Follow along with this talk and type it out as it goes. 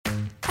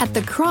At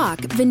the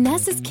Croc,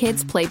 Vanessa's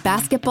kids play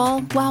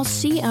basketball while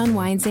she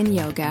unwinds in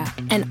yoga.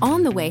 And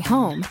on the way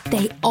home,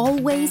 they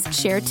always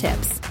share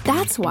tips.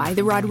 That's why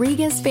the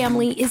Rodriguez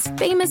family is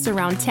famous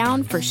around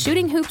town for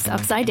shooting hoops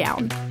upside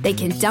down. They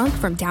can dunk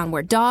from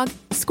downward dog,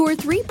 score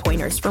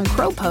three-pointers from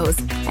crow pose,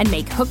 and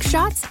make hook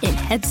shots in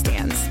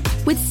headstands.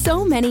 With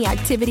so many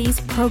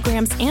activities,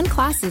 programs, and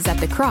classes at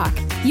the Croc,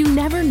 you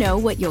never know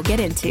what you'll get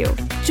into.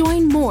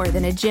 Join more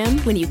than a gym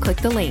when you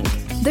click the link.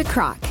 The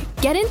Croc.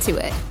 Get into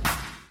it.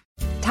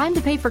 Time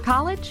to pay for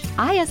college?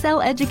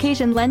 ISL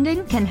Education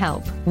Lending can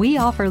help. We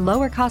offer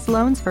lower-cost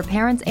loans for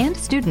parents and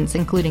students,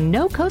 including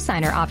no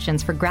cosigner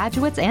options for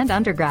graduates and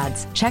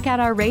undergrads. Check out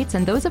our rates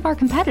and those of our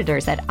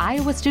competitors at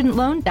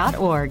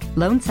iowastudentloan.org.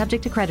 Loan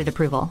subject to credit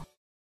approval.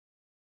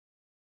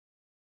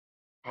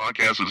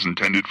 Podcast is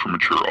intended for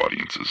mature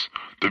audiences.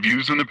 The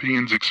views and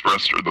opinions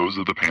expressed are those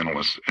of the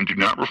panelists and do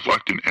not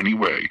reflect in any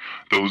way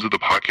those of the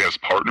podcast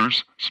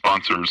partners,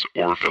 sponsors,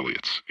 or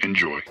affiliates.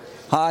 Enjoy.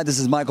 Hi, this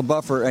is Michael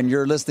Buffer, and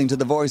you're listening to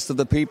the Voice of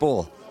the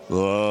People.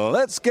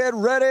 Let's get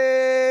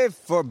ready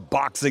for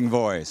Boxing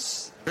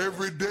Voice.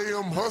 Every day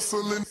I'm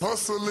hustling,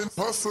 hustling,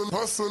 hustling,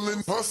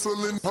 hustling,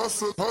 hustling,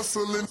 hustling,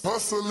 hustling,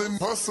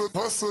 hustling,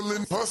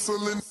 hustling,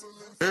 hustling.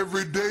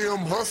 Every day I'm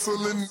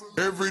hustling,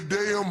 every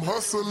day I'm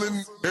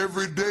hustling,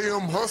 every day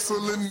I'm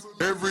hustling,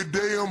 every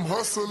day I'm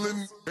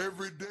hustling,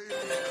 every day.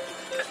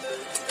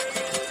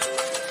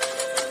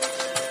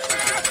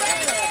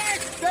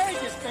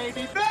 Vegas,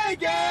 baby,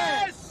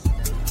 Vegas!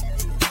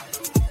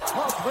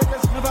 Las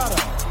Vegas,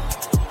 Nevada.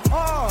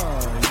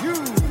 Are you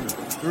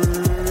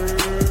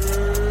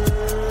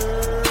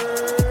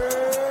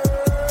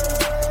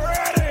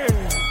ready?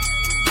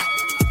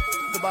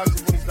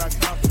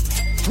 TheBoxingVoice.com.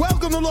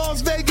 Welcome to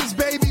Las Vegas,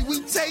 baby.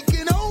 We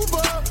taking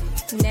over.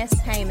 Ness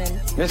Heyman.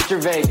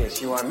 Mr.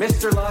 Vegas. You are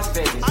Mr. Las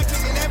Vegas. I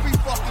get in every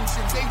fucking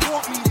shit. They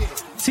want me there.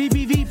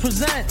 TBV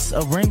presents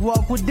a Ring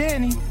Walk with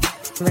Danny.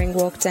 Ring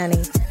Walk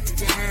Danny.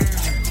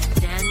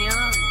 Daniel.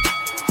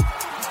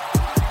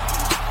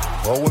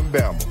 Owen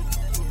Bama.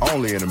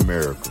 Only in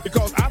America.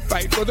 Because I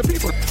fight for the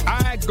people.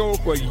 I go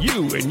for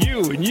you and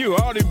you and you.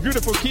 All these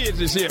beautiful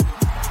kids is here.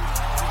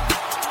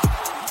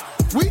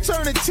 We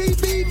turning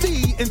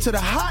TBV into the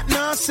Hot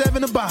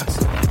 97 of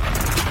boxing.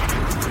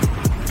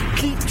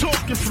 Keep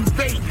talking from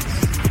Vegas.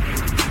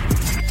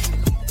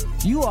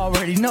 You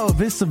already know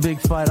if it's a big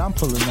fight, I'm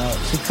pulling out.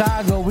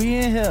 Chicago, we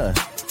in here.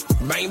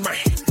 Man.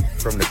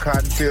 From the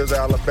cotton fields of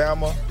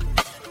Alabama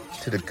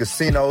to the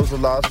casinos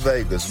of Las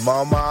Vegas.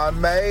 Mama, I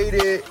made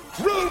it.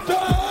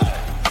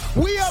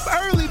 We up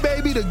early,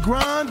 baby. The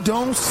grind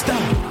don't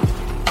stop.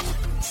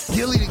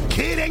 Gilly the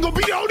Kid ain't gonna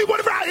be the only one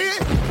around here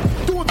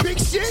doing big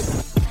shit.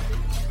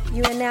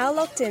 You are now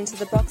locked into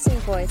the Boxing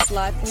Voice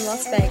live from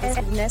Las Vegas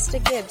with Nesta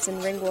Gibbs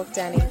and Ring Walk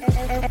Danny.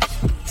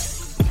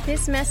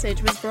 This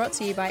message was brought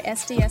to you by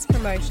SDS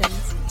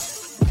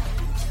Promotions.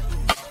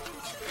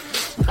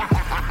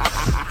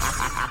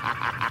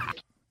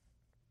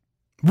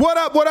 What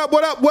up, what up,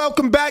 what up?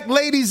 Welcome back,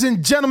 ladies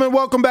and gentlemen.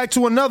 Welcome back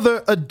to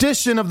another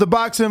edition of the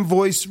Boxing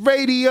Voice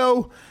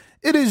Radio.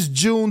 It is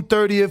June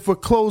 30th. We're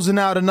closing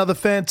out another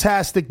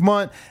fantastic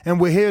month, and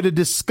we're here to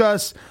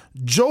discuss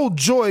Joe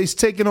Joyce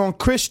taking on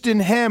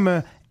Christian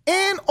Hammer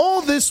and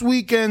all this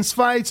weekend's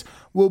fights.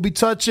 We'll be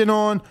touching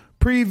on,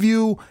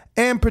 preview,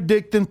 and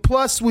predicting.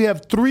 Plus, we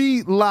have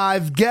 3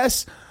 live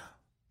guests.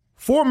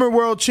 Former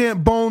world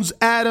champ Bones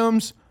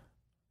Adams,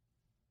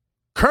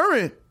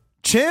 current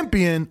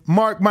champion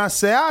Mark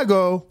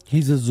Masiago.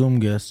 He's a Zoom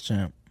guest,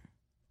 champ.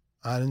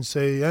 I didn't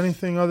say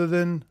anything other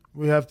than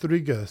we have 3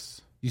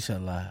 guests. You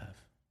said live.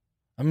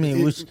 I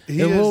mean, it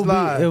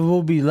live.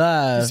 will be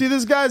live. You see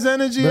this guy's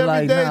energy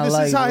every day? This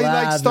is how he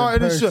likes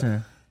starting his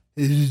show.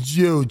 It's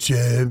Joe,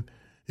 champ.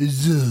 It's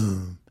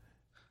Zoom.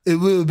 It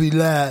will be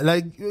live.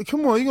 Like,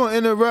 come on, you gonna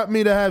interrupt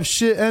me to have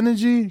shit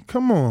energy?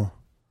 Come on.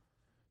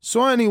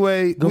 So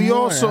anyway,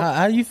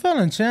 how you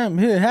feeling, champ?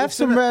 Here, have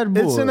some Red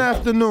Bulls. It's an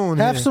afternoon.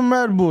 Have some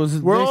Red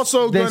Bulls.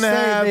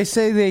 They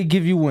say they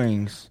give you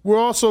wings. We're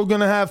also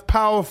gonna have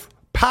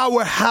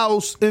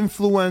powerhouse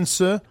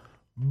influencer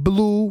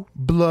Blue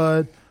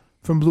Blood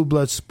from Blue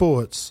Blood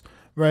Sports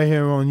right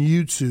here on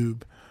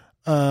YouTube.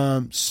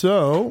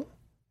 So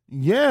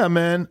yeah,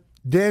 man.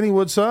 Danny,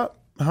 what's up?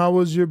 How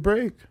was your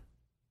break?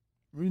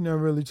 We never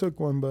really took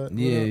one, but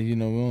yeah, we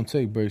don't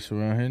take breaks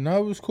around here. No,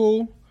 it was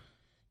cool.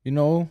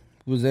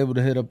 Was able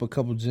to hit up a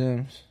couple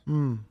gyms.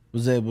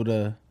 Was able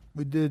to.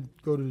 We did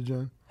go to the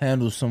gym.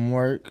 Handle some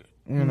work.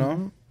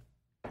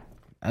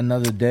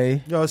 Another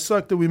day. Yo, it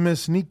sucked that we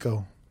missed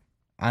Nico.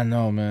 I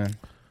know, man.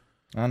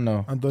 I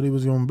know. I thought he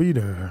was gonna be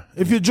there.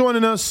 If you're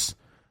joining us,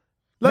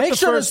 make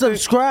sure to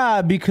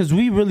subscribe because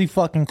we really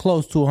fucking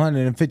close to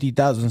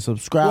 150,000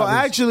 subscribers. Well,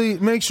 actually,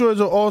 make sure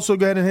to also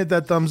go ahead and hit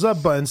that thumbs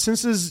up button.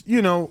 Since it's,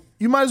 you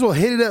might as well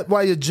hit it up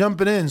while you're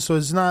jumping in, so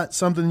it's not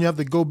something you have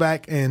to go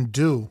back and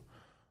do.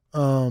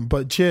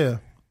 But yeah,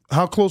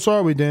 how close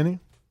are we, Danny?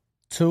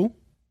 2.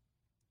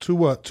 2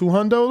 what? 2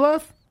 hundo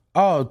left?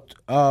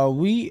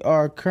 We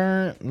are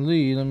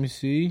currently. Let me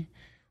see.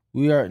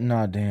 We are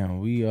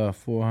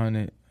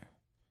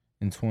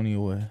 420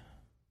 away.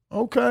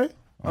 Okay.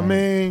 I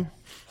mean,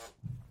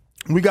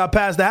 we got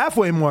past the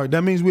halfway mark.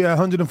 That means we had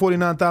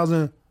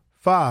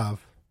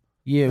 149,005.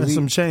 Yeah, and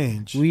some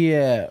change. We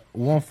at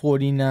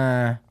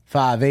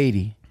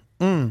 149,580.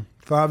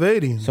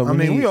 580. So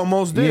we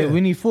almost there. Yeah, we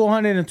need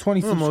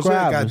 420 subscribers.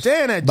 God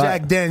damn, that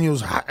Jack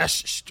Daniels,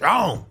 that's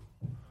strong.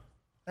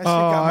 That shit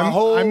got my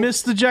whole. I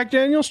missed the Jack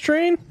Daniels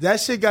train. That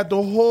shit got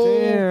the whole.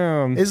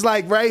 Damn. It's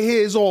like right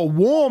here. It's all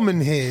warm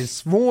in here.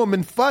 It's warm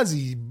and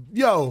fuzzy.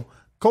 Yo,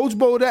 Coach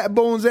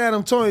Bones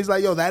Adam Tony's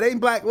like, yo, that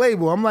ain't Black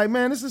Label. I'm like,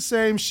 man, it's the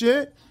same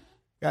shit.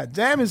 God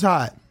damn, it's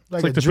hot.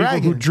 It's like the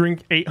dragon. people who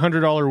drink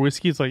 $800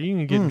 whiskey. It's like you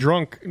can get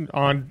drunk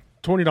on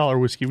 $20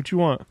 whiskey. What you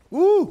want?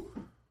 Ooh.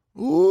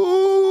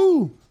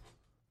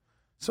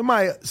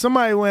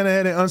 Somebody went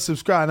ahead and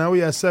unsubscribed. Now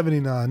we at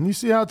 79. You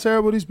see how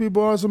terrible these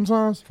people are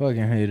sometimes?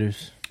 Fucking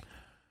haters.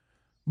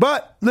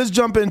 But let's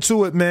jump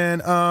into it, man.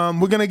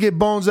 We're going to get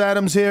Bones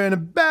Adams here in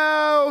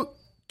about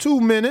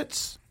 2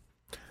 minutes.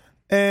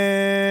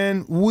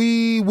 And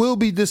we will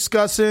be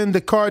discussing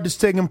the card that's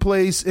taking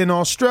place in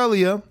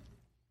Australia.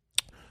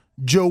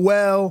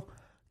 Joel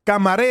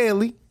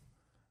Camarelli.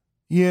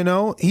 You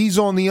know, he's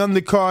on the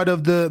undercard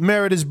of the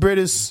Meredith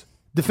British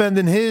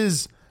defending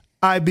his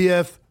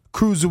IBF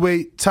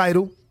Cruiserweight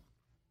title.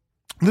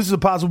 This is a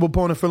possible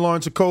opponent for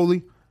Lawrence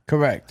Okolie.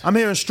 Correct. I'm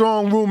hearing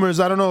strong rumors.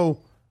 I don't know.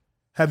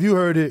 Have you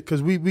heard it?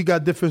 Because we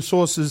got different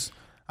sources.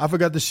 I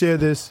forgot to share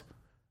this.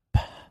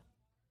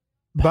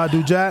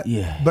 Badu Jack.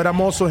 Yeah. But I'm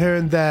also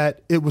hearing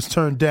that it was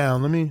turned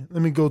down. Let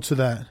me go to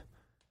that.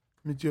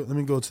 Let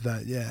me go to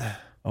that. Yeah.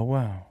 Oh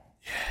wow.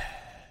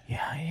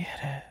 Yeah, I hear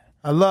that.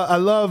 I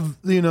love,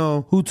 you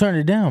know. Who turned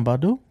it down,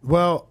 Badu?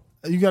 Well,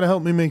 you got to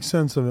help me make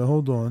sense of it.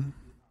 Hold on.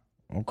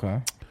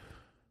 Okay.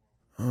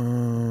 But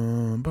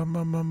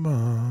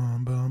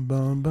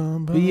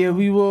yeah,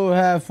 we will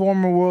have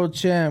former world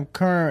champ,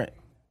 current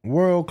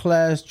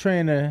world-class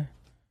trainer,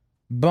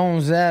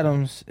 Bones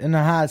Adams in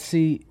the hot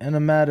seat in a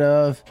matter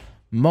of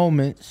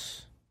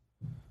moments.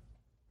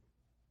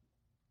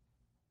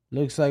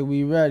 Looks like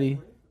we ready.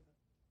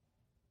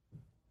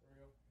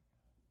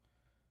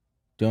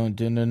 Dun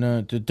dun dun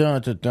dun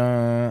dun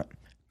dun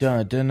dun dun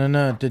dun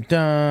dun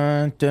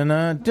dun dun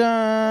dun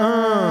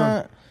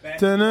dun. Back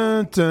to the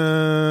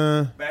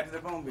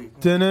bone beat.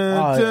 Back to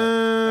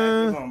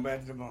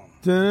the bone.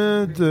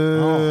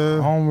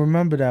 I don't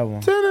remember that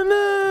one.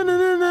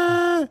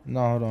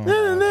 No, hold on.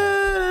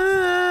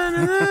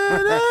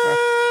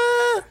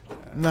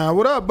 Nah,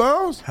 what up,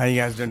 Bones? How you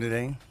guys doing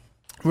today?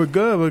 We're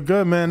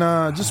good, man.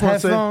 Just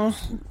want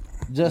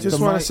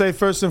to say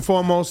first and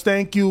foremost,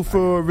 thank you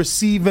for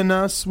receiving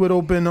us with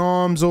open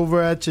arms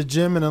over at your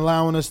gym and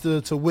allowing us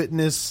to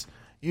witness,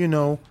 you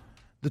know,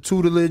 the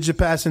tutelage you're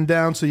passing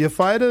down to your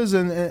fighters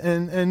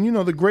and you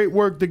know, the great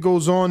work that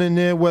goes on in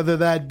there, whether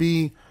that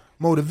be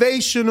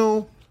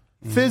motivational,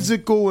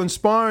 physical, and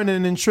sparring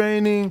and in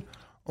training,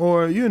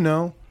 or, you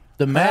know.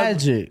 The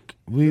magic.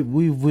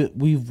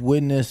 We've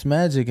witnessed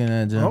magic in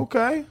that gym.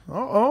 Okay.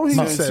 He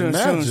said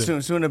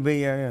magic. Soon to be,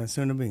 yeah,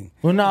 soon to be.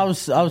 Well, no, I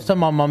was talking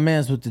about my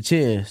mans with the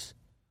chairs.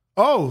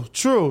 Oh,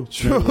 true.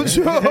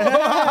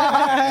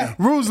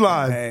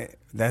 Ruslan. Hey,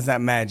 that's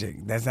not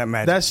magic. That's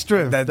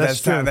strength. That's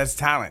strength. That's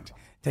talent.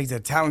 It takes a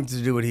talent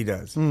to do what he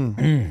does.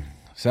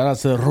 Shout out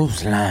to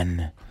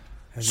Ruslan.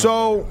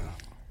 So,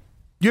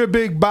 you're a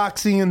big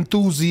boxing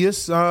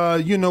enthusiast.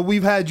 You know,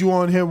 we've had you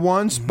on here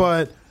once,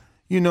 but,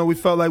 you know, we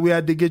felt like we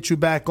had to get you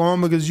back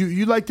on because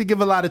you like to give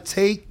a lot of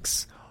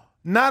takes,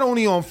 not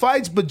only on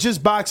fights, but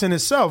just boxing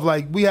itself.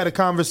 Like, we had a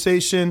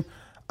conversation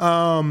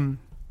about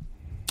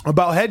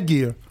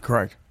headgear.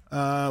 Correct.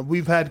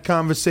 We've had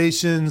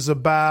conversations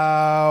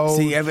about...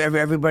 See,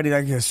 everybody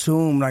like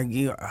assume, like,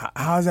 you know,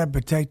 how does that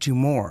protect you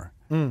more?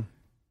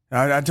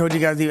 I told you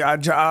guys,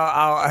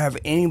 I'll have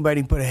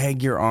anybody put a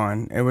headgear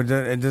on.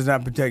 It does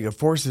not protect you.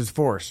 Force is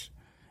force.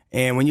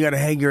 And when you got a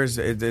headgear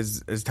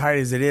as tight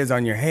as it is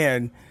on your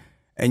head,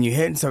 and you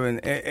hit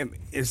something,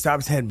 it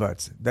stops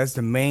headbutts. That's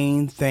the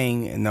main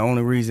thing and the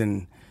only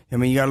reason. I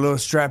mean, you got a little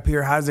strap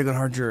here. How's it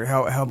going to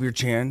help your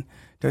chin?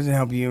 Doesn't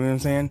help you know what I'm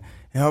saying?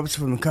 It helps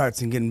from the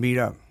cuts and getting beat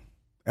up.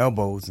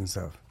 Elbows and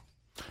stuff.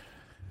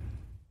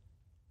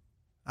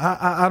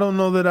 I don't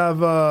know that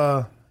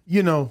I've,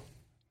 you know...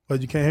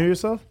 But you can't hear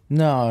yourself?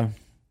 No.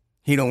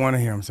 He don't want to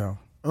hear himself.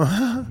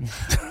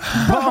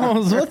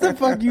 Bones, what the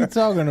fuck you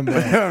talking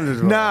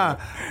about? Nah.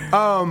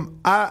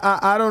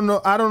 I don't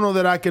know. I don't know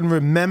that I can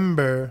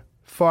remember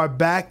far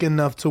back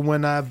enough to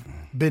when I've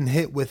been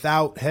hit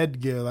without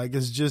headgear. Like,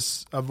 it's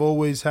just, I've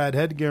always had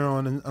headgear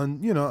on,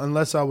 and you know,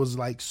 unless I was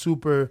like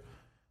super,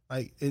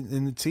 like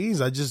in the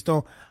teens, I just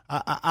don't.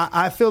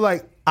 I feel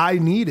like I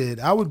need it.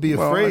 I would be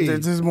afraid.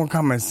 This is more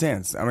common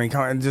sense. I mean,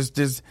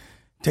 just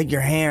take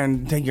your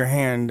hand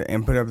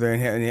and put it up there,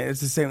 and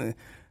it's the same.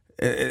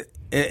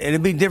 It'll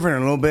be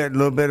different a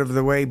little bit of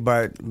the way,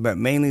 but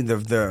mainly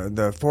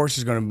the force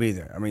is going to be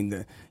there. I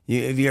mean,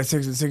 if you got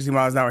 60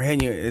 miles an hour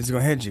hitting you, it's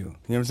going to hit you. You know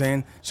what I'm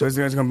saying? So it's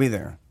going to be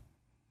there.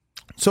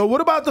 So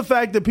what about the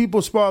fact that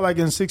people spar like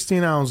in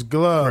 16-ounce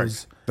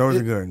gloves? Those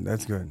are good.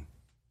 That's good.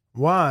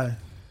 Why?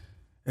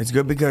 It's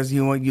good because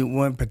you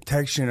want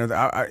protection of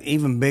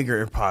even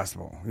bigger if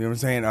possible. You know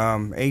what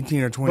I'm saying?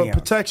 18 or 20 But ounce.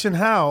 protection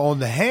how? On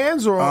the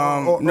hands or?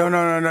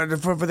 No.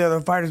 For the other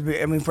fighters,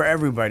 I mean for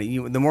everybody.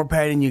 The more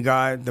padding you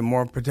got, the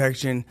more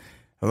protection.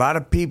 A lot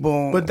of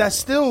people. But that's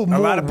still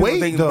more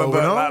weight, though.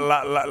 But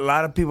no? a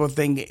lot of people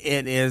think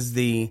it is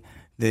the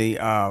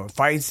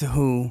fights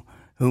who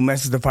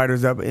messes the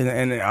fighters up,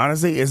 and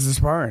honestly, it's the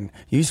sparring.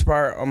 You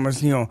spar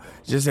almost,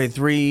 just say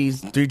three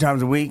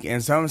times a week,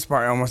 and some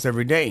spar almost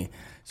every day.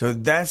 So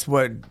that's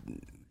what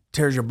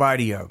tears your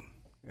body up,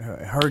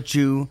 hurts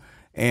you,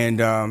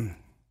 and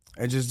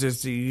it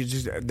just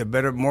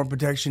the more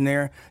protection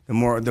there, the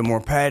more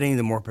padding,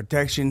 the more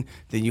protection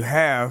that you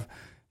have,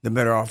 the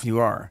better off you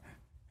are,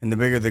 and the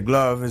bigger the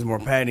glove is more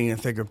padding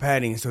and thicker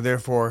padding, so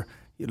therefore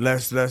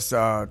less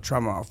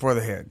trauma for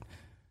the head.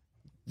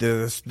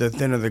 The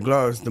thinner the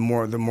gloves, the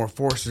more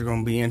force is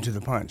going to be into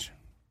the punch.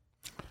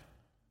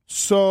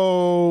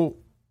 So,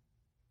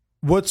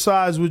 what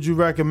size would you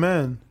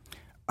recommend?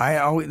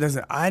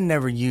 I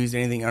never used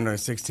anything under a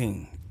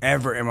 16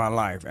 ever in my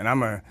life, and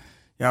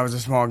I was a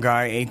small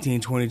guy,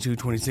 18, 22,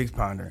 26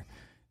 pounder.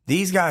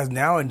 These guys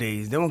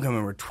nowadays, they won't come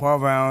in with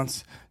 12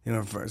 ounce,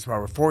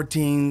 spar with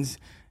 14s,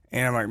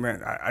 and I'm like,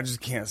 man, I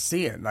just can't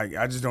see it. Like,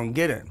 I just don't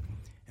get it.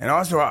 And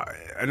also,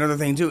 another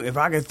thing too, if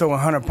I could throw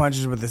 100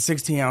 punches with the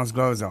 16 ounce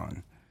gloves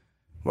on,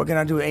 what can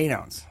I do with 8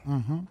 ounce?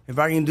 Mm-hmm. If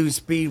I can do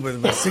speed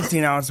with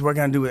 16 ounce, what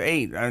can I do with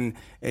 8? And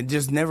it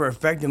just never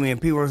affected me.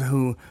 And people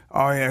who,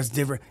 it's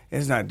different.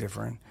 It's not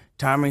different.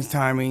 Timing's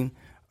timing.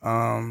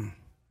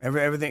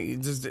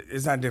 Everything,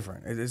 it's not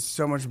different. It's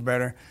so much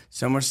better,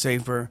 so much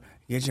safer.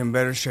 Get you in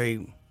better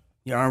shape.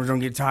 Your arms don't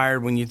get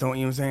tired when you throw,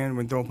 you know what I'm saying,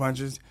 when you throw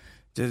punches.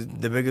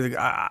 Just the bigger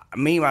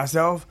me,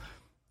 myself,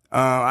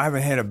 I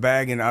haven't had a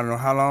bag in I don't know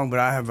how long, but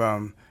I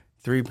have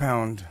 3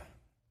 pound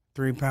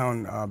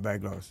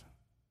bag gloves.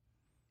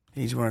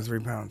 Each one is 3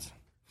 pounds.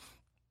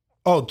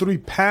 Oh, 3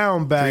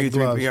 pound bag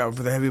gloves. Yeah,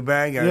 for the heavy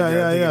bag.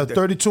 Yeah.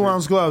 32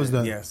 ounce gloves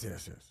then. Yes.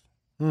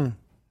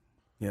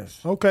 Yes.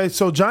 Okay,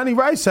 so Johnny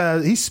Rice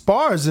he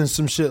spars in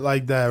some shit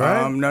like that,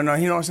 right? No,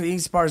 he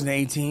spars in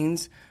the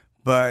 18s,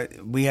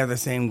 but we have the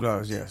same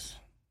gloves. Yes.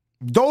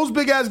 Those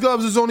big ass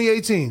gloves is only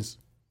 18s.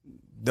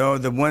 Though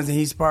the ones that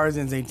he spars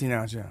in is 18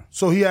 ounce, yeah.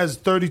 So he has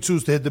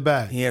 32s to hit the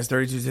bag. He has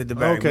 32s to hit the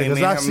bag. Okay,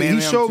 because he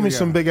showed me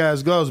some big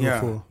ass gloves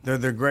before.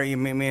 They're great.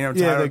 Me and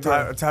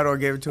Title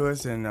gave it to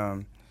us, and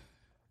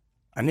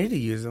I need to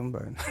use them,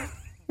 but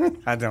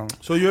I don't.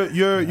 So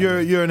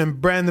you're an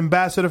brand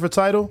ambassador for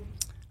Title?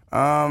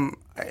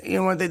 You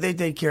know what? They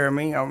take care of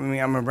me. I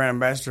mean, I'm a brand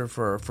ambassador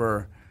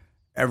for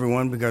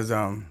everyone because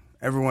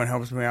everyone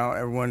helps me out.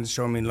 Everyone's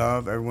showing me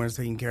love. Everyone's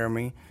taking care of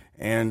me,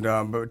 and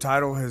but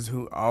Title has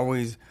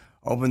always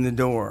open the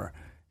door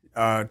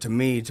to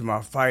me, to my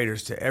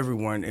fighters, to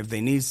everyone. If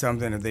they need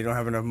something, if they don't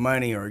have enough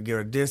money or get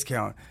a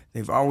discount,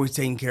 they've always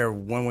taken care of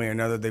one way or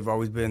another. They've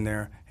always been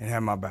there and had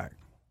my back.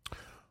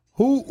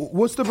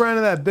 What's the brand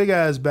of that big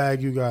ass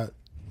bag you got?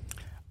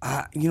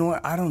 You know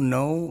what? I don't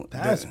know.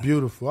 That's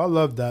beautiful. I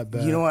love that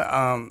bag. You know what?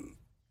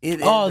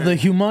 The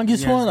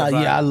humongous one?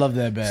 I love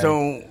that bag.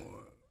 So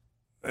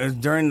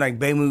during like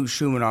Beimut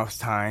Shumanov's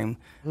time,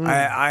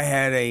 I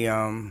had a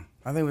I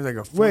think it was like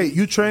a 40. Wait,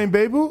 you trained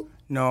Beimut?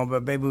 No,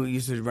 but Beimut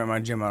used to rent my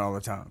gym out all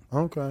the time.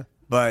 Okay.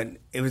 But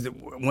it was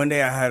one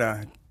day I had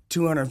a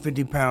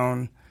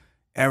 250-pound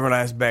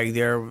Everlast bag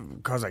there,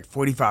 cost like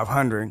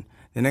 $4,500.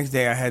 The next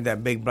day I had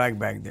that big black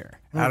bag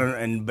there.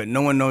 But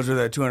no one knows where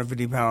that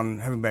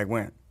 250-pound heavy bag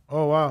went.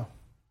 Oh wow.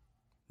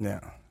 Yeah.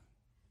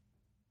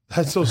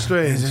 That's so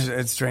strange.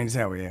 It's strange as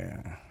hell,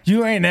 yeah.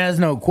 You ain't asked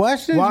no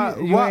questions? Why,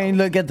 you ain't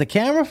look at the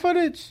camera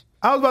footage?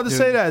 I was about to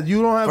say that.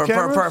 You don't have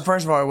cameras?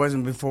 First of all, it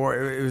wasn't before.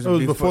 It was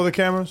before the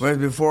cameras? It was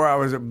before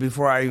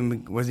I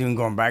even was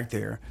going back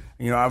there.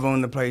 I've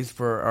owned the place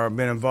or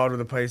been involved with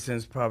the place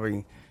since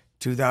probably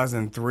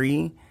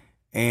 2003.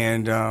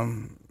 And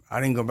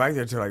I didn't go back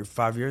there till like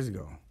 5 years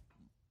ago.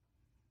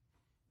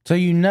 So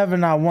you never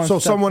not once. So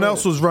someone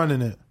else was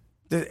running it?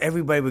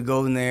 Everybody would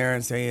go in there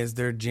and say it's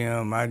their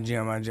gym, my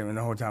gym, and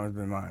the whole time it's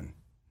been mine.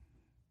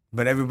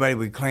 But everybody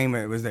would claim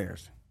it was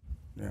theirs.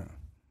 Yeah.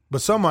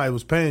 But somebody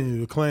was paying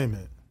you to claim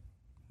it.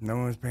 No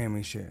one was paying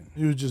me shit.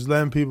 You were just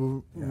letting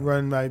people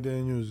run back there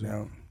and use it.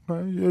 Yeah.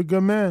 Well, you're a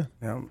good man.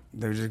 Yeah.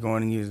 They were just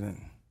going and using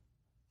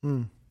it.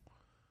 Mm.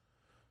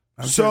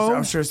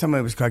 I'm sure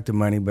somebody was collecting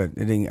money, but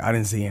I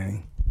didn't see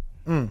any.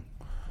 Mm.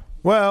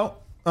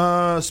 Well,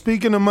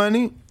 speaking of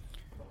money,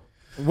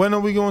 when are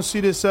we going to see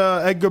this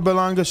Edgar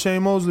Berlanga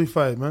Shane Mosley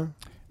fight, man?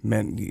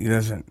 Man,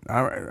 listen,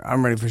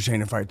 I'm ready for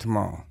Shane to fight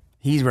tomorrow.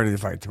 He's ready to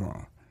fight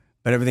tomorrow,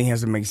 but everything has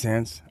to make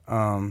sense.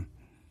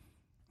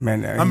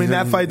 Man, I mean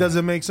that fight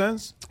doesn't make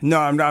sense. No,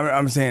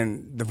 I'm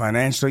saying the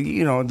financial,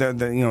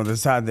 the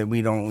side that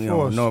we don't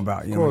know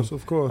about.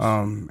 Of course.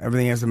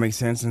 Everything has to make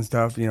sense and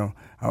stuff.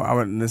 I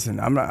would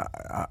listen.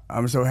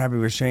 I'm so happy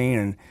with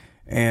Shane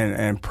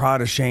and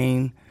proud of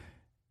Shane.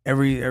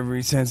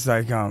 Every since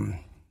like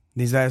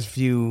these last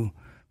few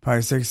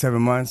probably 6-7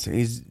 months,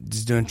 he's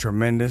just doing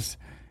tremendous,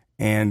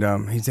 and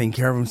he's taking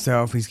care of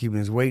himself. He's keeping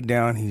his weight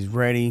down. He's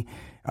ready,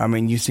 I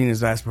mean, you've seen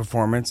his last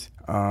performance.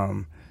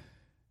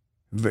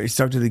 Very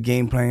stuck to the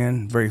game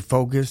plan, very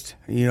focused,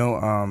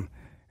 and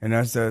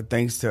that's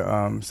thanks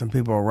to some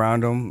people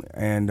around him,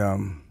 and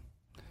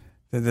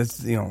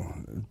that's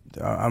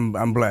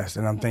I'm blessed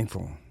and I'm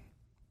thankful.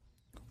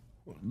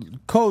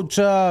 Coach,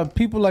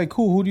 people like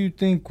who do you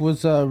think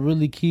was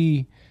really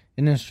key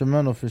and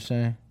instrumental for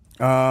Shane?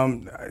 I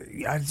don't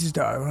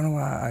know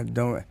why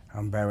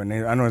I'm bad with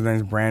names. I know his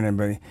name's Brandon,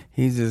 but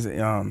he's just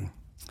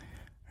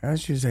I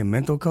should say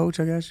mental coach,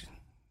 I guess.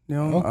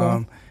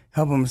 Okay.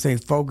 Help him stay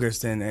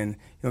focused and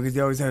because he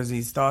always has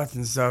these thoughts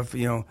and stuff.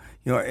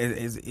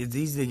 It's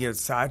easy to get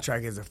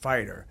sidetracked as a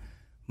fighter.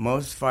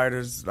 Most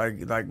fighters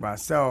like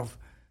myself,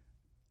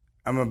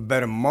 I'm a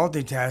better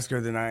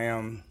multitasker than I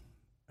am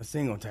a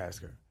single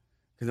tasker.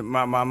 Because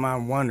my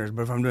mind wanders,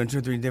 but if I'm doing 2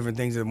 or 3 different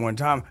things at one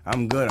time,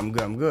 I'm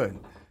good.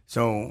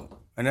 So,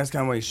 and that's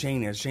kind of what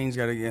Shane is. Shane's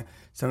got to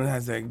someone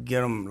has to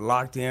get him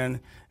locked in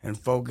and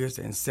focused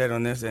and set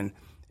on this. And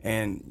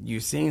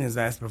you've seen his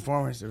last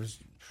performance. It was,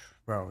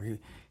 bro,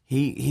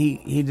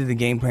 he did the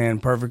game plan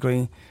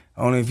perfectly.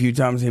 Only a few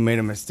times he made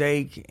a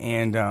mistake,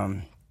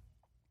 and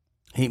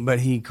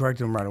he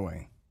corrected him right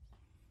away.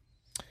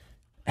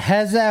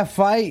 Has that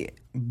fight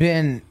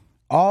been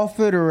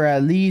offered, or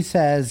at least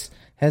has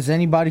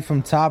anybody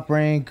from Top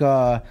Rank,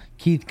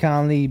 Keith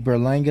Conley,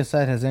 Berlanga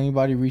side, has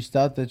anybody reached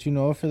out that you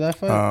know of for that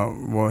fight?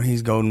 Well,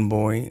 he's Golden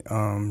Boy,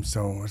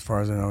 so as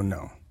far as I know,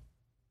 no.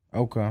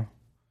 Okay.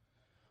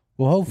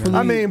 Well,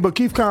 hopefully. But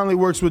Keith Conley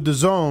works with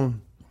DAZN.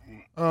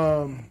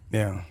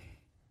 Yeah.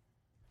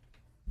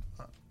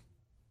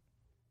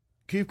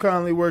 Keith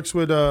Conley works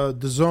with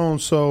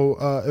DAZN,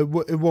 so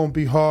it won't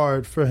be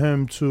hard for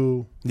him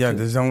to. Yeah,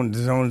 DAZN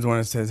is the one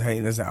that says, "Hey,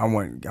 listen, I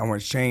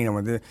want Shane. I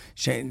want this."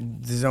 Shane,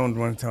 DAZN is the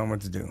one to tell him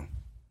what to do.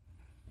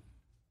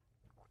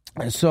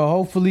 So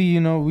hopefully,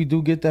 we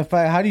do get that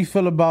fight. How do you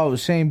feel about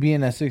Shane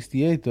being at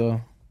 68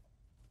 though?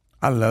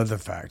 I love the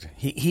fact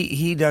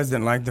he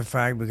doesn't like the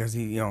fact because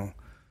he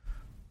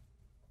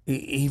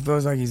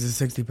feels like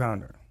he's a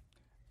 60-pounder.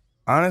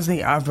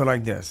 Honestly, I feel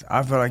like this.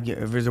 I feel like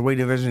if there's a weight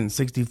division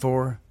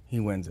 64, he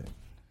wins it.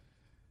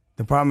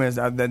 The problem is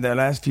that the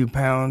last few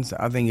pounds,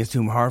 I think it's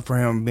too hard for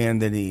him, being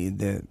that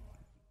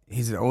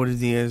he's as old as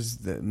he is,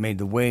 that made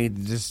the weight,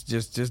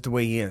 just the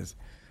way he is.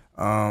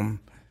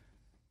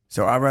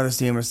 So I'd rather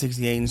see him at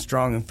 68 and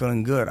strong and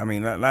feeling good. I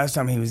mean, last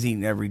time he was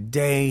eating every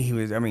day.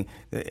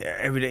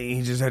 Every day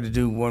he just had to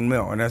do one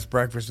meal, and that's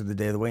breakfast of the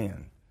day of the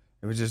weigh-in.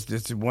 It was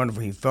just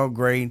wonderful. He felt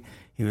great.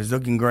 He was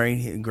looking great.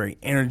 He had great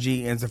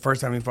energy. And it's the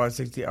first time he fought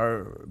 60,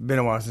 or been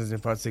a while since he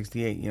fought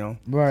 68,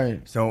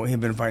 Right. So he'd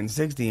been fighting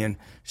 60 and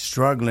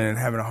struggling and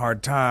having a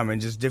hard time and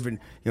just different,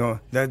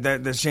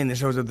 that Shane that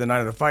shows up the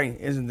night of the fight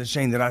isn't the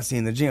Shane that I see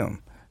in the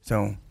gym.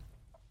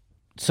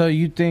 So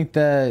you think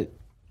that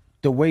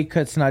the weight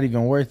cut's not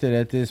even worth it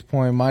at this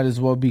point? Might as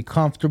well be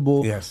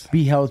comfortable, yes,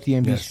 be healthy,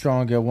 and be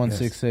strong at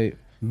 168. Yes.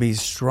 Be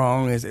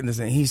strong.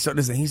 He's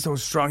so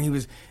strong.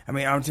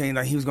 I'm telling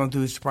you, he was going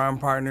through his sparring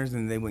partners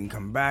and they wouldn't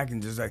come back,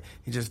 and he's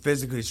just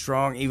physically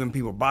strong. Even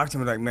people boxing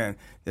were like, man,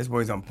 this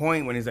boy's on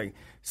point. When he's like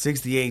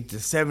 68 to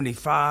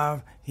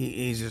 75,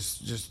 he's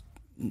just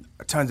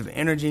tons of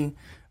energy.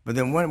 But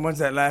then once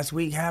that last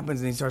week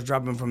happens and he starts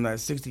dropping from that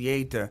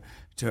 68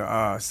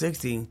 to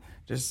 60,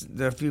 just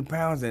a few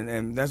pounds,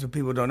 and that's what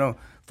people don't know.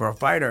 For a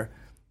fighter,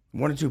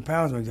 1 or 2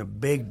 pounds makes a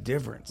big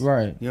difference.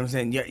 Right. You know what I'm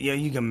saying? Yeah,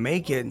 you can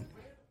make it,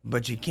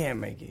 but you can't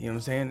make it. You know what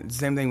I'm saying? The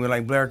same thing with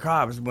like Blair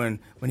Cobbs when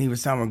he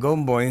was signed with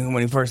Golden Boy.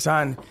 When he first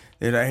signed,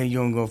 they're like, hey, you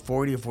want to go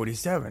 40 or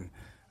 47?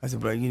 I said,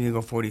 Blair, you need to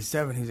go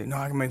 47. He said, no,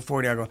 I can make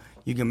 40. I go,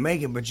 you can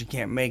make it, but you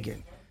can't make it.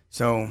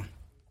 So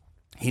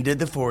he did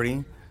the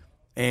 40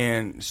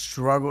 and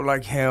struggled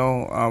like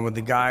hell with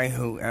the guy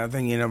who, I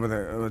think he ended up with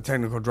a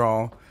technical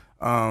draw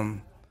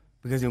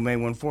because he made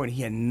 140.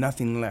 He had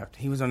nothing left.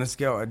 He was on the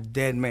scale a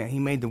dead man. He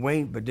made the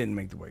weight, but didn't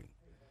make the weight.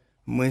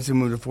 Once he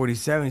moved to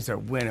 47, he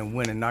started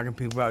winning, knocking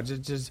people out.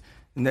 Just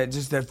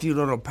that few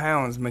little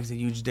pounds makes a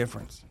huge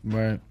difference.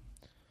 Right.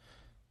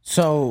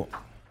 So,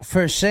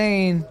 for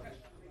Shane,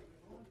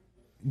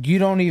 you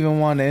don't even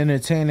want to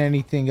entertain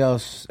anything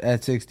else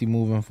at 60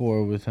 moving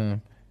forward with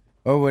him?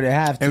 Or would it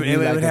have to be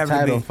like a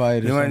title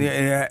fight or something?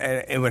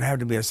 It would have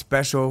to be a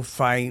special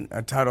fight,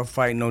 a title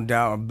fight, no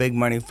doubt, a big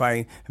money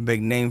fight, a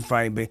big name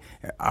fight.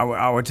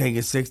 I would take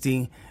it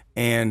 60,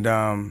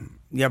 and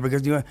yeah,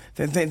 because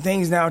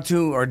things now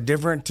too are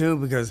different too.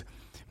 Because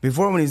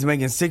before, when he's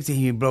making 60,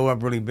 he'd blow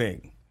up really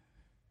big.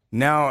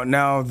 Now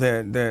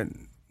that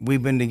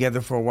we've been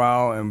together for a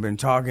while and been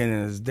talking,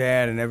 and his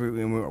dad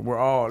and we're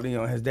all,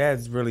 his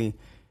dad's really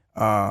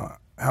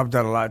helped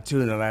out a lot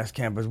too in the last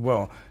camp as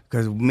well.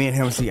 Because me and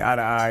him see eye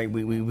to eye,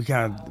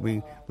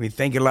 we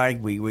think alike.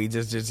 We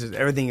just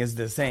everything is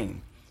the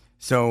same.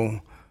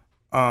 So.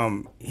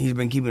 He's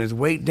been keeping his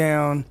weight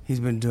down. He's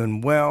been doing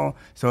well.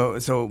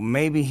 So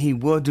maybe he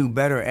will do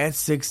better at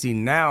 60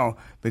 now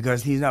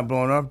because he's not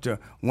blowing up to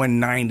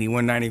 190,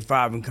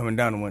 195 and coming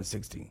down to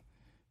 160. You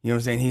know what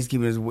I'm saying? He's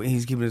keeping his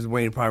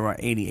weight probably around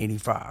 80,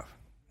 85.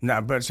 But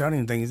I don't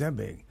even think he's that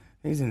big.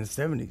 He's in the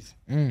 70s.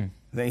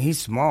 He's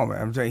small,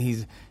 man. I'm telling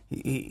you,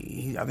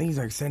 I think he's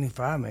like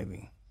 75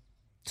 maybe.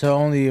 So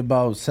only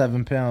about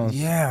 7 pounds.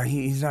 Yeah,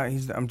 he's not.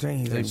 I'm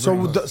telling you, he's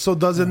like So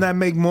doesn't that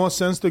make more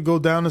sense to go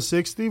down to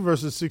 60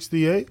 versus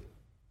 68?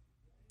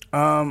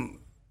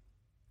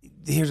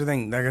 Here's the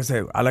thing. Like I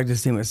said, I like to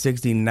see him at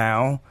 60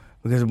 now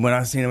because when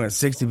I seen him at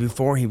 60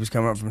 before, he was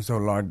coming up from so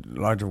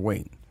larger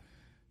weight.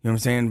 You know what I'm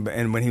saying?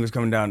 And when he was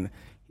coming down,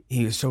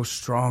 he was so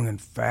strong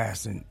and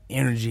fast and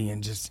energy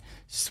and just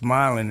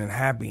smiling and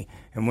happy.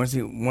 And once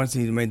he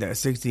made that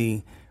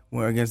 60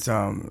 against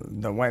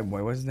the white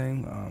boy, what's his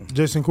name?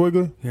 Jason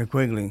Quigley. Yeah,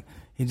 Quigley.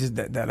 He just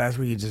that last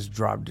week he just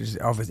dropped. Just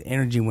off his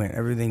energy went.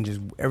 Everything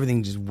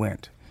just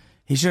went.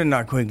 He should have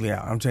knocked Quigley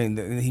out. I'm telling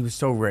you, he was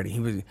so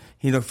ready.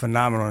 He looked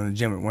phenomenal in the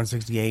gym at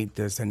 168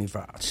 to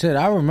 75. Shit,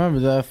 I remember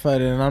that fight,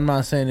 and I'm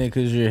not saying it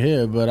because you're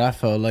here, but I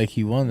felt like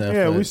he won that fight.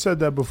 Yeah, we said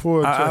that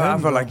before. I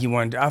felt like he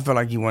won. I felt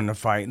like he won the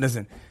fight.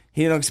 Listen,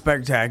 he looked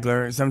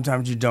spectacular.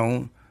 Sometimes you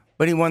don't,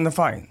 but he won the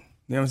fight.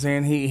 You know what I'm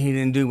saying? He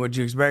didn't do what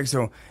you expect.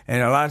 So,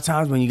 and a lot of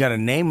times when you got a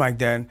name like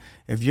that,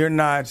 if you're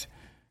not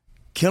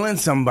killing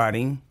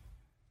somebody,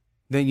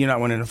 then you're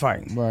not winning the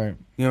fight. Right.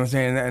 You know what I'm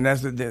saying? And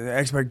that's the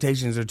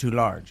expectations are too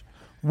large.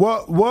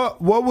 What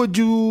would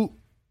you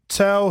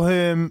tell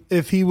him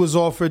if he was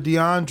offered the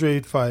Andre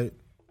fight?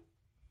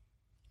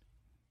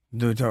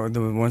 Do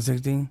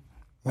 160?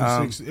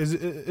 160.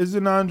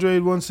 Isn't Andre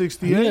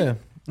 168? Yeah.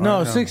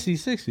 No, 60.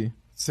 60.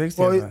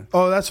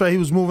 Well, that's right. He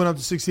was moving up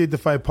to 68 to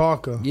fight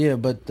Parker. Yeah,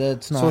 but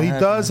that's not. So he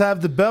happening. does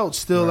have the belt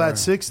still at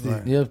 60.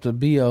 Right. You have to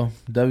WBO.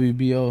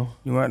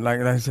 You know what?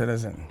 Like I said,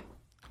 listen,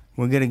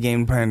 we'll get a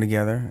game plan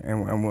together,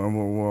 and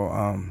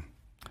we'll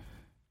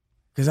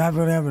because I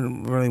really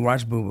haven't really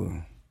watched Boo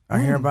Boo. I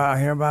hear about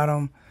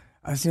him.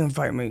 I see him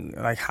fight me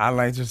like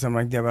highlights or something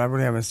like that, but I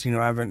really haven't seen him.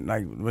 I haven't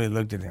like really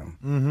looked at him.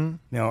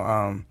 Mm-hmm. You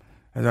know,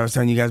 as I was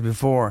telling you guys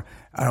before,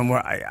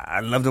 I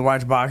love to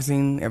watch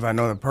boxing. If I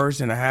know the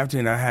person, I have to,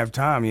 and I have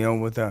time. You know,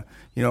 with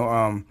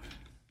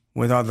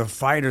with all the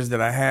fighters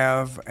that I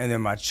have, and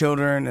then my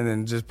children, and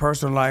then just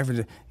personal life,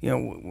 and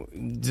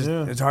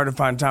it's hard to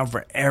find time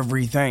for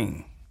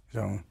everything.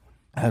 So,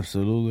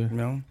 absolutely, you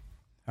know.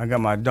 I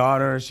got my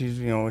daughter. She's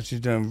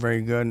doing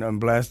very good. I'm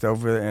blessed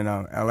over in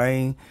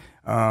L.A.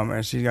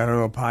 And she got her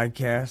little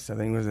podcast. I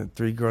think it was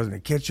 3 Girls in the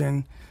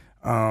Kitchen.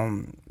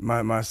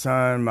 My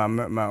son,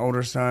 my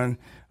older son,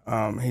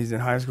 he's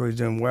in high school. He's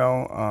doing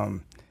well.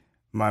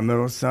 My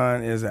middle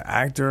son is an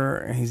actor,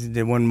 and he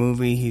did one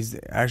movie. He's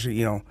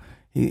actually,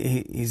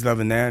 he's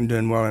loving that and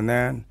doing well in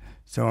that.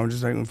 So I'm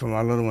just waiting for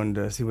my little one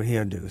to see what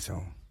he'll do.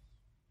 So.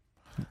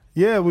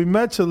 Yeah, we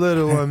met your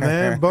little one,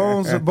 man.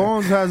 Bones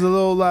has a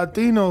little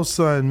Latino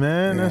son,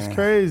 man. Yeah. That's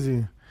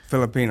crazy.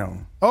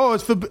 Filipino. Oh,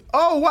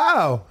 oh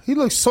wow, he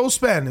looks so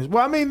Spanish.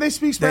 Well, I mean, they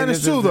speak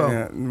Spanish too, though.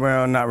 Yeah.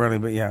 Well, not really,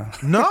 but yeah.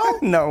 No,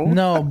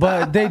 no,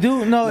 but they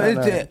do. No,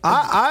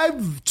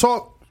 I've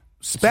talked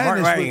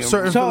Spanish with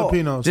certain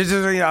Filipinos.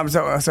 I'm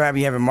so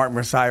happy having Mark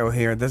Marsayo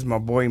here. This is my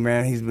boy,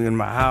 man. He's been in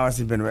my house.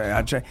 He's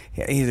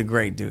a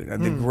great dude.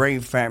 The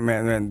great fat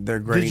man. They're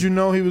great. Did you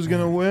know he was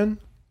gonna win?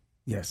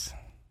 Yes.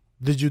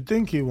 Did you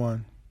think he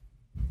won?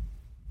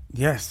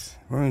 Yes.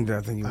 When did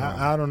I think he won?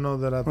 I don't know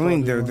that I thought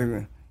he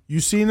won. You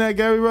seen that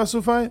Gary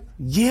Russell fight?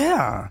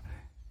 Yeah.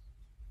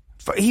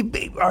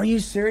 Are you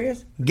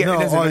serious?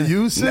 Are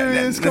you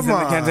serious? Come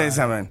on. Can I tell you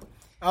something?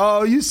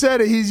 Oh, you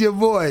said it. He's your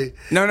boy.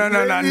 No. He's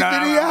been in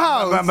your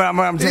house. But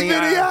I'm telling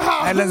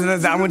you.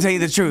 Listen, I'm going to tell you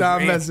the truth.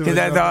 I'm messing with you.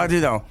 That's all I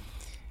do, though.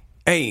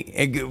 Hey,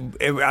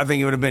 I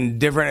think it would have been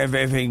different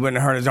if he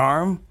wouldn't have hurt his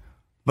arm.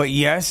 But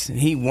yes,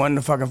 he won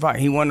the fucking fight.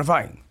 He won the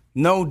fight.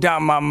 No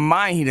doubt in my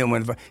mind he didn't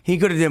win the fight. He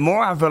could have did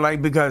more, I feel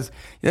like, because,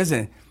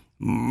 listen,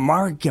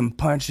 Mark can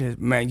punch it,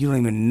 man. You don't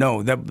even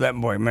know. That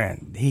boy,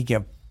 man, he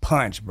can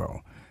punch,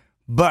 bro.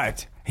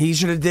 But he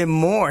should have did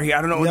more. I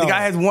don't know. The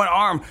guy has one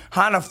arm.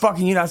 How in the fuck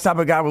can you not stop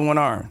a guy with one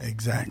arm?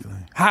 Exactly.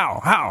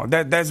 How?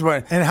 That's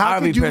what. And how I'd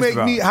could be you pissed make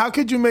about. me? How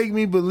could you make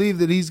me believe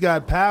that he's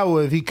got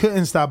power if he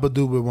couldn't stop a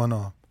dude with one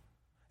arm?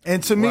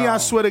 And to me, I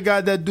swear to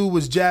God, that dude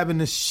was jabbing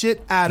the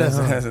shit out of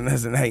him.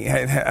 Listen.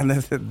 Hey,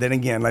 listen, then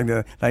again, like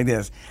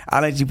this.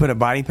 I'll let you put a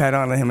body pad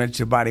on. Let him hit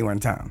your body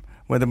one time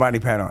with a body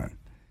pad on.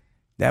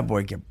 That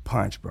boy can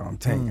punch, bro. I'm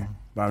telling you.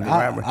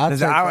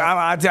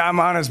 I'm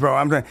honest,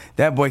 bro.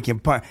 That boy can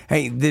punch.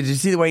 Hey, did you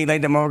see the way he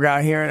laid them over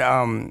out here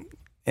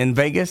in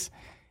Vegas?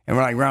 And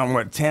we're like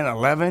around, 10,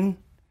 11?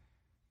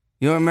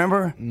 You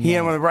remember? No. He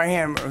had one with the right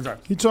hand.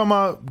 You talking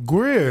about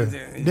Greer.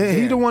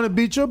 He the one that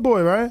beat your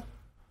boy, right?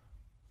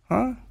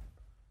 Huh?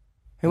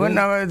 It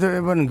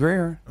wasn't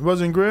Greer. It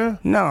wasn't Greer?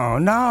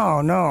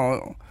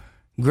 No.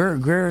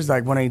 Greer's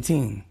like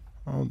 118.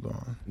 Hold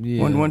on.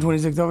 Yeah.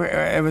 126 over.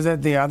 It was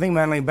at I think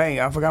Mandalay Bay.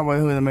 I forgot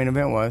who the main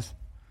event was.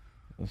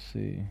 Let's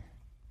see.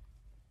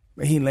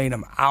 But he laid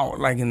him out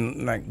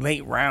in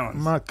late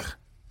rounds.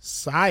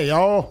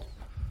 Sayo.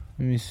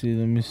 Let me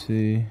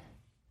see.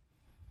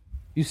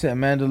 You said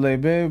Mandalay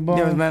Bay, bro?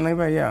 Yeah, it was Mandalay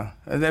Bay, yeah.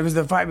 It was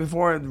the fight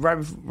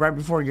right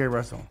before Gary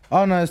Russell.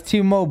 Oh, no, it's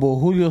T-Mobile.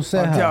 Julio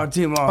Ceja.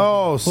 T-Mobile.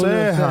 Oh,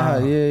 Ceja.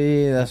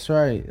 Yeah, that's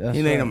right.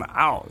 He laid him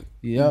out.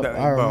 Yep,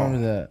 I remember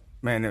that.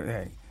 Man,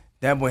 hey,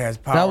 that boy has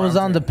power. That was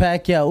on the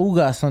Pacquiao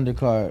Ugas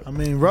undercard. I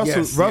mean,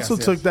 Russell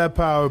took that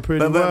power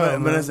pretty well.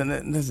 But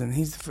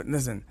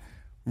listen.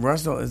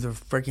 Russell is a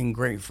freaking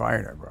great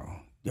fighter, bro.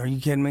 Are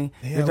you kidding me?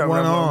 He had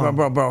one arm.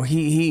 Bro.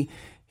 He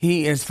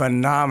is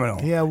phenomenal.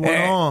 He had one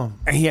arm.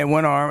 He had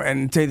one arm.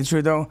 And to tell you the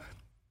truth, though,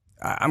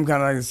 I'm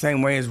kind of like the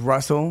same way as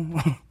Russell.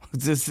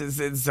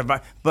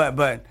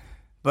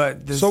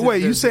 But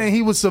you saying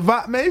he would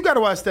survive? Man, you got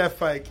to watch that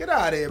fight. Get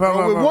out of here,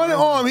 bro. With one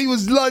arm, he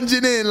was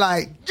lunging in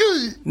like.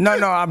 No,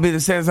 I'll be the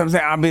same. I'm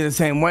saying I'll be the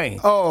same way.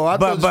 Oh, I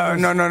thought. But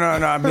no,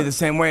 I'll be the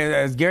same way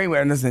as Gary.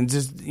 And listen,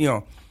 just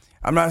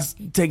I'm not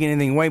taking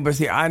anything away, but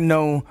see, I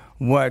know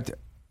what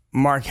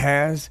Mark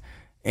has,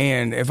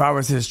 and if I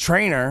was his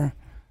trainer,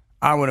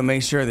 I would have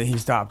made sure that he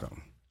stopped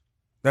him.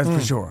 That's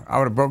for sure. I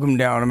would have broke him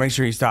down and make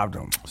sure he stopped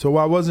him. So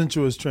why wasn't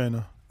you his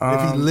trainer?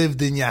 If he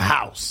lived in your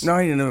house? No,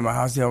 he didn't live in my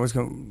house. He always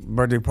come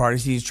birthday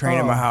parties. He's trained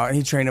in my house.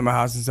 He trained in my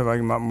house and stuff like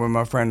with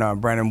my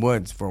friend Brandon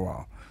Woods for a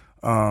while.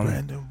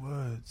 Brandon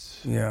Woods.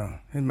 Yeah,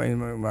 he's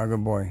my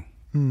good boy.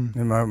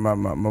 And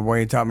my boy,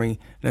 he taught me.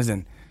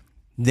 Listen,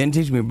 didn't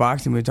teach me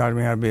boxing, but he taught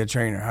me how to be a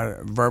trainer, how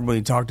to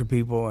verbally talk to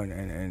people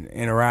and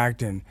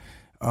interact and.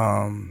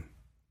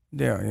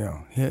 He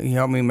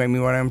helped me make me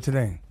what I am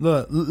today.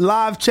 Look,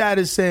 live chat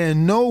is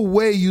saying no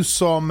way you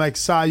saw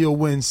Magsayo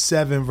win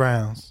 7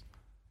 rounds.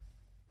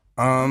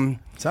 Telling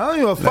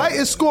you, a fight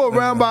is scored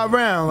round by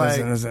round.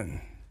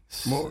 Listen.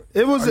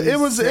 It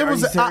was.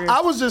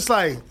 I was just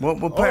like,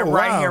 we'll play it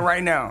right here,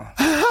 right now.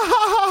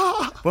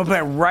 We'll play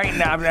it right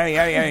now.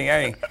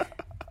 Hey.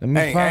 Let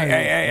me find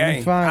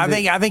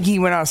it. I think he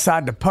went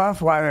outside to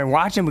puff while they were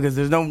watching because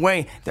there's no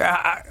way.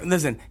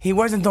 Listen, he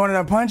wasn't throwing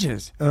enough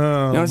punches. You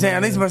know what I'm saying?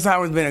 At least Masai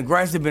was being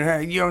aggressive. You know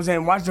what I'm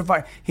saying? Watch the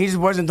fight. He just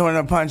wasn't throwing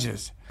enough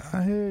punches.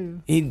 I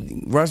hear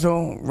you.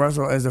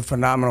 Russell is a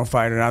phenomenal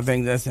fighter, and I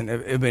think listen,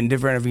 it'd been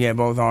different if he had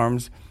both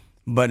arms,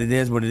 but it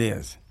is what it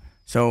is.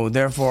 So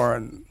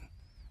therefore,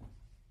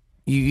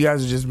 you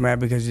guys are just mad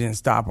because you didn't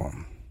stop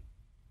him.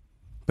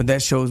 But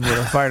that shows what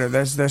a fighter.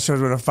 That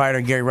shows what a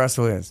fighter Gary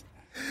Russell is.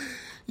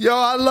 Yo,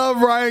 I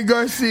love Ryan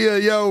Garcia.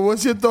 Yo,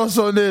 what's your thoughts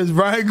on this?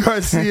 Ryan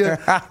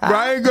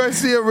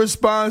Garcia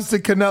responds to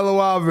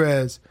Canelo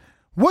Alvarez.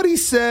 What he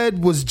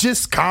said was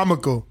just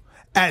comical.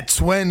 At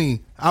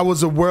 20, I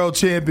was a world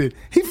champion.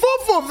 He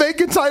fought for a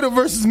vacant title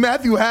versus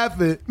Matthew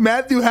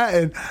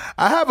Hatton.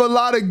 I have a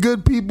lot of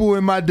good people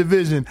in my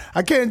division.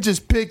 I can't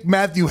just pick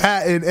Matthew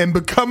Hatton and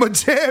become a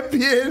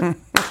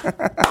champion.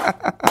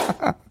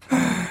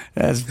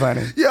 That's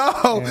funny.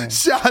 Yo,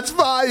 shots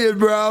fired,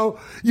 bro.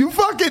 You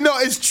fucking know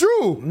it's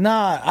true.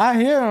 Nah, I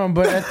hear him,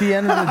 but at the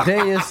end of the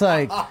day, it's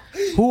like,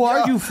 who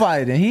are you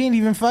fighting? He ain't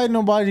even fighting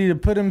nobody to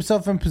put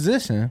himself in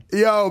position.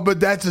 Yo, but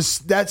that's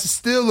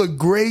still a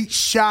great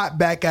shot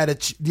back at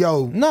it.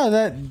 Yo, no,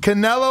 that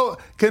Canelo's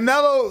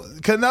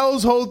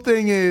whole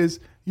thing is,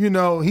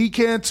 he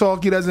can't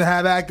talk. He doesn't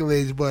have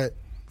accolades, but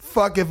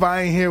fuck if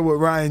I ain't hear what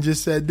Ryan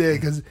just said there,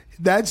 because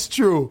that's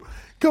true.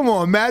 Come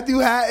on, Matthew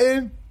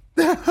Hatton.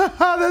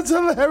 That's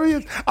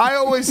hilarious. I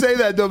always say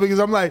that though because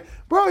I'm like,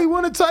 bro, he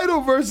won a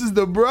title versus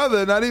the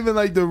brother, not even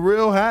like the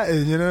real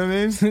Hatton. You know what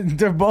I mean?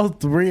 They're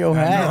both real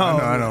Hatton.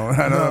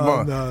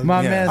 No.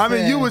 My man. I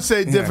mean, you would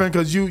say different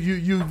because you've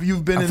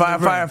been in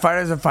the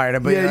fighter's a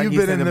fighter, but yeah, you've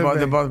been in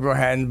they're both real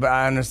Hatton. But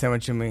I understand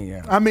what you mean.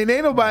 Yeah. I mean,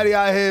 ain't nobody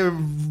out here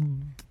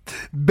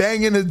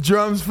banging the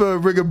drums for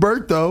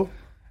Rigoberto.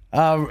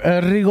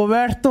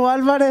 Rigoberto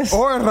Alvarez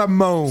or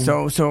Ramon.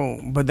 So,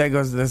 but that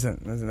goes. Listen.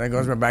 That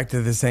goes right back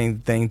to the same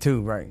thing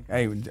too, right?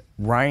 Hey,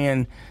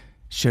 Ryan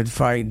should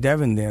fight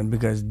Devin then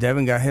because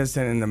Devin got his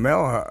sent in the mail.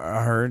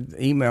 I heard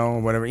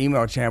email, whatever,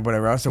 email champ,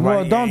 whatever else. So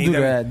well, don't do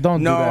that. Don't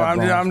do that.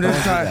 I'm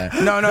just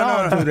trying. No.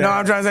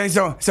 I'm trying to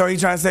say. So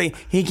he's trying to say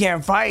he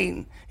can't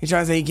fight. He's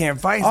trying to say he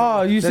can't fight.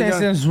 Oh, you saying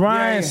since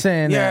Ryan's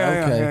saying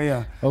that?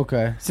 Yeah.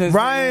 Okay. Since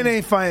Ryan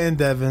ain't fighting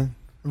Devin.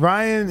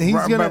 Ryan, he's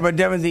gonna. But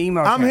Devin's the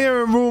email. I'm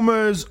hearing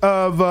rumors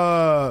of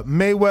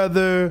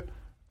Mayweather,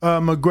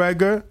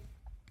 McGregor.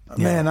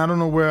 Yeah. Man, I don't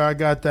know where I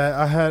got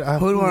that.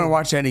 Who would want to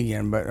watch that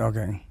again? But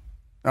okay.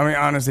 I mean,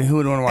 honestly, who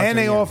would want to watch? And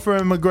they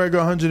offering McGregor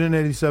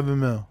 187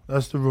 mil.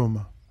 That's the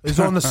rumor. It's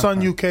on the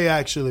Sun UK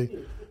actually,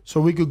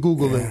 so we could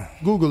Google it.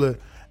 Google it.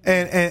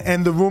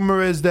 And the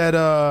rumor is that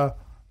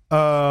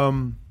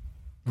Ryan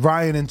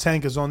and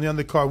Tank is on the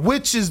undercard,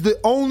 which is the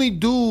only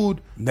dude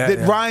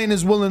that Ryan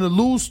is willing to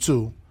lose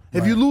to.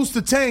 If you lose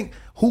to Tank,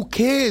 who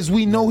cares?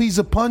 We know he's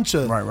a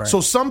puncher. Right.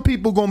 So some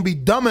people going to be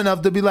dumb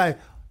enough to be like,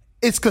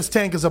 it's because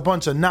Tank is a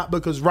puncher, not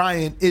because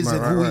Ryan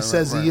isn't who he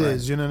says he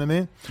is. You know what I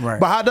mean? Right.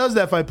 But how does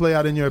that fight play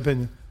out in your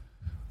opinion?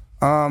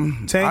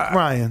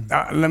 Ryan.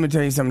 Let me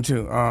tell you something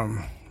too.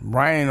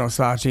 Ryan ain't no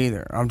slouch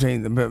either. I'm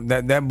telling you,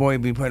 that boy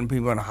be putting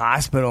people in the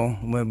hospital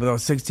with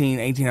those 16,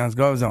 18-ounce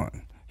gloves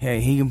on.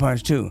 Hey, he can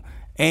punch too.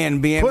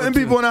 And being putting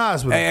people in the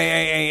hospital,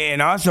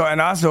 and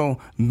also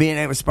being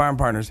able to sparring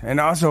partners, and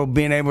also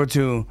being able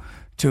to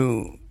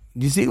you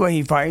see the way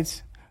he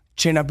fights,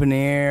 chin up in the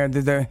air.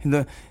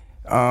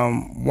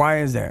 Why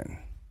is that?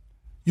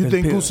 You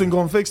think Goosen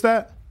gonna fix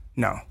that?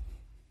 No.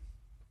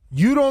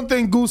 You don't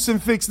think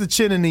Goosen fixed the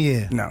chin in the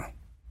air? No.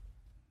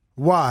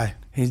 Why?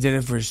 He did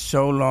it for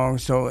so long,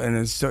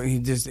 he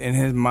just in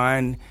his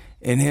mind,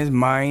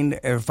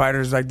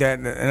 fighters like that,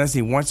 unless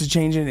he wants to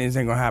change it, it ain't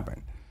gonna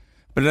happen.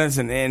 But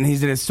listen, and he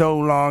did it so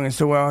long and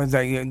so well. It's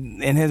like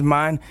in his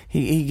mind,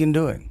 he can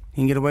do it.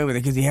 He can get away with it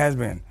because he has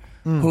been.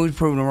 Who's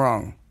proven him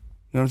wrong? You know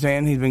what I'm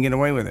saying? He's been getting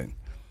away with it,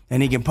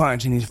 and he can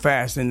punch and he's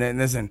fast. And then,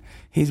 listen,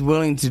 he's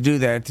willing to do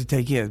that to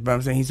take his. But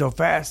I'm saying he's so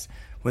fast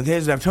with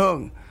his left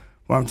hook.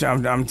 Well,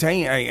 I'm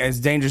telling you, it's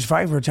a dangerous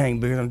fight for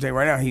Tank because I'm telling you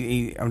right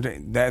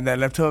now, that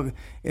left hook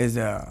is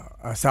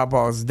a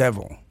southpaw's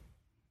devil.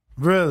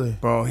 Really?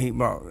 Bro,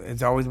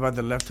 it's always about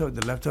the left hook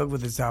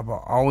with the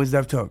southpaw. Always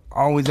left hook,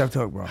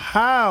 bro.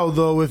 How,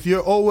 though, if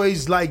you're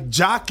always, like,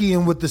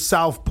 jockeying with the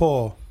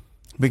southpaw?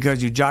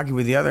 Because you jockey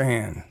with the other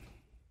hand.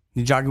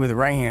 You jockey with the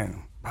right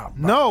hand.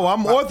 No,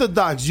 I'm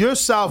orthodox. You're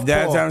southpaw.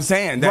 That's what I'm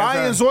saying.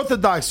 Ryan's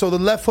orthodox, so the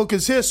left hook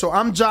is here. So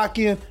I'm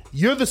jockeying.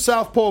 You're the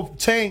southpaw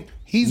Tank.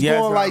 He's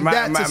going like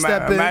that to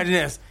step in. Imagine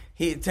this.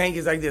 Tank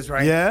is like this,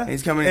 right? Yeah.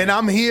 He's coming in. And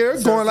I'm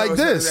here going like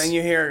this. And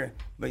you're here,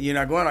 but you're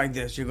not going like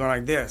this. You're going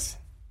like this.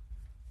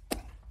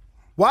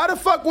 Why the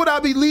fuck would I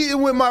be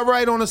leading with my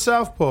right on the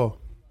southpaw?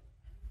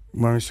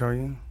 Want me to show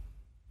you?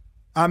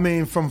 I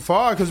mean, from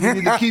far, because we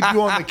need to keep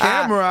you on the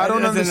camera. I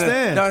don't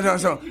understand. No.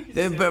 So,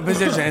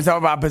 position. It's all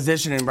about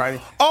positioning,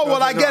 brother. Oh,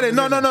 well, I get it.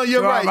 No.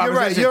 You're right.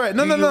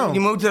 No. You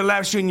move to the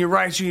left, shooting your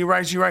right.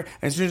 And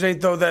as soon as they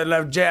throw that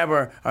left jab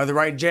or the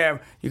right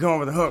jab, you come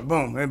over the hook.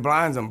 Boom. It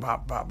blinds them.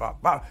 Pop.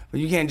 But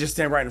you can't just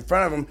stand right in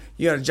front of them.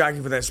 You got to jockey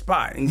for that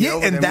spot. And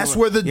that's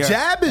where the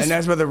jab is. And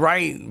that's where the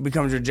right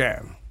becomes your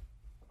jab.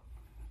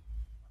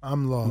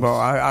 I'm lost. Bro,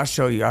 I'll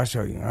show you.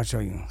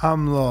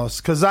 I'm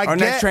lost. Because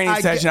next training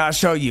session, I'll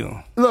show you.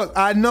 Look,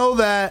 I know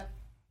that,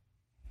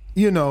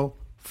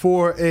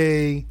 for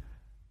a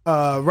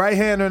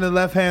right-hander and a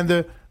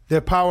left-hander,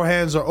 their power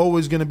hands are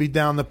always going to be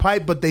down the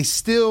pipe, but they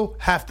still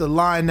have to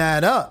line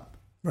that up.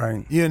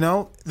 Right.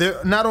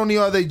 They're not only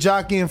are they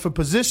jockeying for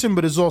position,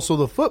 but it's also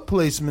the foot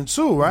placement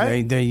too,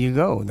 right? There you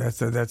go.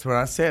 That's what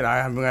I said. I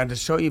haven't got to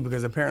show you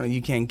because apparently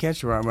you can't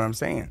catch what I'm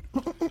saying.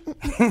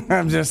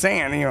 I'm just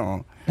saying,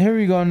 Here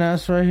we go,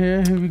 Ness, right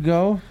here. Here we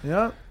go.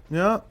 Yep.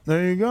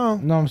 There you go.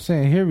 No, I'm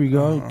saying, here we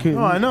go.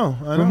 I know.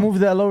 Remove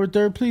that lower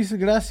third, please.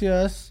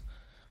 Gracias.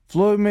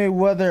 Floyd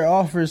Mayweather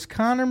offers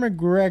Conor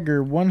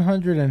McGregor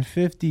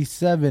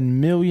 $157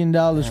 million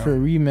for a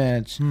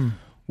rematch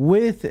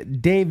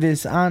with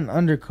Davis on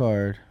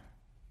undercard.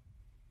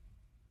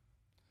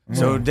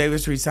 So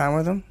Davis re-signed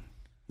with him?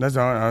 That's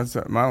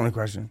my only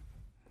question.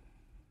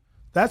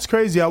 That's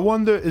crazy. I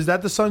wonder, is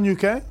that the Sun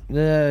UK?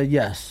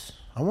 Yes.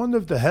 I wonder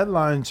if the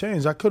headline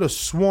changed. I could have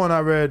sworn I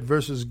read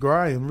versus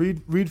Ryan.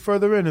 Read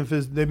further in if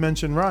they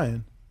mention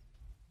Ryan.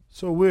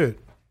 So weird.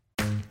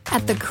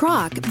 At the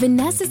Croc,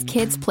 Vanessa's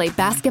kids play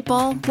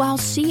basketball while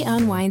she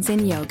unwinds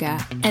in yoga.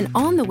 And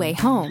on the way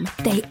home,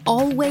 they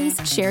always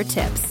share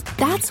tips.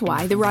 That's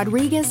why the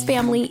Rodriguez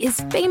family is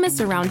famous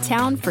around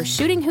town for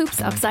shooting hoops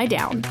upside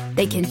down.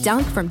 They can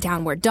dunk from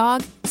downward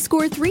dog,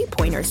 score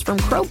three-pointers from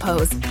crow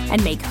pose,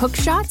 and make hook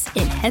shots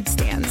in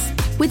headstands.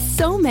 With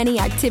so many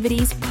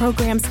activities,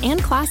 programs,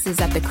 and classes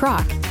at the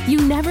Croc,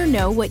 you never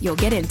know what you'll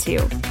get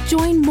into.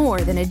 Join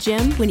more than a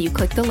gym when you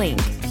click the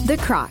link. The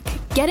Croc.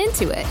 Get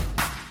into it.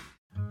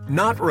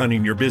 Not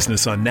running your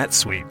business on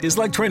NetSuite is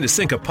like trying to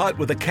sink a putt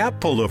with a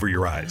cap pulled over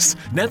your eyes.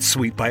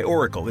 NetSuite by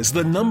Oracle is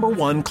the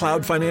 #1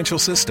 cloud financial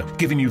system,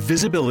 giving you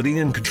visibility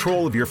and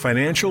control of your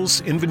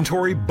financials,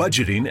 inventory,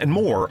 budgeting, and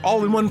more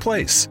all in one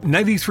place.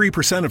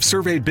 93% of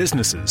surveyed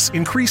businesses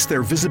increased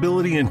their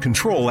visibility and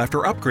control after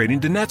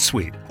upgrading to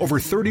NetSuite. Over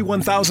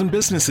 31,000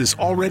 businesses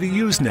already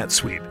use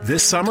NetSuite.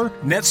 This summer,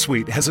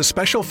 NetSuite has a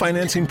special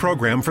financing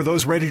program for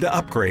those ready to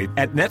upgrade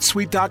at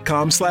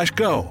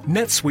netsuite.com/go.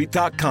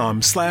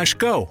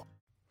 netsuite.com/go.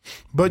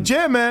 But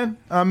yeah, man,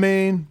 I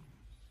mean,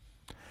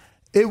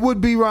 it would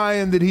be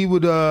Ryan that he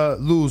would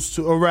lose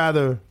to, or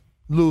rather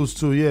lose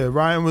to. Yeah,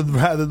 Ryan would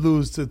rather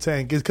lose to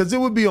Tank because it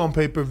would be on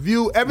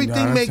pay-per-view.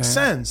 Everything makes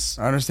sense.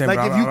 I understand.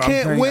 Like if you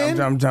can't win,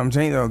 I'm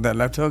telling you though, that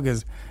left hook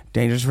is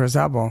dangerous for a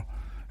southpaw,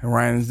 and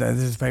Ryan's that's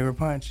his favorite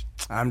punch.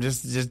 I'm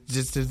just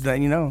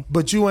letting you know.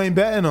 But you ain't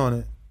betting on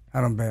it.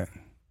 I don't bet.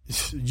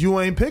 You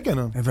ain't picking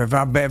him. If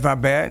I bet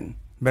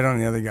on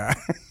the other guy.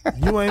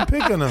 You ain't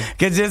picking them.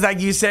 Because just like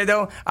you said,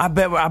 though, I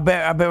bet with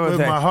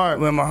my heart.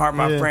 With my heart,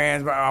 my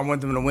friends. I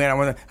want them to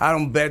win. I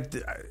don't bet.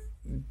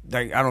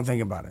 I don't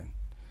think about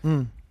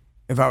it.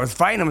 If I was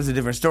fighting him, it's a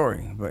different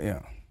story. But, yeah.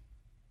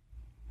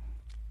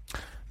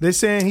 They're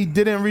saying he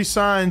didn't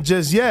resign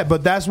just yet,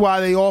 but that's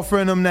why they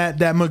offering him that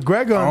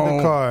McGregor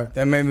undercard.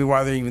 That may be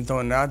why they're even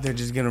throwing it out there,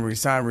 just going to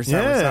resign.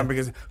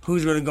 Because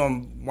who's really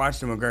going to watch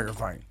the McGregor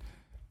fight?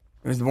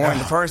 It was born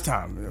the first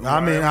time.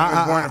 I mean,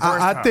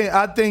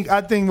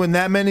 I think when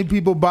that many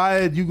people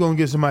buy it, you're gonna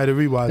get somebody to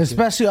rewatch it.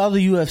 Especially all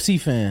the UFC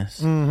fans.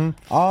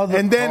 Mm-hmm.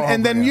 And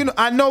then you know,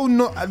 I know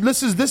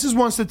this is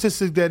one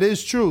statistic that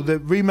is true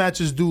that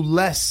rematches do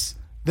less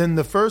than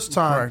the first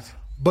time. Correct.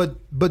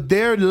 But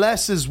their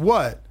less is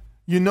what?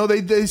 You know,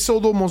 they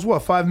sold almost,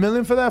 what, 5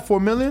 million for that? 4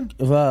 million?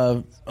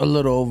 A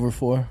little over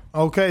 4.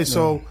 Okay,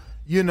 so,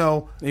 you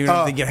know,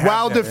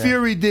 Wilder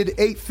Fury did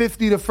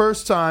 $850 the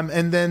first time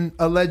and then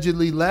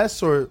allegedly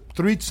less, or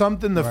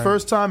 3-something the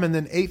first time and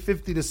then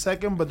 $850 the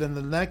second, but then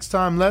the next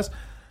time less.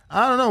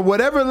 I don't know.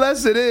 Whatever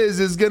less it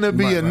is going to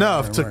be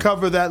enough to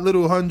cover that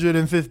little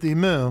 150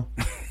 mil.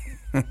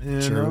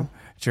 True.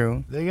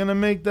 They're going to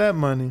make that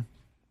money.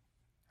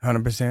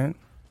 100%.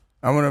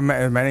 I wonder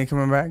if Manny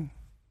coming back?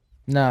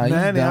 Nah,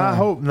 Manny, I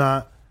hope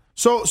not.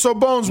 So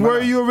Bones, where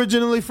are you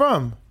originally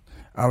from?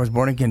 I was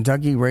born in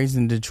Kentucky, raised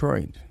in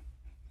Detroit.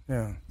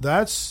 Yeah.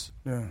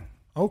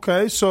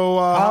 Okay, so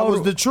how was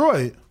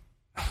Detroit?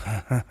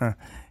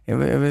 It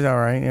was all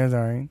right. It was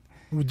all right.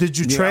 Did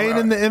you train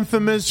in the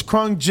infamous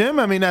Crunk Gym?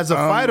 I mean, as a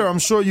fighter, I'm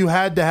sure you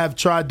had to have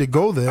tried to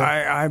go there.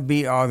 I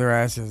beat all their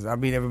asses. I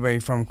beat everybody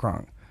from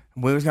Crunk.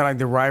 We was kind of like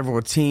the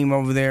rival team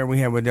over there. We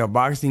had Waddell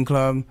Boxing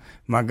Club.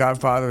 My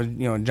godfather,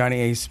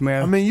 Johnny A.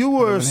 Smith. I mean, you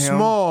were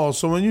small,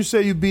 so when you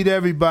say you beat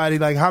everybody,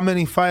 like how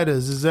many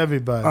fighters is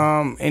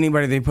everybody?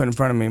 Anybody they put in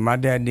front of me. My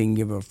dad didn't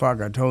give a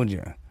fuck. I told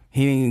you.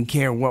 He didn't even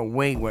care what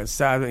weight, what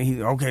size.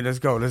 Okay, let's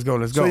go.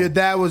 So your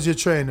dad was your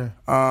trainer?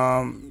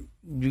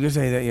 You can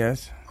say that,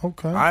 yes.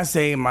 Okay. I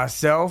say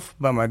myself,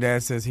 but my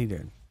dad says he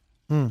did.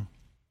 And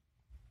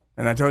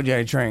I told you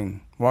I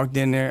trained. Walked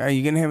in there. Hey,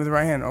 you getting hit with the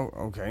right hand? Oh,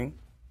 okay.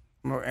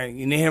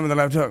 You need him with the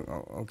left hook.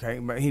 Oh, okay.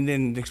 But he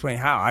didn't explain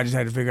how. I just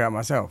had to figure it out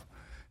myself.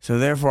 So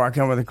therefore, I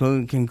come with the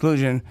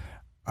conclusion,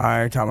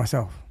 I taught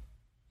myself.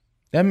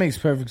 That makes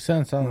perfect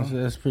sense,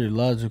 honestly. That's pretty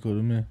logical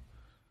to me.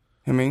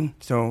 I mean,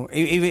 so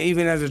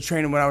even as a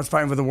trainer, when I was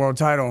fighting for the world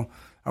title,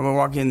 I would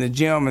walk in the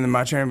gym and then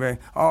my trainer would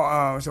be,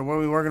 so what are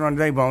we working on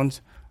today,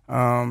 Bones?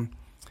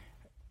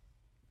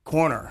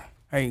 Corner.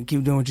 Hey,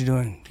 keep doing what you're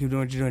doing. Keep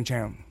doing what you're doing,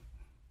 champ.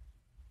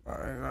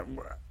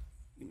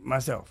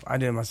 Myself. I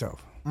did it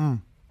myself.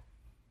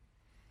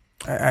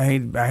 I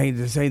hate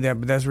to say that,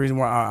 but that's the reason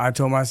why I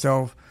told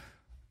myself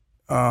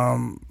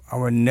I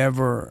would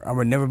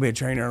never be a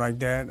trainer like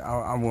that.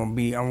 I won't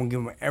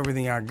give them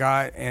everything I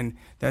got, and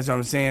that's what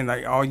I'm saying.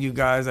 Like all you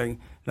guys,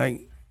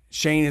 like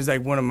Shane is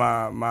like one of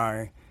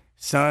my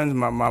sons,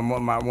 my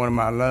one of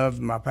my loves,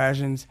 my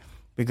passions,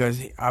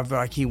 because I feel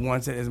like he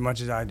wants it as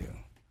much as I do.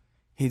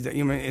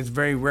 It's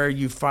very rare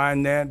you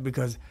find that,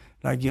 because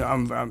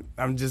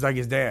I'm just like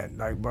his dad,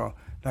 bro.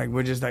 Like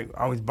we're just like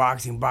always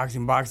boxing,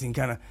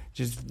 kind of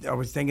just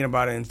always thinking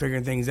about it and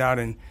figuring things out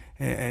and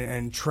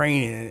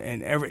training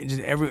and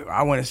every.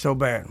 I want it so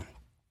bad.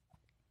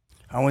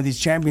 I want these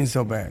champions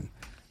so bad.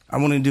 I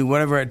want to do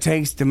whatever it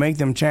takes to make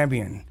them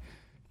champion.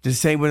 To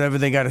say whatever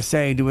they got to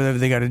say, do whatever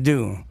they got to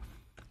do.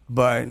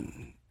 But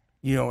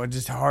it's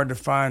just hard to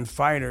find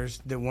fighters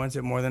that wants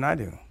it more than I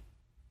do.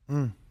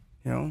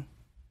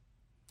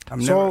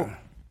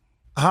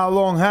 How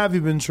long have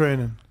you been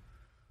training?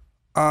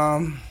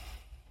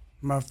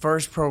 My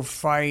first pro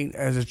fight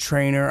as a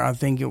trainer, I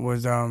think it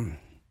was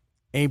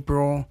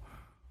April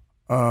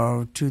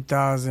of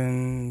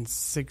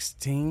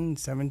 2016,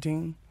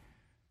 17.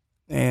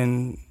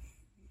 And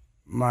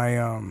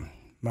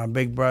my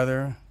big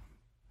brother,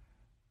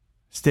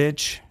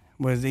 Stitch,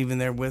 was even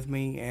there with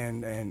me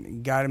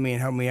and guided me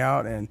and helped me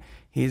out. And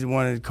he's the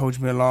one that coached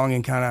me along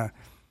and kind of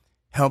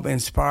helped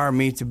inspire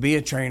me to be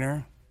a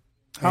trainer.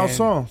 How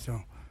so?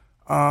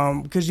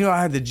 Because,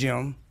 I had the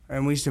gym.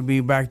 And we used to be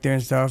back there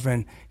and stuff,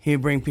 and he'd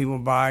bring people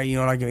by,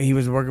 like he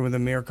was working with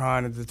Amir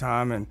Khan at the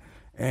time,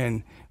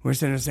 and we're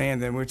sitting there saying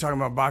that we're talking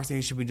about boxing,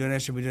 he should be doing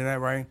that,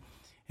 right?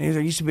 And he's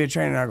like, you should be a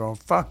trainer. And I go,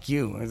 fuck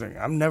you. He's like,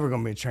 I'm never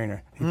going to be a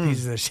trainer.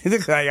 Pieces of shit.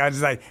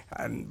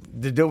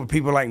 To deal with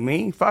people like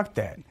me? Fuck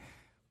that.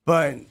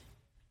 But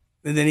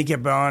and then he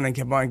kept on,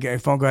 get a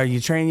phone call,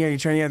 you train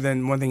yet?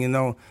 Then one thing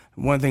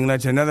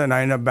led to another, and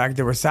I ended up back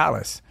there with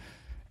Salas.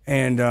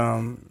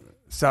 And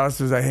Salas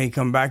was like, hey,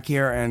 come back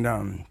here,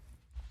 and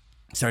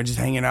started just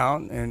hanging out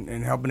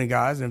and helping the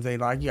guys. And if they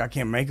like you, I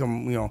can't make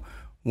them,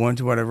 want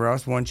you, whatever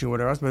else. But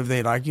if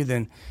they like you,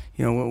 then,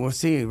 we'll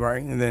see,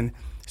 right? And then,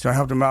 so I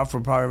helped him out for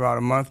probably about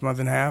a month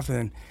and a half.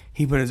 And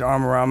he put his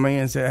arm around me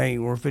and said, hey,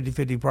 we're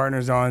 50-50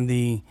 partners on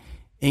the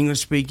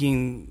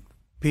English-speaking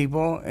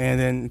people. And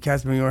then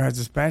Casimir has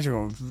the Spanish. I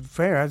go,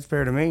 fair, that's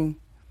fair to me.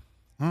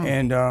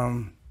 And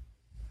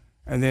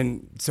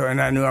then,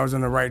 and I knew I was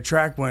on the right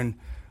track when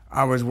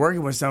I was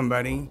working with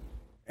somebody.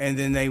 And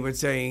then they would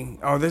say,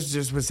 oh, this is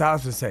just what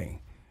Salas would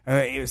say.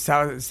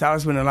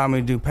 Salas wouldn't allow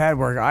me to do pad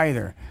work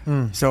either.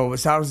 So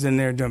Salas was in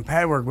there doing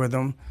pad work with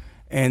them.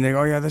 And they go,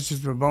 oh, yeah, that's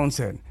just what Bones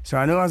said. So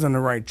I knew I was on the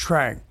right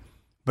track.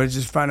 But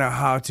just find out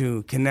how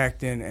to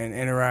connect and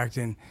interact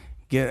and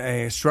get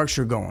a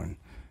structure going.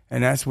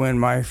 And that's when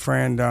my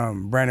friend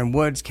Brandon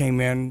Woods came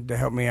in to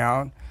help me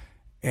out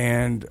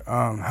and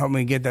help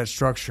me get that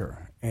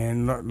structure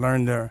and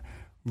learn the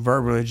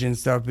verbiage and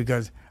stuff,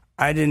 because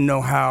I didn't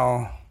know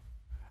how...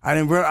 I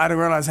didn't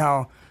realize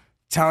how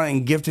talented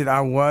and gifted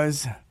I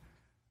was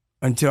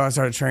until I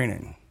started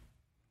training.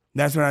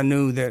 That's when I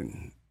knew that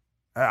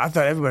I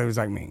thought everybody was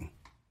like me.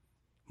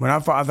 When I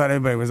fought, I thought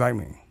everybody was like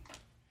me.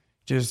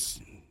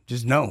 Just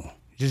know.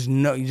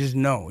 You just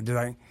know. Just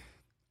like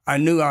I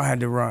knew I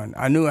had to run.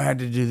 I knew I had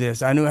to do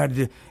this. I knew I had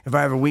to do, if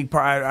I have a weak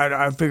part,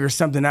 I'd figure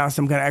something out,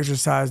 some kind of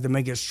exercise to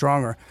make it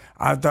stronger.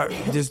 I thought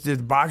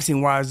just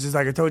boxing wise, just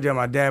like I told you,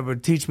 my dad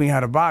would teach me how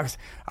to box.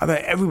 I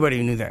thought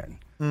everybody knew that.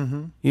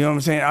 Mm-hmm. You know what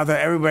I'm saying? I thought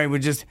everybody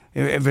would just,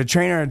 if a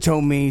trainer had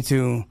told me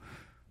to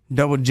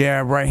double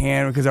jab right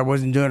hand because I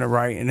wasn't doing it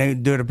right and they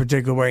do it a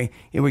particular way,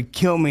 it would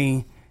kill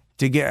me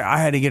I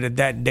had to get it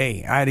that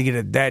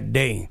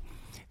day.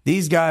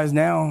 These guys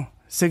now,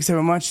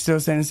 6-7 months, still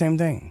saying the same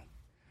thing.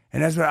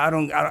 And that's what I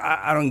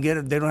don't get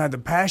it. They don't have the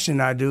passion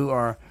I do,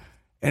 and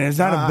it's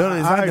not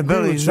ability. It's not the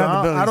ability. It's not the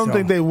ability. I don't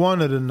think they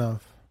want it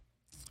enough.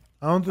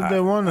 I don't think they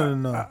want it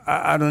enough.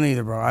 I don't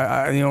either,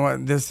 bro. You know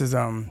what? This is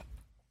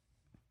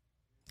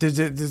this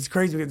is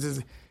crazy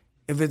because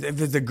if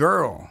it's a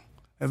girl,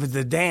 if it's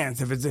a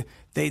dance, if it's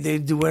they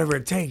do whatever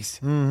it takes.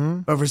 Mm-hmm.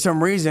 But for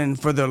some reason,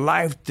 for their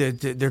life,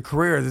 their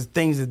career, the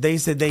things that they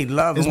said they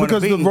love, it's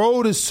because the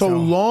road is so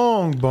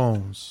long,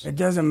 Bones. It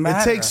doesn't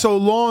matter. It takes so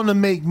long to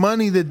make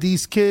money that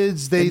these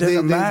kids they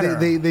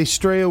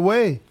stray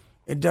away.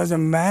 It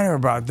doesn't matter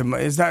about the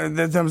money. It's not.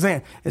 That's what I'm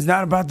saying. It's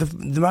not about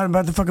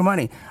the fucking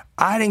money.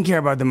 I didn't care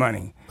about the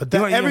money. But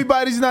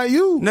everybody's not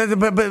you. No,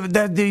 but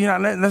that dude, you're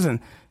not.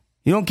 Listen.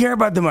 You don't care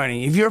about the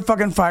money. If you're a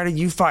fucking fighter,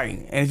 you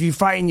fight. And if you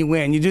fight and you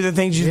win, you do the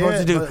things you're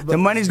supposed to do. But the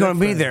money's going to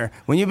be there.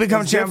 When you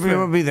become champion, it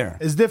will be there.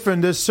 It's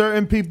different. There's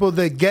certain people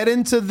that get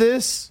into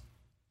this,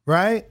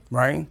 right?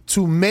 Right.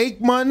 To make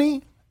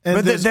money.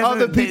 And there's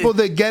other people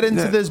that get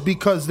into this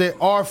because they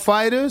are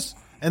fighters.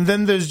 And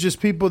then there's just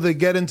people that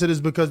get into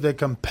this because they're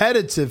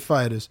competitive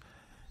fighters.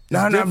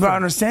 No, but I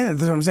understand that.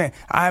 That's what I'm saying.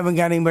 I haven't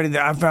got anybody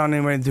that I found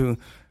anybody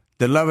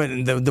to love it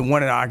and the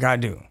one that I got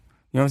to do.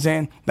 You know what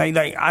I'm saying?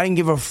 Like I didn't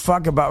give a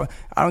fuck about.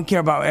 I don't care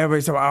about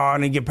everybody saying, "Oh, I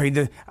didn't get paid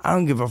this." I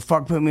don't give a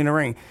fuck. Put me in the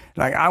ring.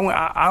 Like I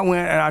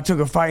went and I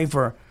took a fight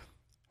for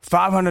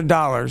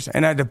 $500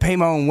 and I had to pay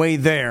my own way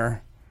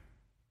there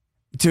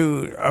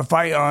to a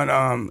fight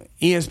on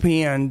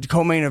ESPN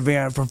co-main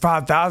event for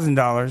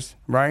 $5,000,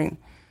 right?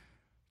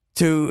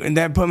 And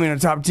that put me in the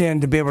top 10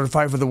 to be able to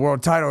fight for the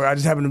world title. I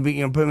just happened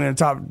to put me in the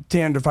top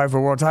 10 to fight for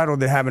a world title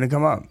that happened to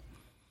come up.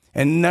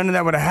 And none of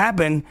that would have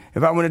happened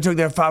if I would have took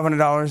that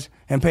 $500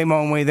 and paid my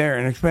own way there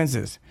and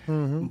expenses.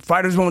 Mm-hmm.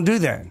 Fighters won't do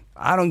that.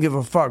 I don't give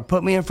a fuck.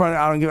 Put me in front.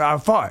 I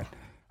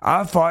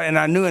fought, and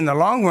I knew in the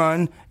long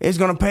run it's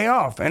going to pay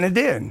off, and it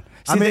did.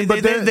 See,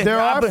 there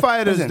are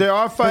fighters. Listen, there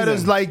are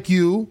fighters like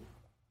you.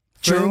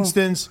 For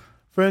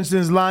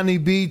instance, Lonnie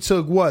B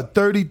took what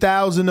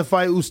 $30,000 to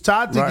fight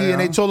Uzcategui, and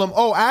they told him,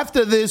 "Oh,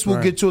 after this,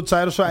 we'll get you a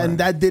title shot," and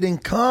that didn't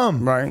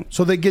come. Right.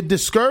 So they get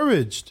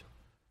discouraged.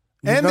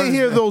 And they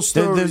hear those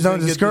stories. There's no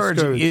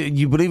discouragement.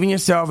 You believe in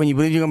yourself and you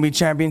believe you're going to be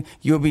champion,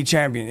 you'll be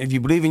champion. If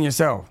you believe in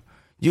yourself,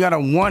 you got to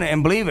want it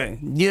and believe it.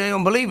 You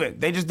don't believe it.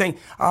 They just think,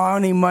 oh, I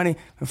need money.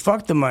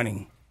 Fuck the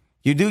money.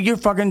 You do your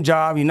fucking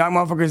job. You knock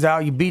motherfuckers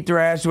out. You beat their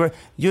ass.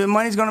 Your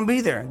money's going to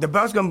be there. The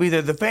belt's going to be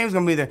there. The fame's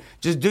going to be there.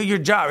 Just do your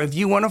job. If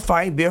you want to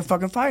fight, be a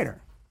fucking fighter.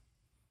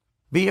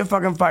 Be a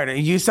fucking fighter.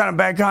 If you sign a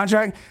bad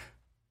contract,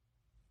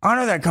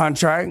 honor that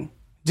contract.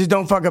 Just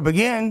don't fuck up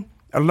again.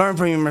 Learn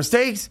from your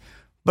mistakes.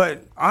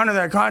 But honor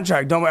that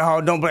contract.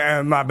 Don't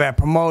blame my bad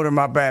promoter,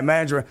 my bad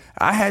manager.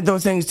 I had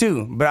those things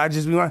too. But it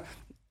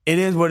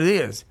is what it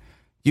is.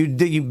 You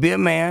be a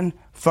man,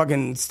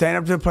 fucking stand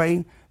up to the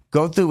plate,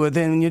 go through with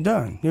it, and you're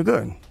done. You're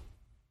good.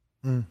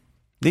 Mm.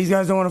 These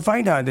guys don't want to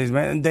fight nowadays,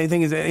 man. They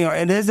think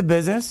it is a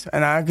business,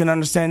 and I can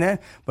understand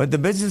that. But the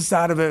business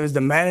side of it is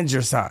the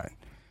manager side.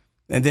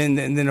 And then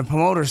the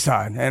promoter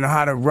side, and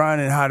how to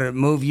run and how to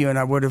move you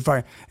and where to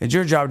fight. It's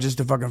your job just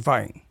to fucking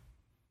fight.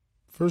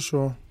 For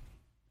sure.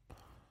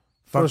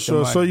 Fuck For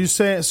sure.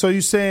 So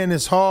you saying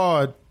it's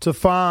hard to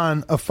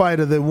find a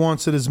fighter that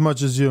wants it as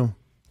much as you?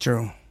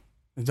 True.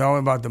 It's all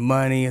about the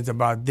money. It's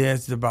about this.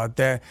 It's about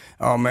that.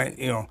 Oh man,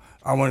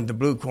 I wanted the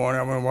blue corner.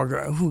 I want to walk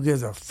out. Who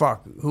gives a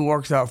fuck? Who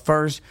walks out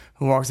first?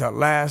 Who walks out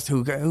last?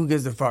 Who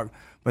gives a fuck?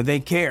 But they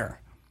care.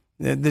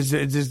 I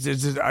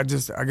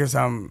guess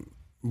I'm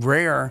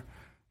rare,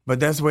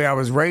 but that's the way I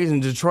was raised in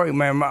Detroit,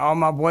 man. All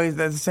my boys,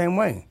 they're the same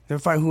way. They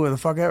fight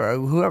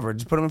whoever.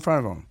 Just put them in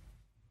front of them.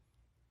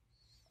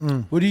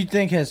 What do you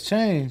think has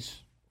changed?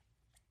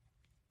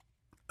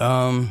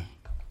 Well,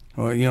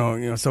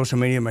 social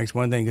media makes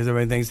one thing because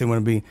everybody thinks they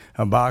want to be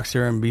a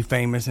boxer and be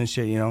famous and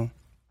shit.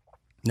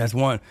 That's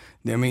one.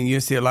 I mean, you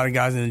see a lot of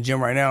guys in the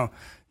gym right now.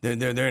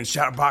 They're in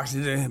shadow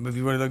boxing, but if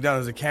you really look down,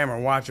 there's a camera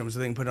and watch them so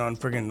they can put it on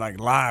freaking like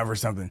live or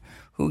something.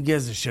 Who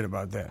gives a shit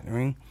about that? I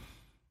mean,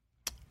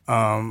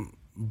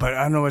 but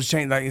I know what's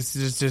changed. Like it's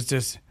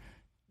just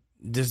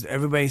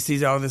everybody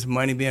sees all this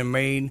money being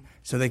made,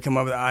 so they come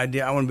up with the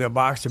idea, I want to be a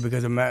boxer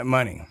because of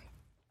money.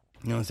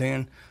 You know what I'm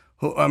saying?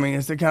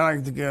 It's the kind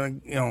of like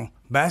the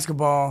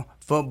basketball,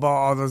 football,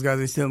 all those guys,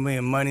 they still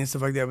making money and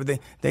stuff like that, but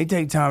they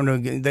take time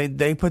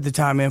they put the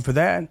time in for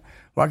that.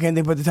 Why can't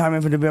they put the time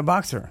in to be a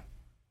boxer?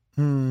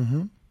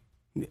 Mm-hmm.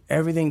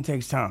 Everything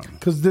takes time.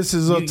 Because this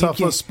is a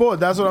tougher sport.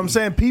 That's what I'm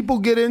saying. People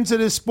get into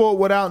this sport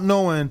without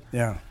knowing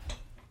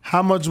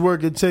how much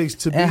work it takes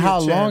to be a champion. And how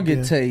long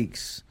it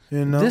takes.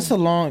 You know, It's a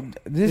long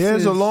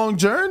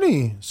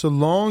journey. It's a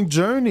long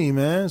journey,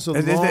 man.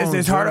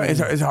 It's hard.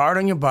 It's hard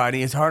on your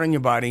body. It's hard on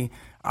your body.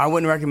 I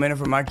wouldn't recommend it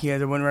for my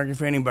kids. I wouldn't recommend it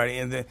for anybody.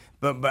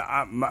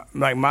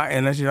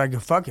 Unless you're like,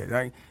 fuck it.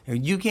 Like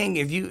if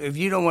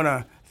you don't want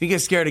to, if you get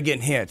scared of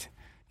getting hit,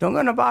 don't go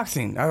into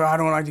boxing. I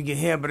don't like to get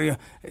hit, but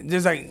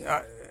there's like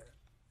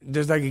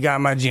a guy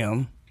in my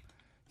gym.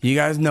 You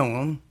guys know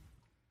him.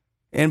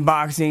 In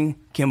boxing,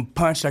 can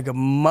punch like a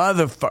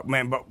motherfucker,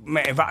 man. But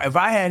man, if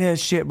I had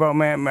his shit, bro,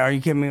 man, are you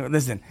kidding me?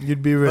 Listen,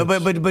 you'd be rich.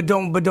 But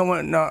don't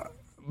want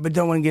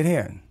to get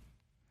hit.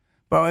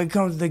 But it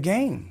comes to the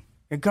game.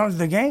 It comes to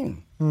the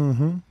game.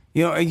 Mm-hmm.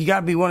 You know, you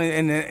gotta be one.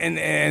 And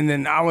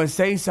then I would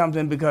say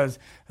something because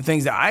the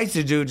things that I used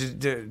to do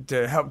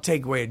to help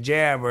take away a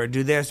jab or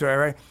do this or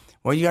right.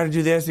 Well, you got to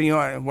do this, and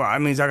I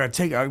mean, I got to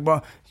take.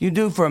 Well, you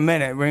do for a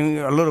minute,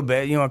 a little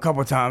bit, a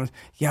couple of times.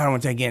 Yeah, I don't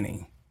want to take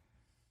any.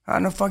 How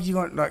the fuck you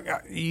going? Like,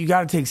 you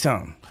got to take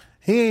some.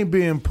 He ain't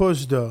being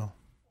pushed though.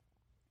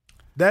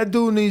 That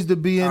dude needs to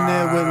be in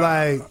there with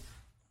like.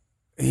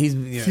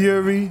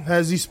 Fury.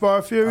 Has he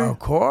sparred Fury? Of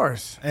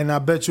course. And I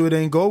bet you it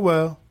ain't go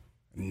well.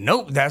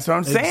 Nope, that's what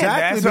I'm saying.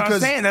 Exactly,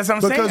 That's what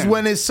I'm saying. Because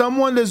when it's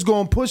someone that's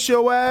going to push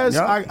your ass,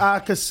 Yep. I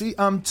could see.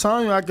 I'm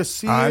telling you, I could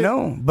see. I it.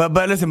 know, but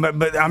listen,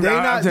 but I'm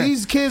not.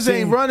 These kids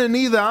ain't running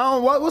either. I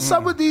don't. What's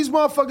up with these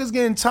motherfuckers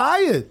getting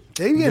tired?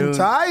 They getting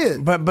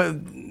tired. But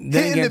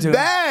hitting the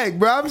bag,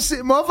 bro. I'm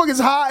sitting, motherfuckers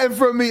hiding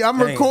from me.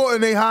 I'm recording.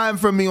 They hiding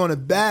from me on the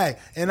bag,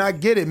 and I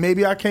get it.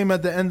 Maybe I came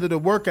at the end of the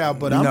workout,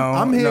 but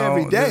I'm here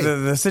every day.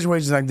 The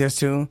situations like this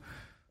too.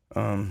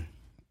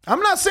 I'm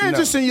not saying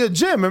just in your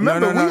gym.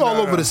 Remember, we all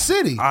over the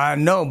city. I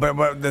know,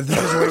 but the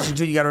situation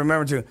too, you got to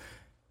remember too.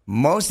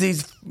 Most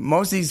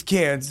of these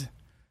kids,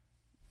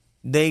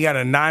 they got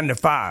a 9 to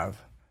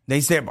 5.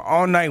 They stay up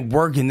all night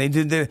working. They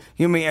did the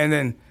and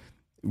then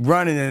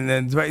running and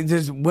then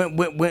just went.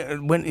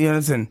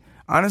 Listen,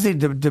 honestly,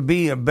 to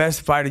be a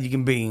best fighter you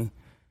can be.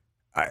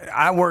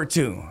 I worked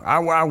too.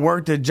 I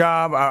worked a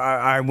job.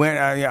 I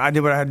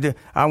did what I had to do.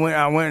 I went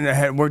and I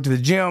had worked to the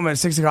gym at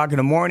 6 o'clock in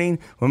the morning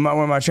when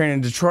my training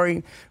in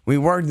Detroit. We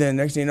worked. Then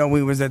next thing you know,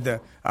 we was at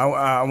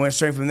I went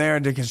straight from there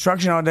to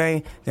construction all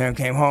day. Then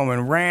came home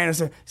and ran.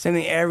 Same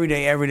thing every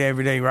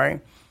day, right?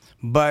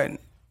 But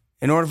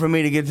in order for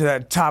me to get to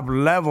that top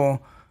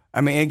level, I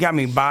mean, it got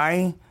me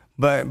by.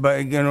 But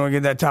in order to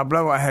get that top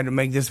level, I had to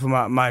make this for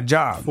my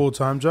job.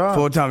 Full-time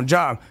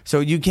job. So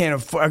you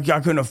can't I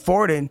couldn't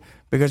afford it.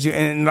 Because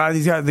and a lot of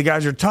these guys, the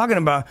guys you're talking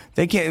about,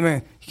 they can't.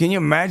 Man, can you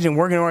imagine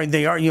working where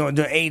they are? Doing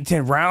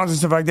 8-10 rounds and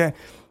stuff like that,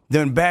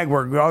 doing bag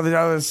work, all the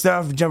other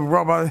stuff, jumping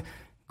rope,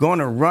 going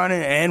to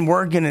running and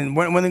working. And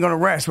when they're going to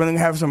rest, when they're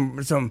going to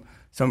have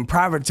some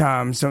private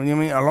time,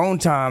 alone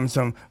time,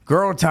 some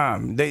girl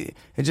time. It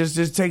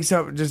just takes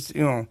up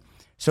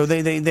So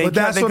they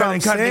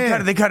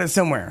cut it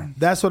somewhere.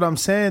 That's what I'm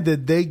saying.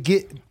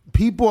 That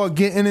people are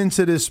getting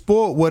into this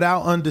sport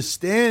without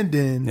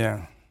understanding.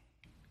 Yeah.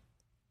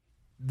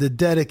 The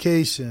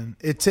dedication.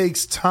 It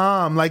takes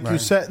time. Like you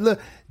said, look,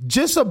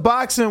 just a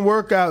boxing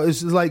workout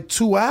is like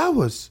 2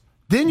 hours.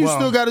 Then you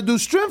still got to do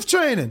strength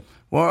training.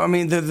 Well, I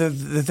mean, the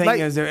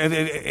thing is,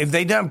 if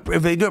they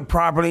do it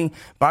properly,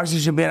 boxing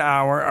should be an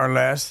hour or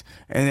less,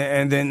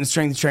 and then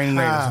strength training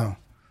later.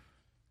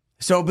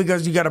 So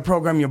because you got to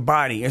program your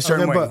body a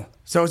certain way.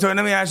 So let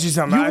me ask you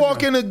something. You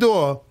walk in the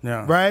door,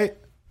 right?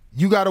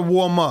 You got to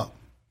warm up.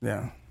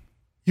 Yeah.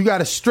 You got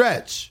to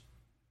stretch.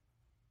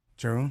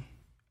 True.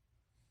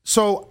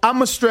 So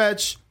I'm a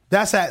stretch.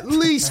 That's at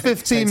least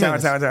 15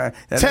 minutes.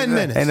 10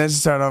 minutes. And let's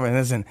start off. And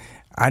listen,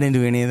 I didn't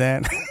do any of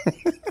that.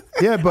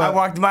 Yeah, but I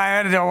walked my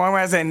head and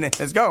I said,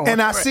 "Let's go." And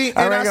I feel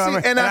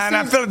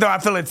it though. I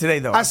feel it today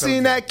though. I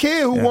seen that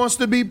kid who wants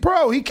to be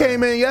pro. He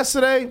came in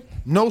yesterday.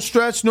 No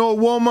stretch, no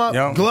warm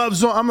up,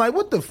 gloves on. I'm like,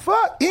 what the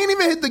fuck? He ain't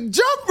even hit the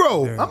jump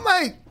rope. Yeah. I'm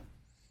like,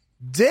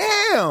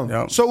 damn.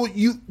 Yep. So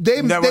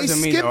they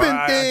skipping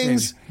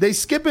things. They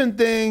skipping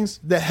things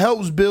that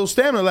helps build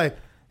stamina. Like,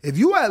 if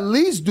you at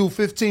least do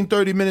 15,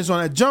 30 minutes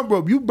on that jump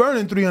rope, you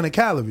burning 300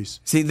 calories.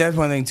 See, that's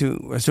one thing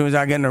too. As soon as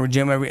I get in the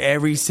gym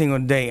every single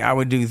day, I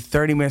would do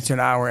 30 minutes to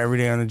an hour every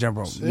day on the jump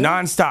rope. See?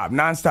 Non-stop.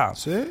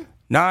 See?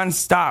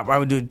 Non-stop. I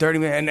would do 30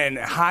 minutes and then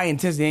high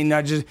intensity. Ain't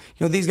not just,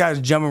 these guys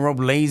jumping rope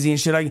lazy and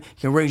shit. Like, you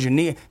can raise your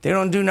knee. They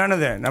don't do none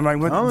of that. And I'm like,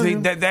 what? See,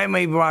 that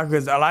may be why,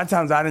 because a lot of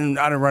times I didn't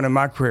run in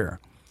my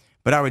career.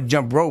 But I would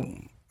jump rope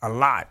a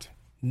lot.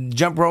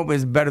 Jump rope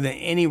is better than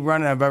any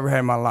run I've ever had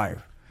in my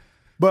life.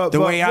 But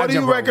what do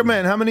you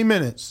recommend? How many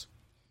minutes?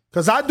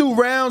 Because I do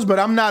rounds, but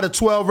I'm not a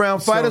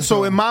 12-round fighter.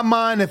 So in my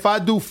mind, if I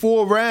do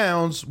 4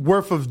 rounds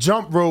worth of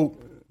jump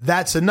rope,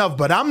 that's enough.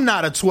 But I'm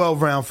not a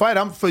 12-round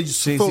fighter.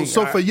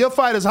 For your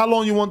fighters, how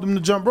long you want them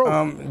to jump rope?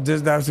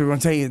 That's what I'm going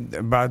to tell you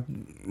about.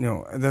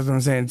 That's what I'm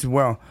saying as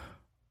well.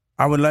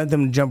 I would let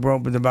them jump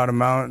rope at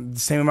the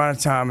same amount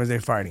of time as they're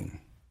fighting.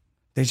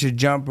 They should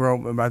jump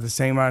rope about the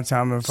same amount of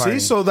time they're fighting.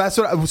 See, so that's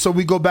what. So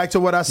we go back to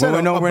what I said.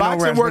 A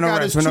boxing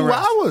workout is 2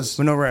 hours.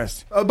 With no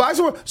rest. A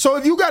boxing. So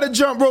if you got to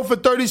jump rope for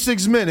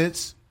 36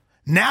 minutes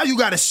Now you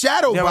got a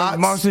shadow box.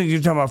 Mostly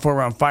you're talking about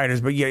 4-round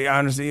fighters, but yeah,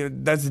 honestly,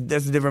 that's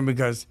different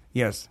because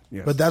yes.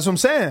 But that's what I'm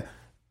saying.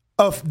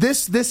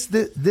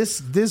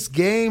 This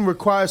game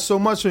requires so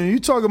much. When you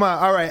talking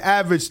about, all right,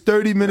 average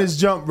 30 minutes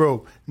jump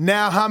rope.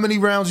 Now, how many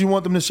rounds you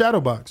want them to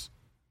shadow box?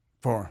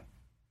 4.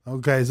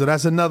 Okay, so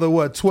that's another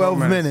 12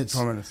 minutes.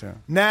 12 minutes, yeah.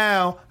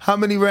 Now, how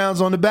many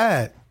rounds on the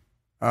bag?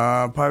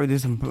 Probably do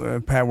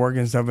some pad work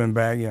and stuff in the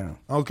bag, yeah.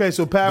 Okay,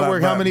 so pad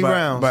work, how many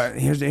rounds? But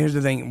here's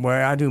the thing.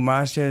 Where I do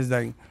my shit is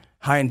like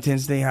high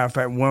intensity, high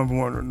fat,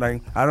 one.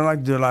 Like I don't like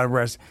to do a lot of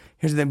rest.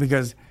 Here's the thing,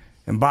 because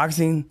in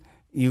boxing,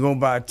 you go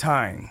by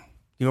time.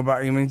 You go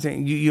by,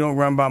 you don't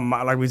run by,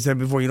 like we said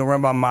before, you don't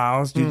run by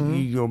miles.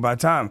 You go by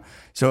time.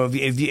 So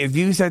if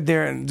you sat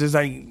there and just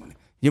like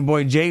your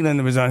boy Jalen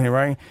that was on here,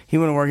 right? He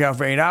wouldn't work out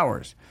for 8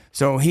 hours.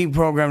 So he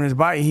programmed his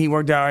body. He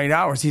worked out 8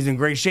 hours. He's in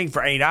great shape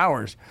for 8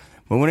 hours.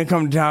 But when it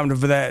comes time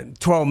for that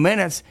 12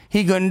 minutes,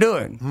 he couldn't do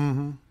it.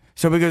 Mm-hmm.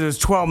 So because it was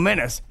 12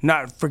 minutes,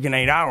 not freaking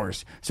 8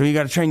 hours. So you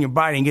got to train your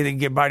body and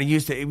get body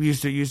used to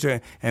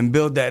it, and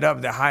build that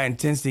up, the high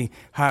intensity,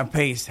 high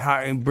pace,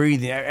 high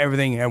breathing,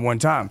 everything at one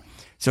time.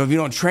 So if you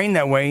don't train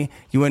that way,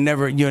 you'll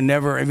never. If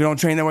you don't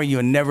train that way,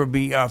 you'll never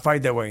be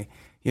fight that way.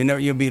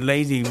 You'll be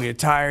lazy, you'll be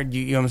tired.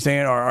 You know what I'm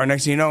saying? Or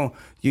next thing you know,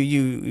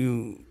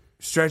 you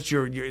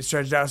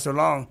stretched out so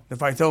long, the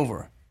fight's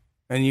over,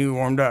 and you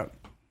warmed up.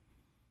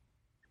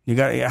 You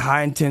got to get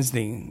high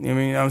intensity. You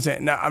know what I'm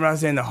saying? Now, I'm not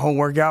saying the whole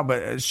workout,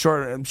 but a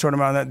short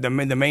amount of that.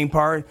 The main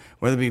part,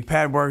 whether it be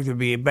pad work, whether it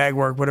be bag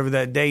work, whatever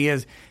that day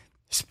is,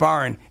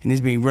 sparring, it needs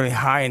to be really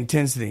high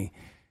intensity.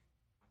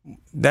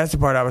 That's the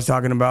part I was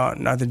talking about,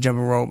 not the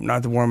jumping rope,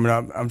 not the warming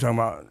up. I'm talking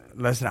about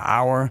less than an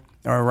hour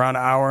or around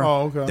an hour.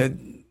 Oh, okay.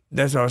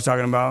 That's what I was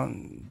talking about.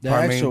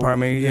 Pardon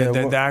me. Yeah,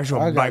 the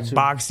actual like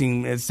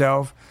boxing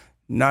itself,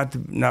 not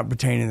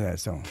pertaining to that.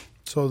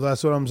 So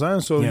that's what I'm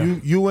saying. So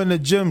you in the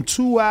gym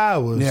 2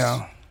 hours.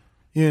 Yeah.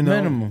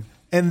 Minimum.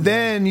 And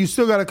then you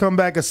still got to come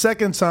back a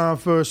second time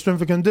for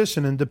strength and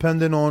conditioning,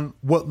 depending on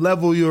what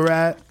level you're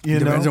at.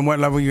 Depends on what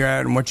level you're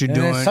at and what you're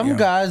doing. Some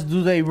guys,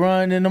 do they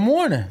run in the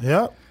morning?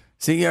 Yep.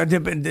 See, I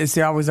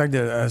always like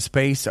the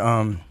space.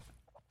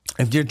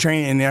 If you're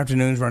training in the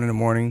afternoons, run in the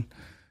morning.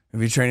 If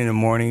you're training in the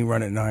morning,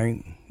 run at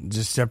night.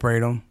 Just separate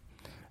them.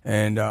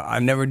 And I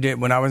never did,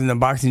 when I was in the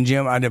boxing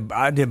gym,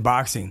 I did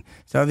boxing.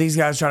 So these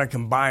guys try to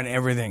combine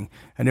everything.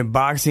 I did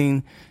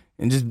boxing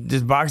and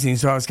just boxing.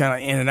 So I was kind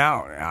of in and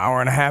out, an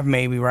hour and a half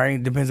maybe,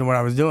 right? Depends on what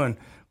I was doing.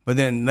 But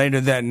then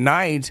later that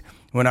night,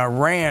 when I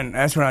ran,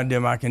 that's when I did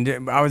my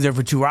conditioning. I was there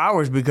for 2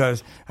 hours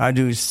because I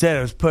do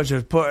sit-ups,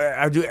 push-ups,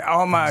 I do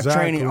all my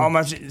training, all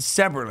my shit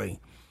separately.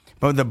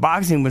 But the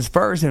boxing was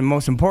first and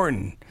most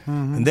important.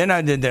 Mm-hmm. And then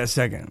I did that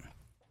second.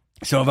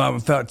 So if I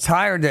felt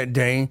tired that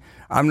day,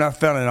 I'm not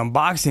feeling on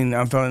boxing,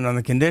 I'm feeling on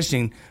the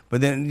conditioning.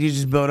 But then you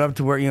just build up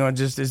to where,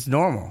 it's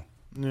normal.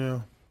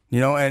 Yeah.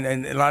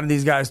 And a lot of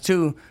these guys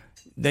too,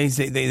 they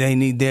say they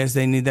need this,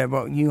 they need that.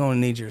 But you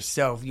don't need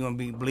yourself. You want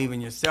to believe in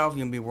yourself.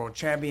 You want to be a world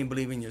champion.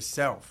 Believe in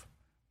yourself.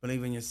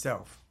 Believe in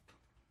yourself.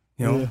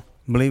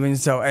 Believe in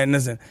yourself. And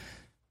listen,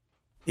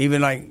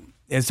 even like,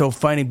 it's so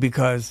funny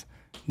because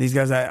these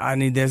guys, I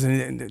need this,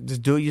 and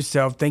just do it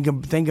yourself. Think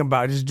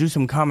about it. Just do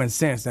some common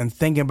sense and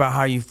think about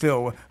how you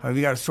feel. If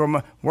you got a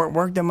sore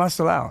work that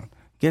muscle out.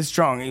 Get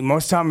strong.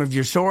 Most time, if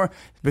you're sore,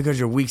 it's because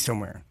you're weak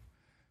somewhere.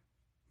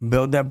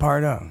 Build that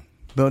part up.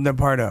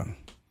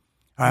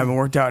 I haven't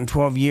worked out in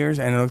 12 years,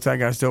 and it looks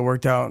like I still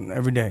worked out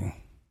every day.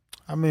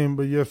 I mean,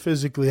 but you're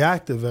physically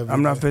active every I'm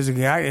day. not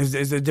physically active.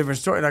 It's a different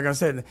story. Like I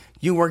said,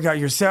 you work out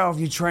yourself,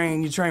 you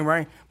train,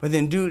 right? But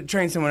then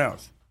train someone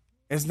else.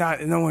 It's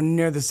not nowhere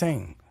near the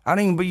same. I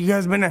don't even, but you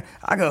guys been there.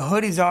 I got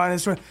hoodies on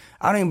and sweat.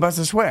 I don't even bust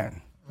a sweat.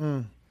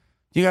 You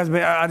guys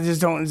been, I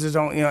just don't,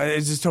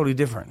 it's just totally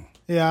different.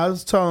 Yeah, I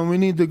was telling we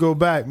need to go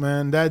back,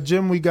 man. That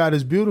gym we got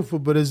is beautiful,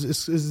 but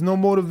it's no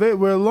motivate.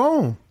 We're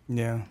alone.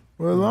 Yeah.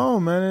 We're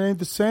alone, man. It ain't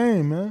the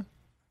same, man.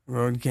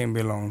 Well, you can't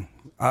be alone.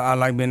 I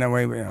like being that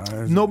way,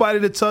 but nobody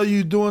to tell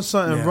you doing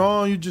something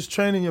wrong. You just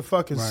training your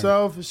fucking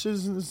self. It's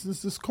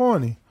just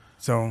corny.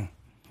 So,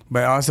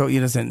 but also,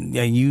 listen,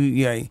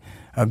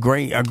 a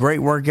great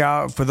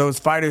workout for those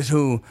fighters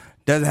who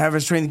doesn't have a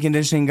strength and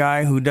conditioning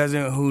guy, who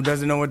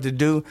doesn't know what to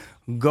do.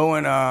 Go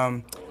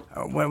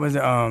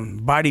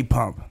and Body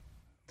Pump.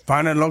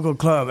 Find a local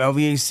club,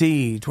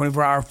 LVAC,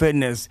 24-Hour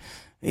Fitness,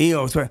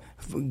 EOS.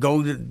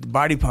 Go to the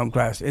Body Pump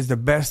class. It's the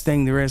best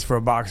thing there is for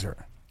a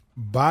boxer.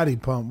 Body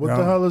Pump. What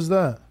the hell is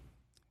that?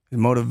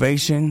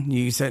 Motivation.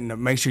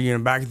 Make sure you're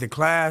in the back of the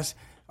class.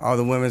 All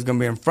the women's gonna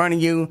be in front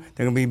of you.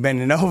 They're gonna be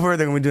bending over.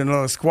 They're gonna be doing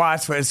little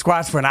squats for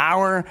an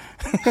hour.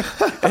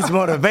 It's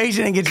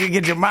motivation and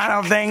get your mind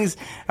off things.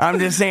 I'm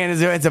just saying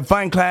it's a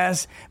fun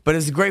class, but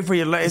it's great for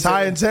your legs. It's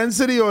high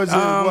intensity or is it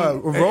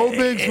what?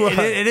 Aerobics?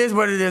 It is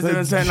what it is.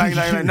 I'm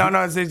saying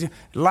no, it's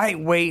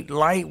lightweight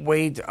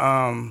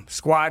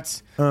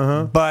squats.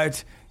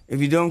 But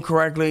if you do them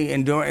correctly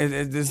and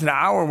it's an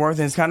hour worth,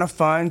 and it's kind of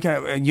fun.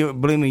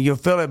 Believe me, you'll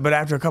feel it. But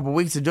after a couple of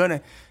weeks of doing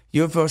it,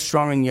 you'll feel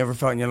stronger than you ever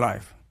felt in your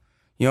life.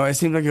 You know, it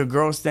seems like a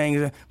girl's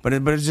thing, but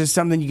it's just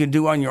something you can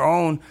do on your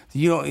own.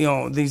 You don't, you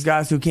know, these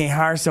guys who can't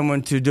hire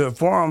someone to do it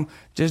for them,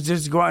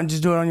 just go out and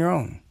just do it on your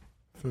own.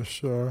 For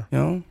sure. You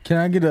know? Can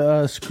I get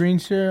a screen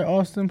share,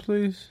 Austin,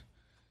 please?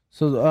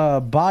 So,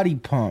 Body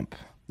Pump.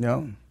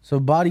 Yeah. So,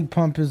 Body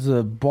Pump is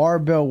a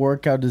barbell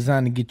workout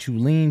designed to get you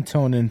lean,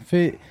 toned, and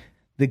fit.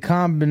 The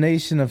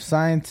combination of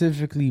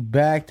scientifically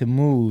backed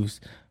moves,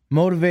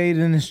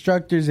 motivated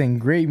instructors, and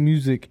great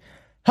music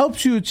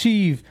helps you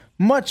achieve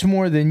much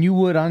more than you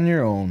would on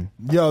your own.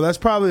 Yo, that's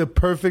probably a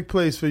perfect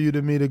place for you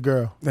to meet a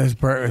girl. It's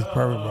perfect,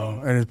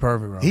 bro. It is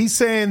perfect, bro. He's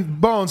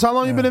saying, Bones, how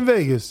long you been in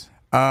Vegas?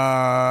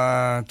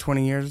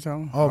 20 years or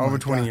so. Oh, over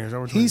 20 years.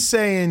 Over 20 He's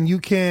saying you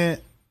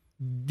can't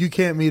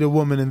meet a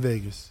woman in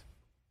Vegas.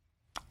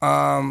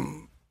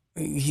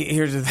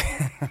 Here's the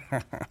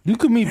thing. You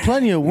could meet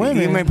plenty of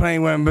women. You meet plenty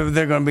of women, but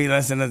they're gonna be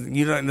listen.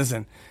 You don't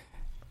listen.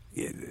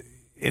 It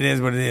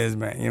is what it is,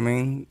 man. You know what I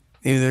mean?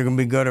 Either they're gonna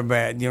be good or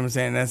bad. You know what I'm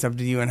saying? That's up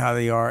to you and how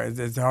they are.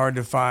 It's hard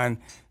to find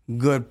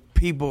good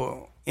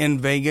people in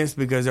Vegas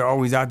because they're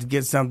always out to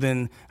get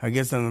something or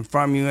get something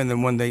from you, and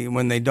then when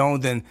they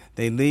don't, then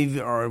they leave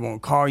or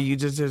won't call you.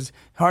 Just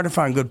hard to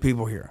find good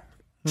people here,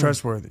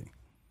 trustworthy.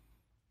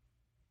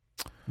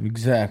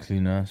 Exactly,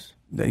 Nuss.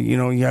 You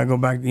know, you gotta go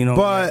back. You know,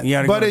 but you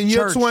gotta go to in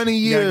your church. 20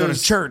 years, you gotta go to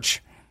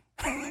church.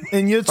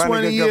 In your Find a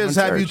 20 good years,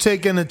 government have you church.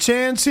 taken a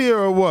chance here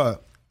or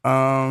what?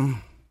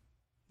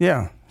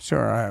 Yeah,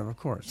 sure, I have, of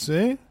course.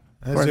 See,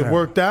 has it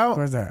worked out?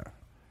 Where's that?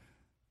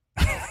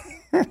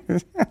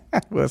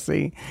 We'll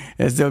see.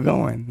 It's still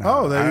going.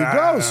 Oh, there you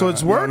go. So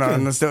it's working.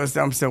 No, I'm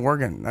still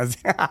working.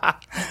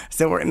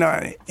 Still working.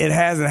 No, it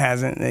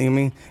hasn't. I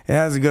mean, it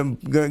has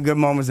good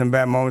moments and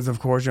bad moments, of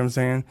course. You know what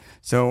I'm saying?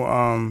 So,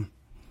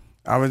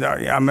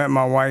 I met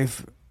my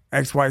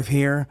ex-wife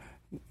here.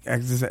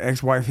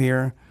 Ex-wife.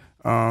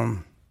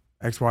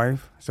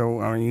 So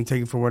I mean, you can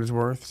take it for what it's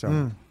worth.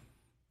 So,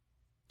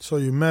 So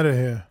you met her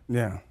here.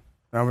 yeah.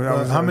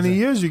 How many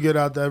years you get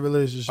out that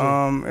relationship?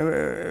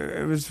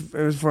 It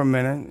was for a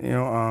minute.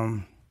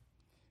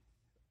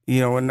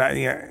 When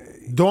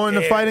During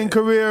the fighting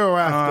career or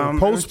after?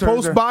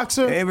 Post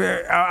boxer?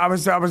 I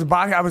was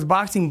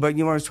boxing, but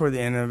it was toward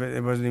the end of it.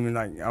 It wasn't even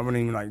like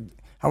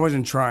I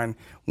wasn't trying.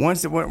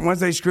 Once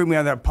they screwed me out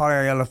of that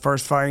Paulie Ayala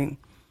first fight,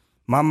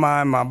 my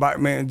mind, my body,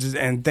 man,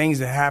 and things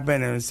that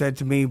happened and said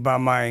to me by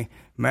my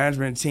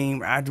management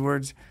team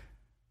afterwards,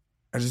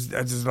 I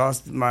just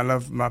lost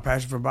my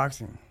passion for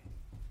boxing.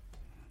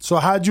 So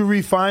how'd you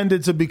refine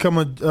it to become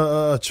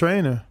a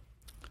trainer?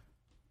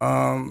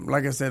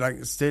 Like I said,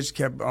 like Stitch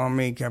kept on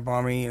me.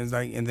 It's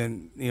like, and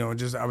then I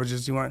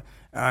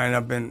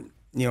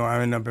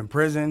ended up in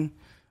prison.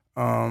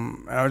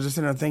 And I was just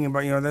sitting there thinking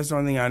about, that's the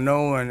only thing I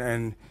know,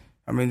 and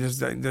I mean, I just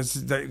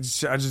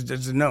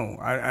know.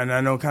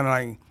 I know kind of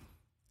like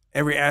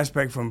every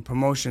aspect from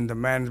promotion to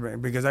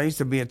management, because I used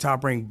to be a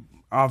top-ranked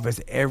office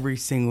every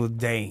single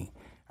day.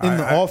 In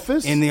the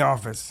office? In the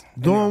office.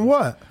 Doing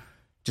what?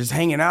 Just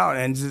hanging out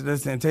and just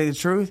listen. And tell you the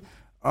truth,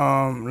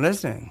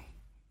 listen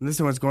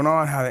what's going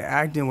on, how they're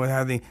acting,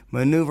 how they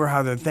maneuver,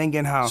 how they're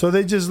thinking, how. So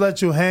they just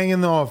let you hang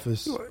in the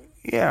office?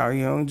 Yeah,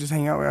 just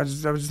hang out. I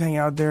was just hanging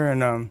out there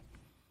and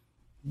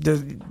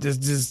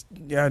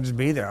just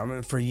be there. I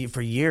mean, for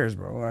years,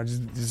 bro. I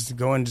just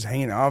go and just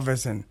hang in the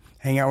office and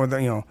hang out with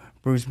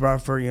Bruce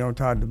Buffer,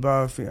 Todd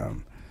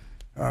DeBuff.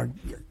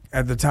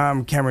 At the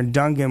time, Cameron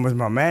Duncan was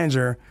my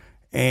manager,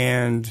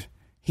 and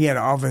he had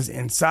an office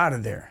inside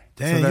of there.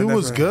 Damn, you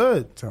was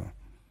good. So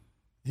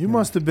you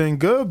must have been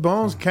good,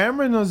 Bones.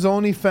 Cameron has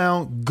only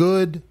found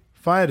good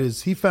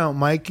fighters. He found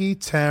Mikey,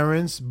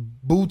 Terrence,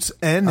 Boots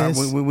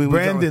Ennis,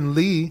 Brandon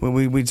Lee.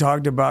 We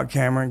talked about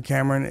Cameron.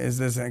 Cameron is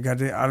this. I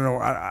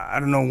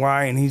don't know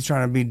why, and he's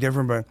trying to be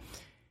different, but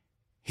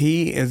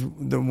he is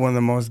one of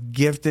the most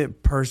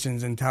gifted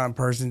persons and talent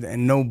persons,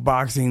 and no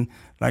boxing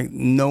like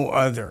no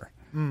other.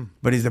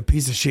 But he's a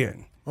piece of shit.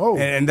 Oh,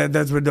 and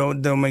that's what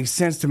don't make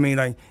sense to me.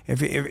 Like if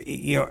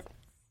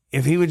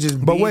he would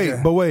just. But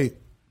wait.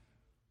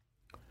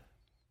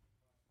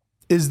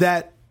 Is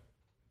that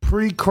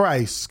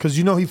pre-Christ? Because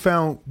he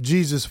found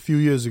Jesus a few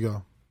years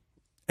ago.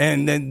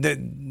 And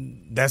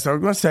that's what I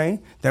was going to say.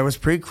 That was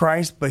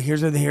pre-Christ. But here's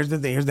the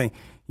thing.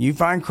 You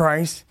find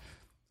Christ,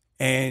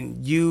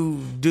 and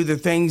you do the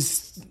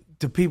things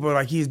to people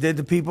like He's did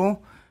to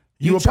people.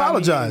 You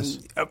apologize.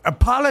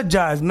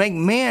 Apologize. Make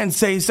man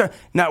say, sir.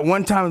 Not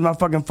one time has my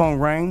fucking phone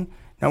rang.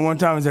 Not one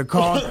time has it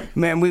called.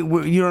 Man, we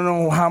you don't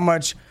know how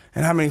much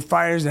and how many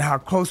fighters and how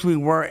close we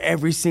were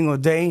every single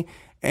day.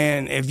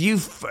 And if you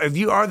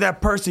are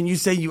that person you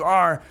say you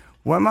are,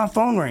 why my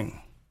phone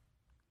ring?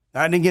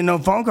 I didn't get no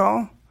phone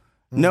call.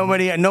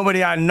 Nobody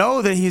I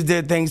know that he's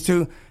did things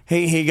to.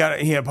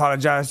 He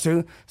apologized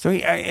to. So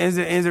is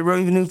it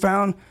really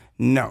newfound?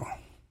 No.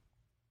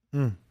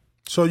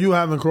 So you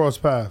haven't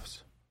crossed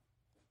paths?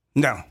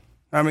 No.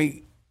 I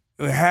mean,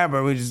 we have,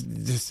 but we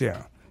just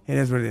yeah. It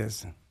is what it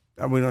is.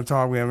 We don't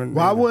talk. We haven't.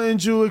 Why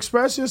wouldn't you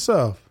express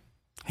yourself?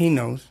 He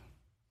knows.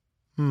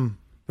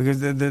 Because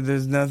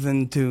there's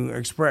nothing to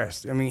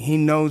express. I mean, he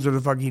knows what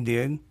the fuck he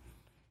did.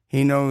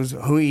 He knows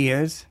who he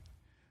is.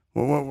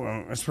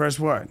 Express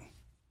what?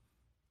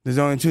 There's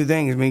only two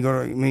things: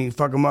 me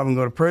fuck him up and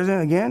go to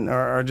prison again,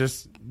 or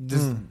just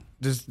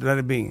let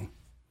it be.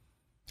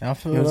 I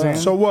feel You know what I'm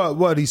saying? So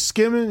what? He's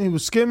skimming? He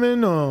was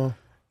skimming, or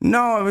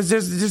No, it was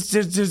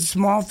just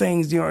small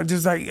things. You know,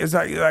 just like it's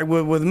like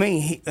with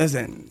me.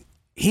 Listen,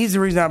 he's the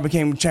reason I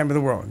became champion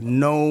of the world,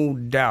 no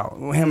doubt.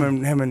 Him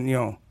and you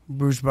know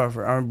Bruce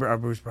Buffer,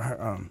 Brad,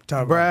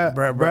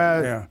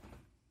 yeah,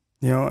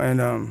 you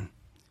know,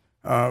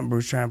 and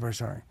Bruce Tramper,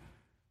 sorry.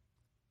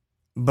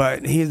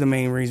 But he's the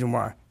main reason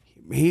why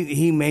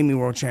he made me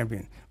world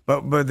champion.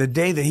 But the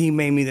day that he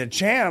made me the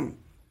champ,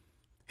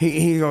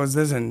 he goes,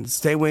 listen,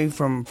 stay away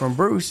from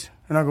Bruce.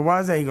 And I go, why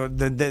is that? He goes,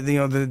 the day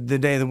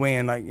of the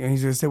weigh-in, like, and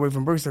he's gonna stay away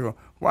from Bruce. I go,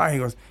 why? He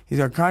goes, he's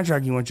got a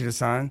contract he wants you to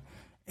sign,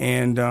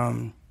 and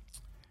I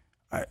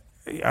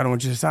don't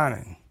want you to sign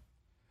it.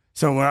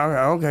 So when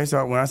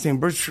I seen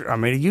Bruce, I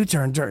made a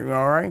U-turn,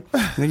 all right?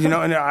 You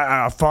know, and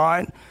I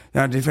fought,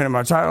 and I defended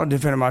my title.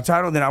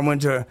 Then I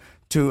went to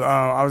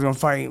I was gonna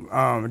fight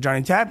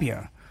Johnny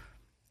Tapia,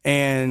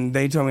 and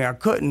they told me I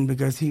couldn't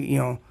because he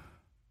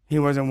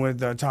wasn't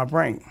with Top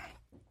Rank,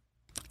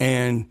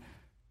 and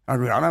I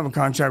go, I don't have a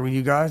contract with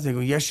you guys. They go,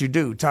 yes, you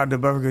do. Todd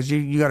DeBuffer, because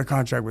you got a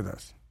contract with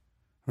us.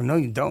 I go, no,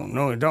 you don't.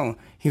 No, I don't.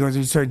 He goes,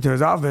 he straight to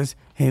his office,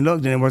 and he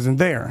looked, and it wasn't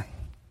there.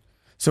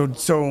 So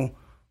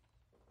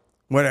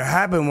what had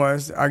happened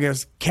was, I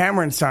guess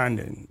Cameron signed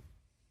it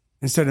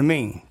instead of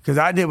me, because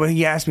I did what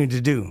he asked me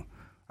to do.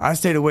 I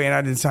stayed away, and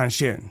I didn't sign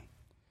shit.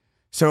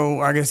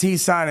 So I guess he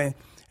signed it,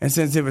 and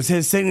since it was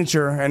his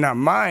signature and not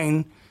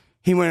mine,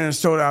 he went and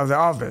stole it out of the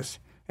office.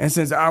 And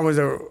since I was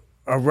a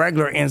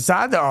regular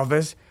inside the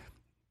office,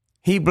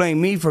 he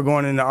blamed me for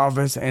going in the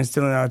office and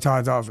stealing out of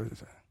Todd's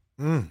office.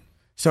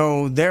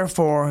 So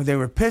therefore, they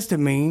were pissed at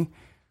me,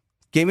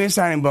 gave me a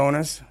signing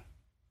bonus,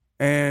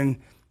 and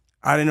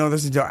I didn't know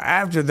this until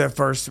after that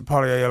first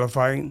Paulie Aiello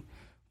fight.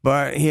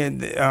 But he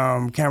had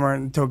told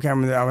Cameron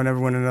that I would never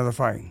win another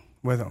fight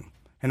with him,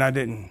 and I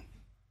didn't.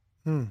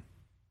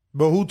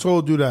 But who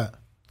told you that?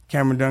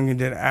 Cameron Duncan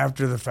did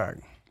after the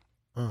fact.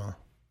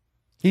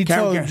 He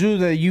told you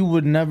that you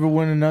would never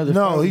win another fight?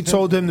 No, he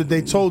told him that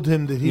they told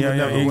him that he would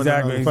never win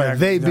another fight.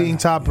 They being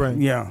Top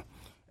Rank. Yeah.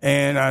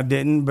 And I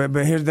didn't. But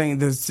here's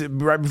the thing.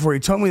 Right before he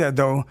told me that,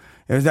 though,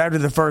 it was after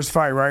the first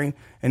fight, right?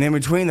 And in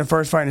between the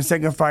first fight and the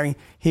second fight,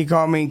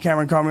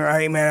 Cameron called me,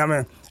 hey,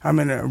 man, I'm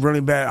in a really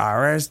bad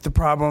IRS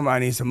problem. I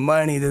need some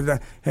money.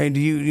 Hey,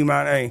 do you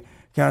mind? Hey,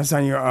 can I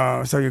sign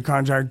your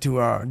contract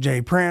to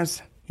Jay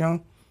Prince?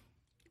 You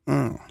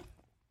know?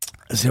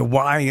 I said,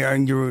 why?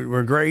 You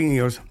were great. And he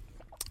goes,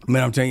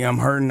 man, I'm telling you, I'm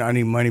hurting. I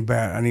need money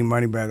bad. The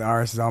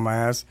IRS is on my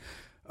ass.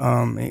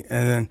 And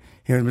then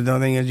he goes, but the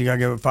other thing is you got to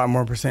give it 5%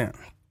 more.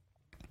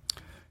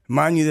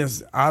 Mind you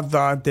this, I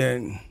thought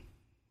that,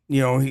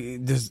 you know,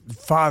 this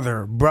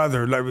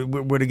brother, like,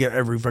 would have get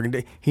every fucking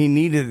day. He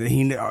needed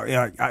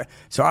it.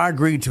 So I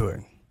agreed to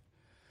it.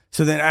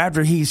 So then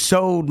after he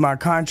sold my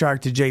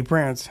contract to Jay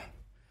Prince,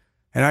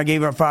 and I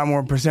gave up 5%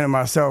 more of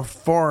myself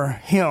for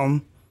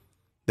him,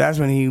 that's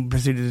when he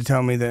proceeded to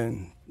tell me that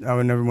I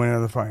would never win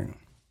another fight.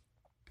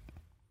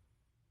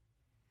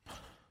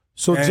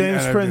 So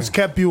James Prince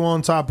kept you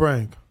on Top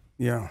Rank?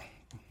 Yeah.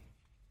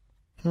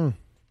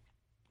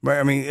 But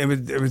I mean,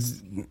 it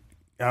was.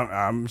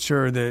 I'm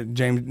sure that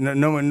James.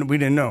 No one. We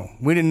didn't know.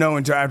 We didn't know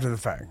until after the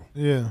fact.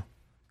 Yeah.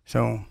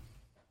 So.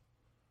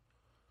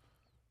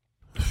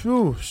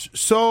 Phew.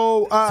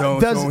 So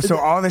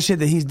all the shit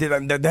that he's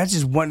did. That's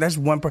just one. That's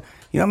one.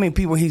 You know how many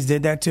people he's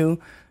did that to,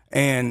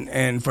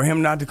 and for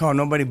him not to call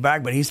nobody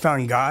back, but he's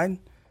found God.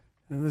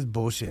 It was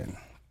bullshit.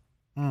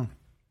 You know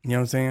what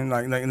I'm saying?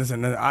 Like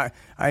listen, I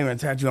even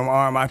tattoo on my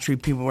arm. I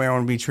treat people the way I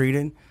want to be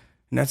treated.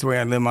 And that's the way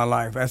I live my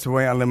life. That's the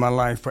way I live my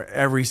life for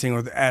every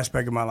single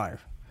aspect of my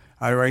life.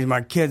 I raise my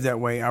kids that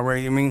way.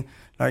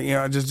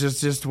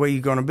 Just the way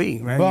you're gonna be,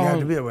 man. You have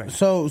to be that way.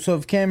 So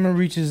if Cameron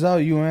reaches out,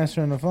 you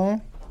answering the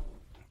phone?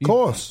 Of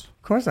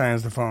course I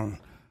answer the phone.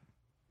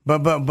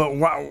 But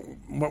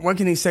what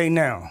can he say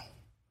now?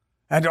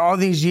 After all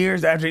these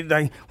years, what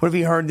if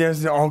he heard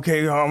this?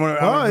 Okay, I'm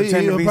gonna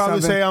pretend to be he'll probably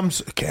something.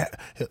 say,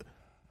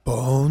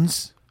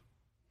 Bones,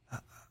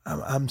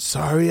 I'm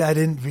sorry I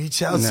didn't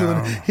reach out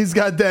soon. He's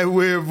got that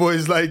weird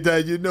voice like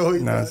that, you know.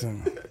 He's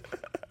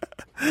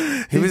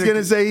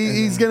gonna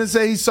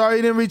say he's sorry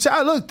he didn't reach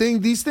out. Look,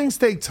 these things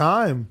take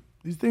time.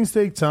 These things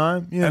take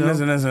time. You know?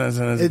 Listen.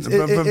 It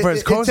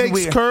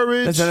takes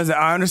courage. Listen,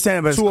 I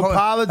understand, but to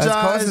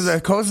apologize.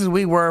 As close as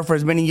we were for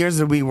as many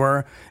years as we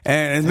were,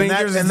 and as many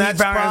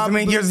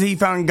years as he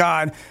found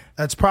God.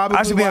 That's probably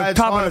I should be at the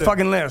top of the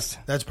fucking list.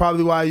 That's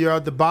probably why you're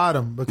at the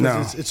bottom,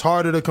 because it's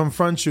harder to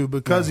confront you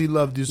because he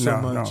loved you so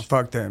much. No,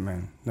 fuck that,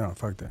 man. No,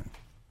 fuck that.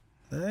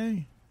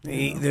 Hey,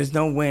 there's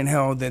no way in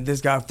hell that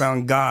this guy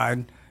found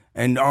God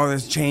and all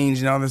this change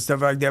and all this stuff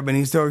like that, but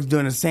he's still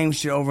doing the same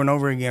shit over and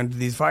over again to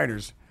these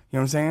fighters. You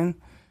know what I'm saying?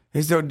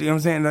 He's still, you know what I'm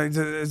saying? Like,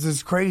 it's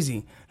just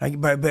crazy.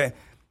 Like, but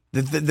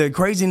the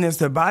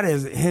craziness about it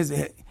is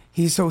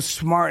He's so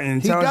smart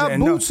and He intelligent.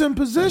 got Boots in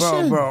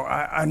position. Bro,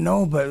 I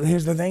know, but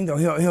here's the thing, though.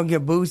 He'll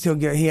get Boots.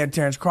 He had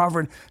Terrence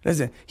Crawford.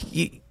 Listen,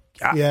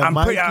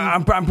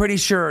 I'm pretty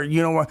sure,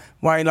 you know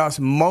why he lost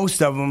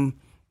most of them,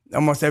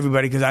 almost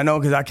everybody, because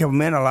I kept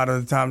him in a lot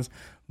of the times.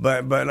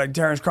 But like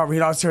Terrence Crawford, he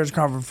lost Terrence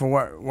Crawford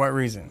for what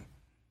reason?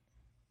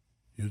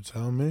 You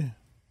tell me.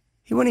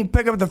 He wouldn't even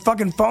pick up the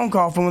fucking phone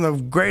call from one of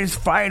the greatest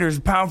fighters,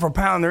 pound for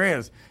pound, there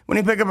is. When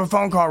he pick up a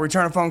phone call,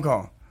 return a phone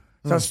call.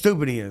 That's how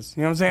stupid he is.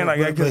 You know what I'm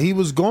saying? But he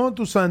was going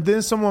through something.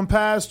 Didn't someone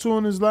pass too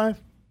in his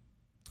life?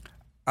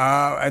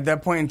 At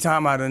that point in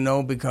time, I don't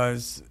know,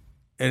 because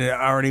it had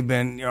already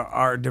been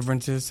our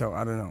differences. So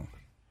I don't know.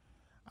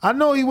 I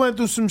know he went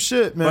through some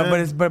shit,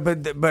 man.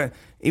 But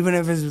even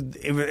if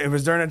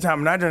it's during that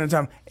time, not during that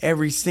time,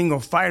 every single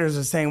fighter is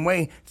the same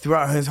way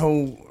throughout his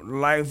whole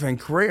life and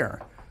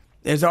career.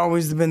 It's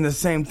always been the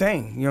same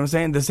thing. You know what I'm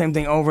saying? The same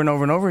thing over and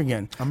over and over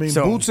again. I mean,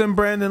 Boots and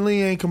Brandon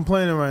Lee ain't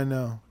complaining right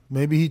now.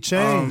 Maybe he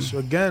changed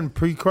again,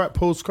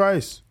 post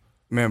Christ.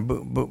 Man,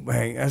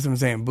 hey, that's what I'm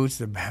saying. Boots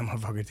the bad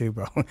motherfucker too,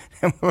 bro.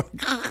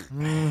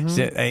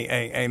 Shit,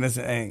 hey,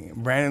 listen, hey,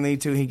 Brandon Lee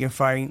too. He can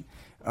fight.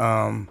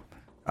 I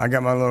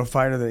got my little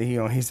fighter that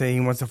he said he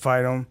wants to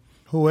fight him.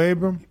 Who,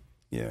 Abram?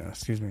 Yeah,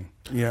 excuse me.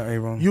 Yeah,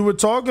 Abram. You were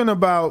talking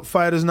about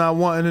fighters not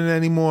wanting it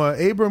anymore.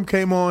 Abram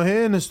came on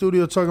here in the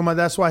studio talking about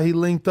that's why he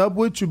linked up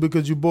with you,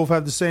 because you both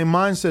have the same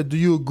mindset. Do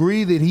you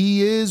agree that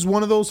he is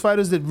one of those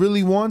fighters that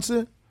really wants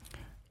it?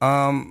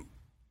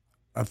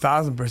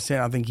 1,000%.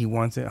 I think he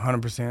wants it.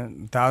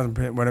 100%,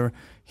 1,000%, whatever.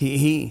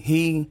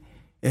 He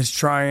is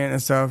trying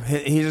and stuff.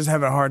 He's just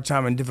having a hard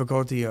time and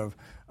difficulty of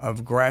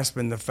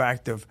grasping the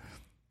fact of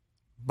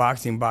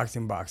boxing. You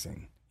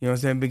know what I'm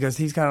saying? Because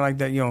he's kind of like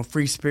that,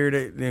 free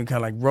spirited, kind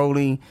of like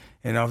Rolly,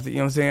 and you know what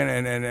I'm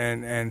saying?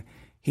 And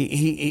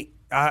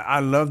I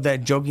love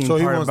that joking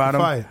part about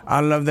him. Fight. I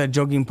love that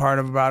joking part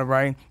about it,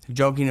 right?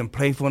 Joking and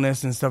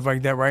playfulness and stuff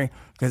like that, right?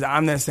 Because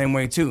I'm that same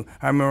way too.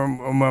 I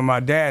remember when my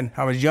dad,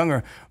 I was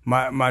younger,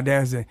 my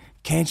dad said,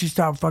 "Can't you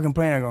stop fucking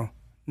playing?" I go,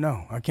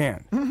 "No, I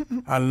can't."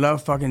 I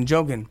love fucking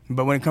joking.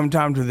 But when it comes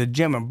time to the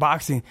gym and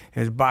boxing,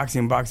 it's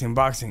boxing.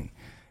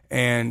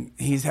 And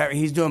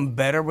he's doing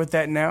better with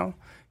that now.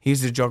 He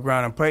used to joke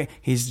around and play.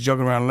 He's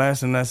joking around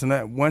less and less and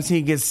less. Once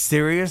he gets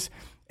serious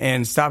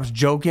and stops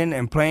joking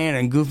and playing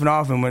and goofing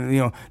off, and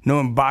when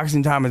knowing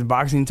boxing time is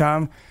boxing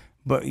time,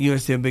 but you'll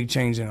see a big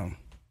change in him.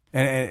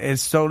 And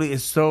it's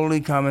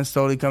slowly coming. It's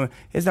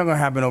not gonna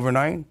happen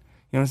overnight. You know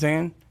what I'm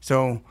saying?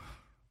 So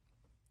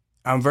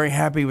I'm very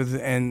happy with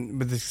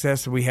the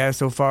success that we had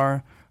so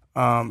far.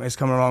 It's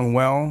coming along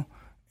well,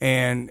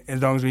 and as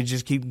long as we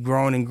just keep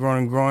growing and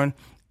growing and growing,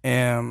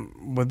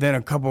 and within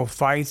a couple of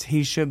fights,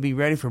 he should be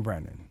ready for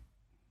Brandon.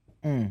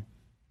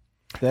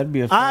 That'd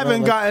be. I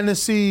haven't gotten to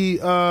see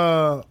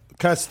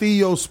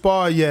Castillo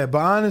spar yet, but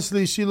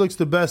honestly, she looks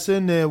the best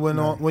in there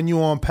when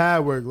you on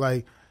pad work.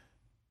 Like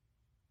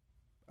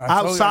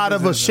outside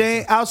of a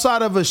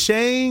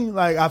Shane,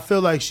 like I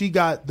feel like she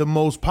got the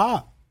most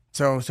pop.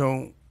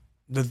 So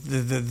the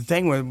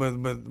thing with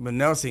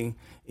Nelsie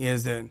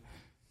is that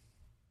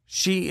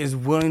she is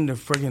willing to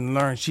freaking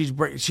learn. She's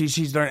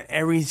learning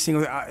every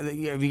single. Have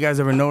you guys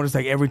ever noticed?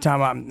 Like every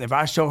time if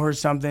I show her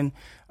something,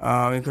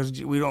 because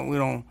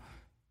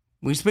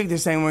we speak the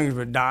same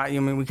language, but I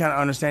mean we kind of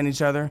understand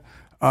each other.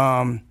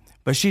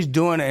 But she's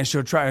doing it, and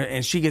she'll try,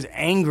 and she gets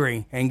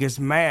angry and gets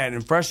mad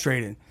and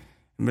frustrated,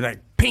 and be like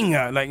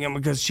pinga, like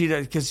because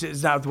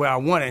it's not the way I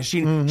want it. And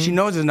she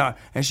knows it's not,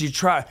 and she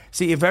try.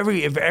 See if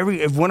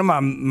one of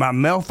my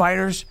male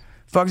fighters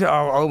fucks it,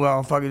 oh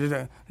well, fuck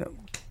it.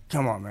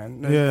 Come on,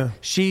 man. Yeah.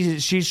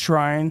 She's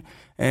trying,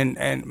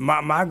 and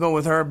my goal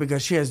with her,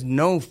 because she has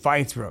no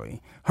fights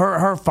really.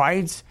 Her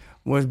fights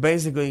was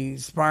basically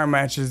sparring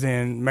matches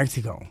in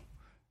Mexico,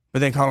 but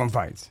they call them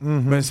fights.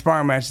 But it's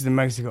sparring matches in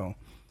Mexico.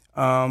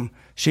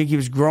 She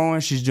keeps growing.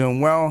 She's doing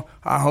well.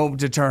 I hope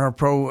to turn her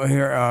pro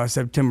here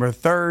September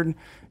 3rd.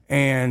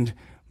 And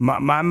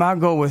my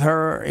goal with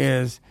her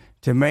is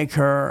to make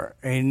her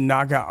a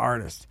knockout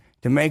artist,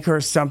 to make her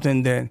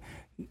something that.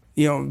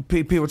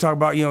 People talk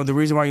about, the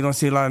reason why you don't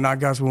see a lot of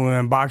knockouts when we're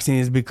in boxing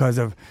is because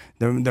of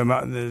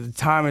the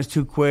time is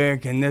too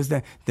quick and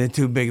they're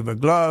too big of a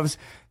gloves.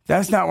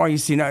 That's not why you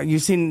don't see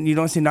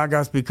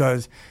knockouts,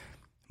 because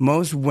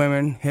most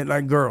women hit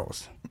like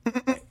girls.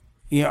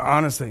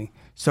 Honestly.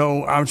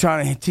 So I'm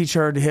trying to teach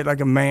her to hit like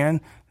a man.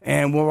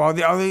 And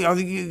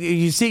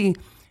you see,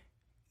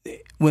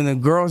 when the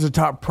girls are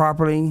taught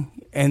properly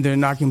and they're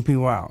knocking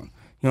people out.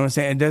 You know what I'm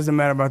saying? It doesn't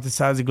matter about the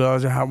size of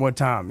gloves or how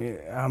much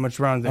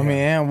rounds they have.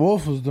 Ann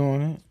Wolf was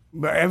doing it.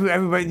 But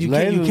everybody,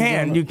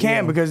 you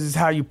can because it's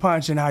how you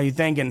punch and how you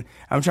think. And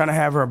I'm trying to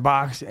have her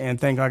box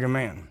and think like a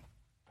man.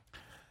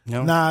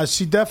 Nah,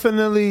 she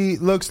definitely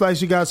looks like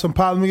she got some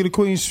pop. Let me get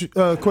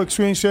a quick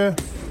screen share.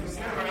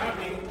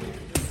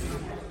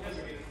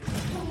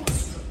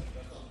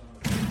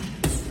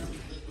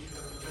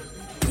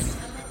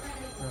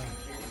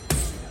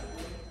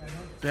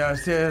 Yeah,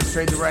 see how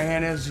straight the right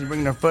hand is? She's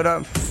bringing her foot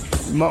up.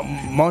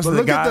 Most of the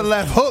look guys. at the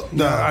left hook,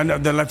 though. No, I know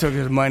the left hook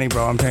is money,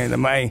 bro. I'm telling you, the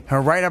money.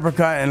 Her right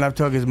uppercut and left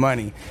hook is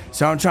money.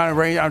 So I'm trying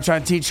to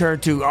teach her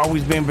to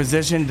always be in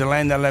position to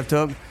land that left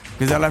hook.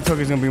 Because that left hook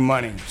is gonna be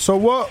money. So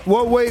what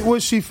weight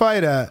would she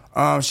fight at?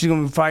 She's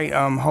gonna fight.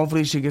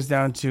 Hopefully she gets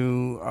down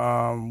to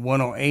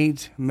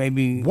 108,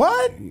 maybe.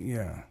 What?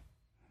 Yeah.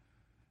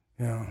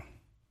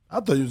 I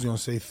thought you was gonna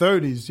say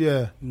 30s.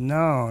 Yeah.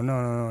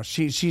 No.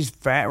 She's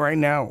fat right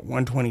now,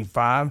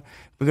 125.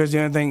 Because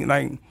the other thing,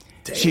 like,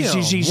 she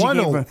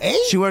 108?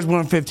 she was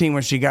 115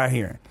 when she got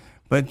here.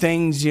 But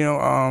things,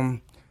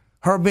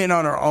 her being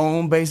on her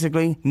own,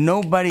 basically,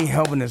 nobody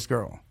helping this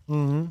girl.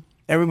 Mm-hmm.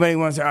 Everybody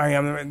wants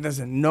to,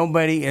 listen,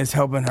 nobody is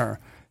helping her.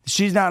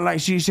 She's not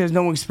like, she has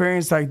no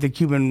experience like the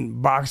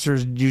Cuban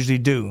boxers usually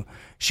do.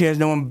 She has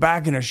no one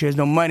backing her. She has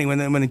no money. When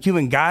the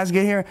Cuban guys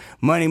get here,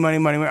 money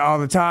all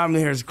the time.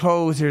 Here's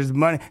clothes, here's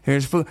money,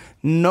 here's food.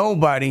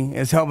 Nobody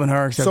is helping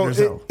her except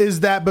herself. Is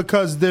that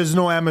because there's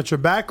no amateur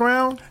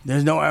background?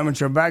 There's no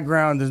amateur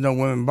background. There's no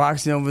women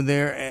boxing over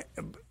there.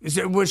 She's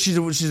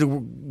a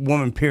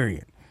woman,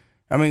 period.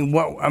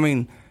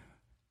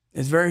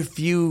 It's very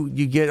few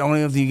you get,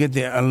 only if you get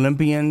the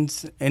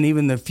Olympians, and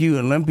even the few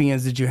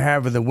Olympians that you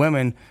have of the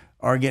women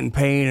are getting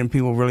paid and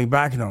people really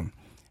backing them.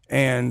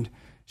 And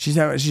she's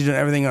doing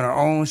everything on her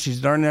own.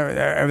 She's learning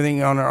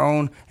everything on her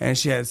own, and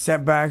she had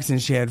setbacks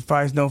and she had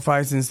fights, no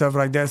fights and stuff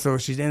like that. So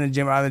she's in the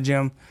gym, out of the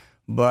gym.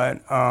 But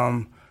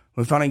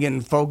we're finally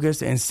getting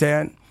focused and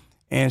set,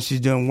 and she's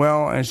doing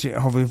well, and she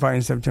hopefully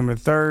fighting September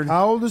 3rd.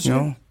 How old is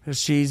she?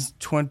 She's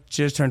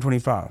just turned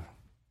 25.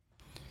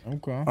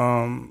 Okay.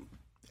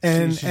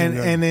 And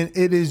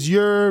it is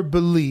your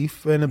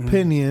belief and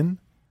opinion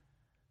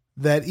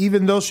that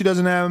even though she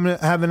doesn't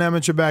have an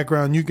amateur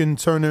background, you can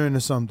turn her into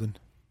something.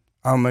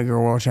 I'll make her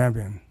a world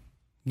champion.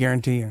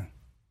 Guarantee you.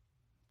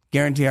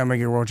 I'll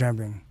make her a world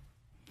champion.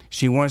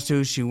 She wants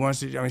to. She wants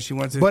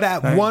to. But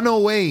at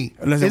 108,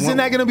 isn't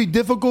that going to be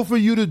difficult for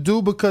you to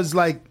do? Because,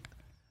 like,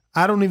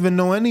 I don't even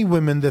know any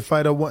women that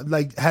fight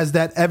has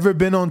that ever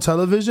been on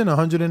television,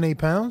 108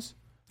 pounds?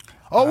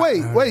 Oh,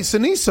 wait,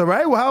 Sinisa,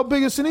 right? Well, how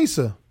big is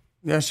Sinisa?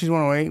 Yeah, she's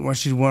 108. When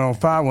she's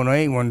 105,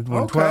 108,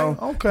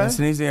 112. Okay. And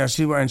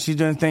Sinisa, she's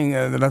doing the thing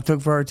that I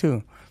took for her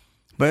too.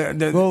 But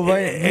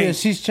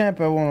she's champ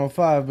at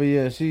 105, but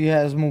yeah, she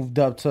has moved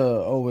up to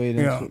 08.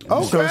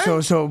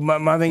 Okay. So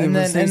my thing and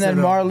is, then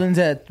Marlon's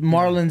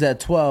at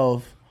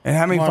 12. And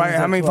how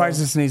many fights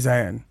has Sinisa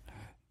had?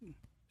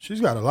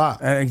 She's got a lot.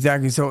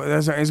 Exactly. So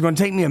it's going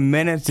to take me a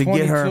minute to 22.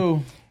 get her.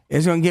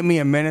 It's going to get me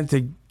a minute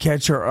to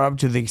catch her up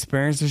to the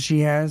experience that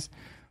she has.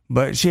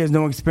 But she has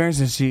no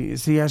experience, and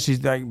see how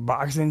she's like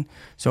boxing.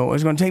 So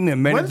it's gonna take me a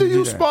minute. When do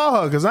you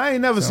spar her? Because I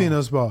ain't never seen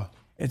her spar.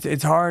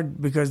 It's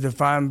hard because to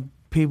find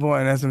people,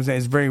 and that's what I'm saying.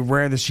 It's very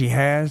rare that she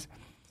has.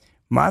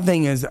 My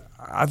thing is,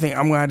 I think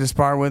I'm gonna have to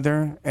spar with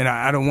her, and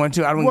I don't want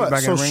to. I don't get back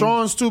in the ring. So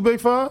Sean's too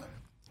big for her?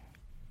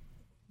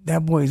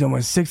 That boy's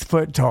almost 6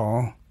 foot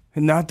tall.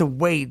 Not the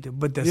weight,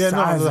 but the size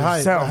the height,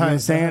 itself. the height, you know what I'm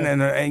saying?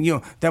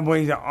 And that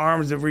boy's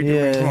arms are reaching.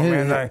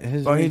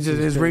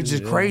 His reach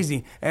is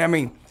crazy.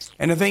 And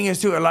and the thing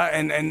is too, a lot.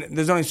 And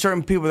there's only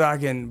certain people that I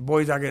can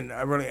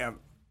really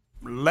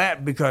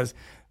let, because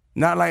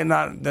they're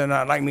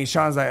not like me.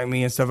 Sean's like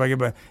me and stuff like that.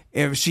 But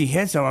if she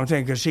hits him, I'm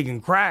saying, because she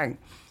can crack.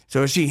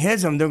 So if she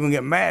hits him, they're gonna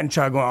get mad and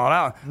try going all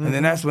out, and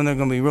then that's when they're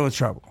gonna be real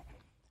trouble.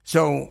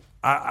 So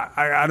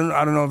I don't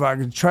know if I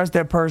can trust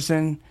that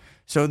person.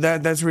 So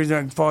that's the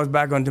reason it falls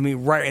back onto me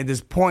right at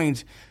this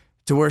point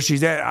to where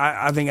she's at.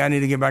 I think I need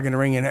to get back in the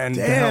ring and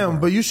help her.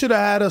 But you should have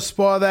had her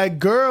spar that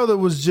girl that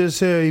was just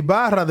here,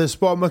 Ibarra, that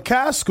sparred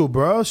McCaskill,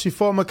 bro. She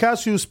fought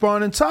McCaskill, she was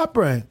sparring in Top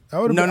Rank.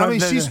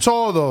 She's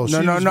tall, though.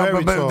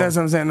 But that's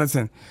what I'm saying.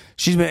 Listen,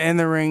 she's been in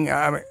the ring,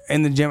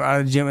 in the gym, out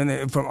of the gym,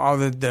 and from all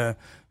the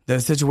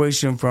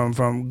situation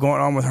from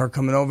going on with her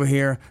coming over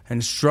here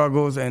and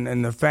struggles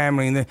and the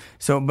family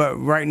but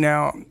right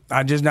now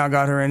I just now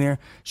got her in here.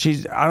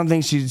 I don't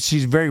think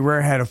she's very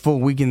rare had a full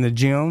week in the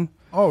gym.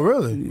 Oh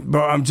really?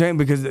 But I'm saying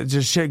because it's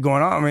just shit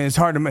going on. It's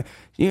hard to make.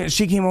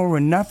 She came over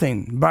with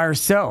nothing by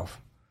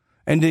herself.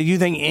 And do you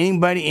think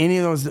any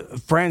of those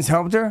friends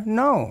helped her?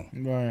 No.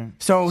 Right.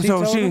 So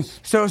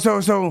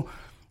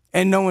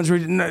and no one's.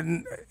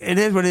 It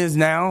is what it is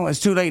now. It's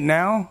too late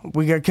now.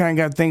 We got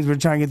things. We're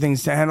trying to get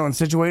things handled and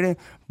situated,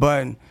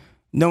 but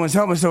no one's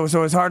helping. So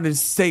it's hard to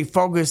stay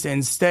focused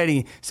and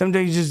steady. Some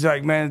days you just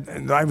like,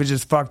 man, life is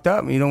just fucked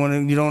up. You don't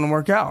want to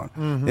work out.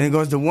 Then it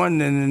goes to one,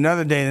 then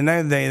another day,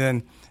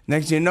 then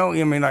next thing you know,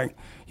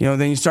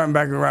 then you're starting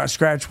back around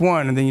scratch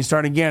one, and then you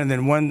start again, and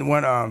then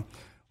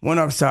one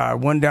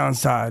upside, one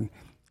downside.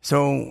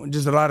 So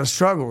just a lot of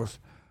struggles.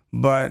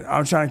 But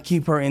I'm trying to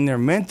keep her in there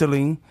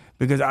mentally,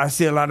 because I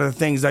see a lot of the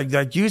things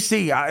like you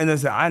see.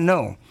 I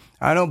know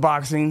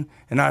boxing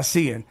and I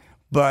see it,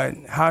 but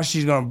how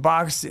she's gonna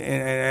box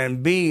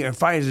and be and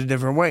fight is a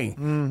different way.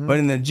 But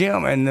in the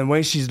gym and the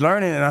way she's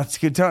learning, and I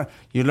could tell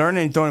you're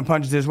learning and throwing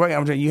punches this way.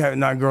 I'm telling you have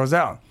knocked girls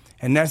out,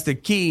 and that's the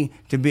key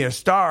to be a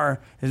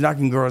star, is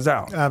knocking girls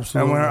out.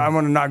 Absolutely, I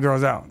want to knock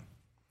girls out.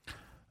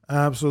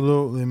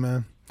 Absolutely,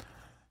 man.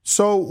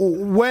 So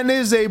when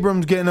is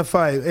Abrams getting a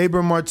fight?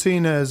 Abram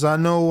Martinez. I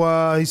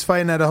know he's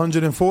fighting at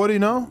 140.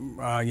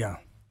 No. Yeah.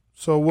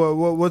 So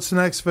what's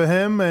next for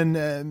him?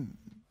 And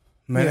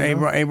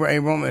man,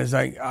 Abram is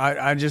like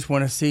I just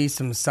want to see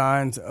some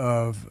signs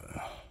of.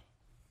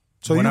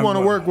 So you want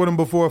to work with him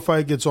before a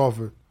fight gets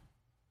offered?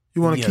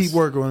 You want to keep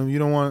working with him? You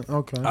don't want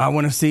okay. I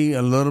want to see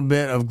a little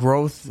bit of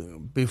growth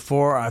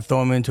before I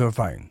throw him into a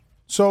fight.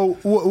 So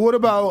what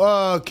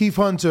about Keith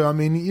Hunter? I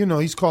mean,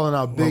 he's calling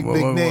out big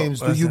names.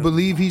 Do you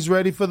believe he's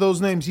ready for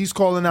those names? He's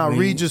calling out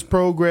Regis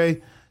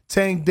Prograis,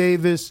 Tank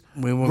Davis,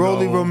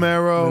 Rolly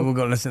Romero. We will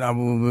go. Listen,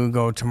 we will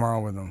go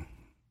tomorrow with them.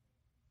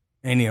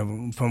 Any of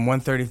them from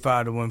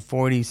 135 to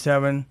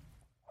 147.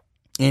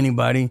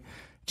 Anybody,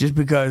 just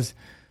because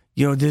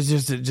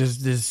there's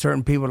there's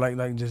certain people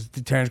like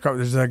just Terrence Crawford.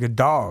 There's like a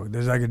dog.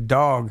 There's like a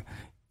dog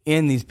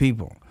in these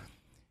people.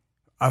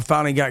 I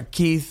finally got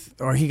Keith,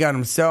 or he got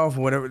himself,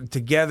 whatever,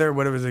 together,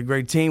 whatever, was a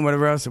great team,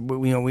 whatever else.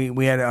 We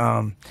had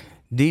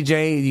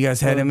DJ, you guys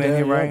had him in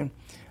here, right?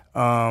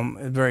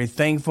 Very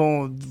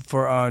thankful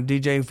for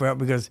DJ for help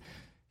because,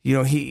 the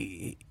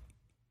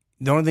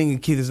only thing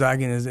Keith is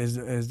lacking is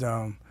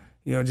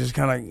just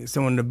kind of like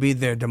someone to be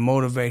there to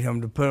motivate him,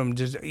 to put him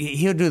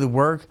he'll do the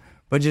work,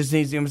 but just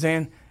needs, you know what I'm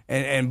saying?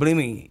 And believe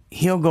me,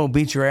 he'll go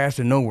beat your ass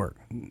with no work.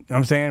 You know what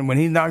I'm saying? When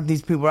he knocked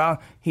these people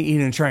out, he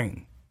didn't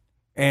train.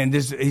 And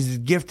he's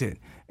gifted,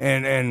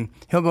 and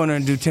he'll go in there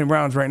and do 10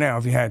 rounds right now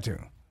if he had to. You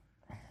know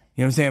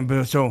what I'm saying?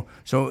 But so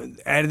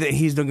out of it,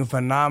 he's looking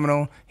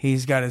phenomenal.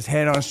 He's got his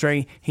head on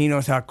straight. He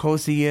knows how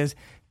close he is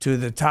to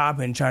the top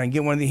and trying to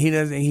get one of the.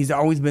 He's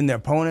always been the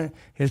opponent.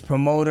 His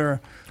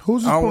promoter.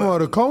 Who's his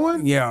promoter?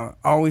 Cohen? Yeah,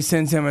 always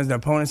sends him as the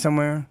opponent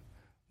somewhere.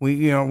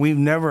 We've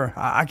never.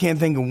 I can't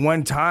think of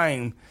one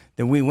time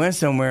that we went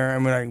somewhere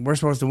and we're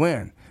supposed to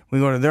win. We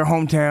go to their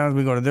hometowns,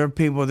 we go to their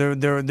people,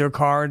 their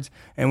cards,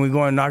 and we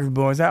go and knock the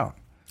boys out.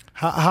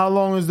 How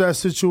long is that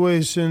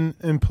situation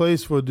in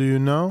place for? Do you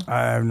know?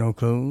 I have no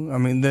clue. I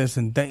mean,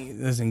 listen,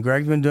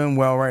 Greg's been doing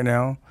well right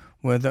now.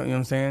 With you know what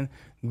I'm saying?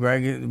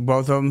 Greg,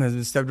 both of them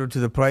has stepped up to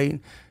the plate.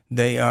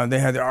 They had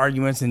their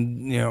arguments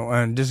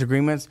and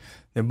disagreements.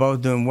 They're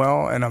both doing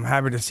well, and I'm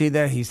happy to see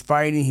that. He's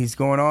fighting, he's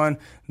going on.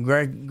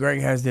 Greg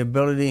has the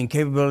ability and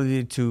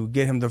capability to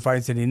get him the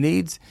fights that he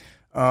needs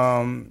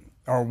or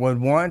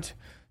would want.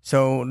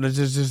 So let's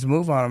just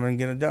move on him and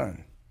get it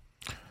done.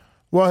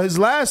 Well, his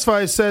last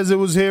fight says it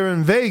was here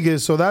in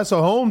Vegas, so that's a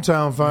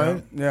hometown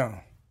fight. Yeah.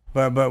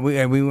 But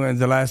we went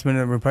the last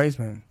minute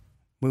replacement.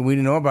 We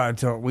didn't know about it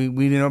till we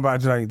didn't know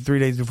about it till like 3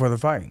 days before the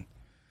fight.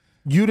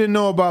 You didn't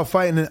know about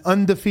fighting an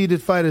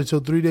undefeated fighter until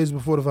 3 days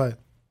before the fight.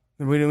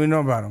 We didn't know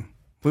about him.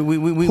 Who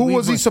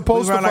was he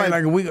supposed to fight?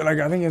 Like a week, I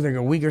think it was like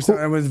a week or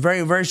something. It was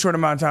very, very short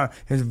amount of time.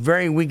 It was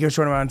very weak or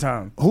short amount of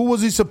time. Who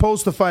was he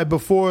supposed to fight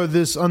before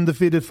this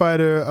undefeated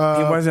fighter?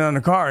 He wasn't on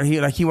the card.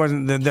 He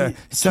wasn't the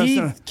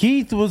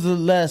Keith was the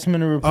last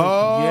minute replacement.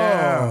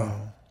 Oh.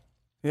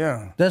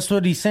 Yeah. That's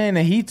what he's saying.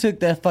 That he took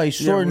that fight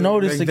short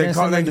notice against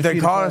an undefeated They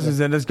called us fighter. and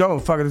said, "Let's go,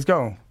 fuck it, let's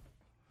go."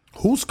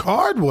 Whose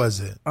card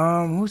was it?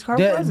 Whose card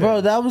was it?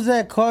 Bro, that was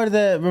that card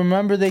that,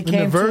 remember, they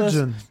came the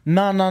Virgin. to us?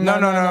 No.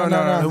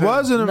 It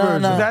wasn't a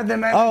Virgin. Is that the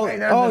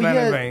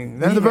yeah.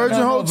 That's the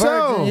Virgin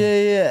Hotel. Virgin,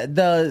 yeah.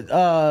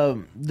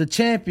 The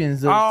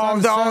champions.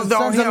 Sons of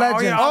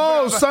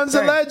Legends. Sons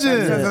of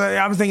Legends.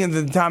 I was thinking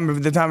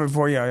the time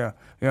before. Yeah.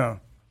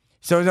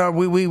 So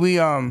we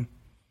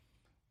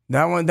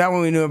that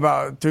one we knew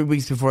about 3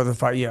 weeks before the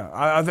fight. Yeah,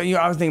 I was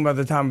thinking about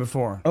the time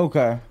before.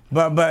 Okay.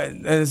 But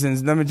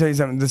listen, let me tell you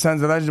something. The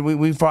Sons of Legend,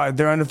 we fought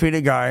their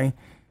undefeated guy.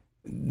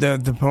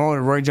 The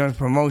promoter, Roy Jones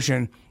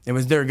Promotion, it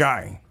was their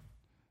guy.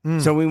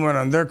 So we went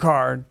on their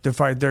card to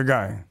fight their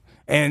guy.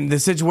 And the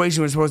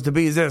situation was supposed to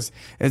be is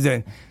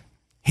that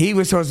he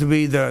was supposed to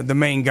be the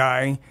main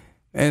guy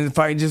and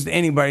fight just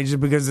anybody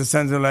just because of the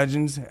Sons of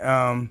Legends.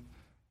 And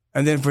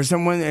then for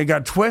someone, it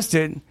got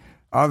twisted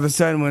all of a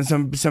sudden when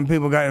some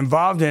people got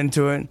involved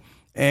into it,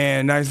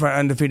 and now he's fighting an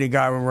undefeated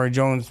guy with Roy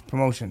Jones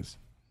Promotions.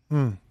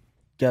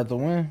 Got the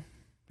win.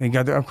 He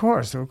got of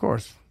course.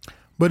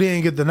 But he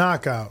didn't get the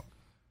knockout.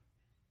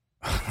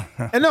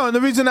 And the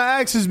reason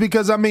I ask is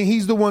because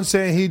he's the one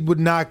saying he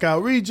would knock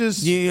out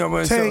Regis,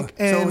 Tank,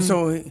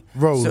 and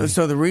Rolly.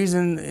 So the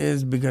reason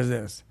is because of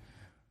this.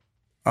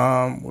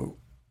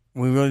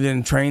 We really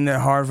didn't train that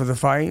hard for the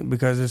fight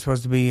because it's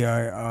supposed to be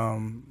a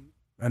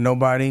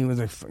nobody. It was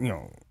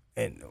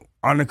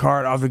on the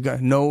card, off the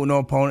gun, no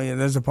opponent.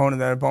 There's opponent,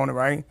 that opponent,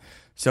 right?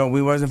 So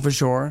we wasn't for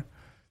sure.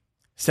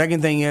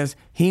 Second thing is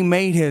he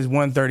made his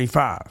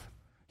 135.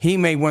 He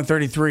made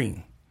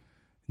 133.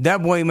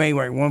 That boy made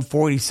like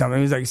 140 something.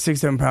 He was like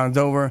 6-7 pounds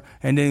over,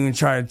 and didn't even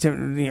try to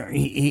attempt.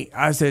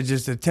 I said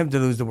just attempt to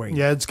lose the weight.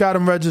 Yeah, it's got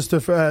him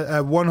registered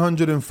at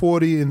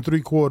 140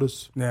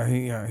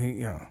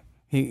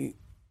 3/4.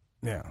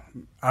 Yeah.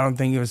 I don't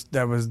think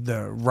that was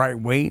the right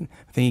weight.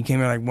 I think he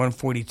came in like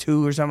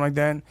 142 or something like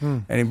that,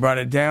 and he brought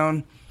it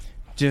down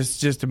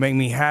just to make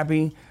me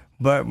happy.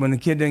 But when the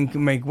kid didn't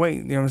make weight,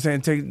 you know what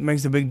I'm saying, it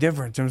makes a big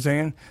difference. You know what I'm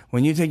saying?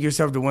 When you take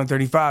yourself to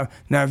 135,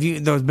 now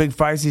if those big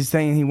fights he's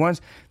saying he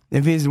wants,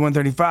 If he's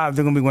 135,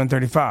 they're going to be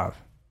 135.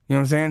 You know what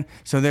I'm saying?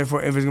 So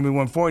therefore, if it's going to be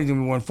 140, it's going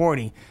to be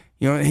 140.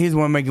 You know, he's the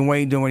one making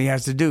weight, doing what he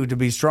has to do to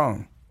be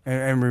strong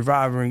and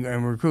revive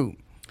and recruit.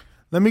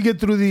 Let me get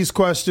through these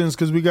questions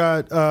because we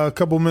got a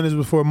couple minutes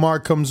before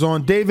Mark comes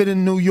on. David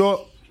in New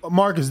York.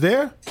 Mark is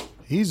there?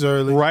 He's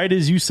early. Right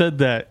as you said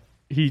that,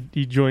 he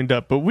joined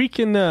up. But we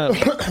can... don't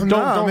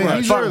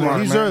he's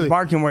early. He's early.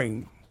 Mark can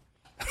wait.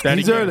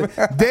 He's early.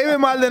 David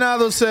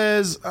Maldonado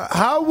says,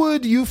 how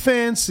would you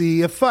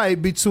fancy a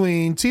fight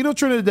between Tito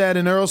Trinidad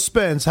and Earl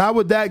Spence? How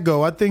would that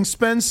go? I think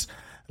Spence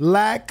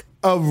lack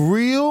of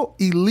real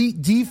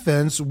elite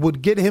defense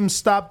would get him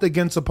stopped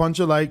against a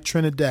puncher like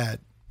Trinidad.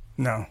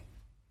 No,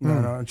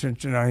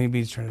 he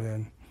beats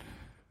Trinidad.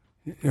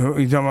 You're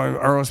talking about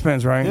Earl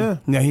Spence, right?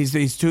 Yeah,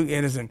 he's too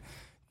innocent.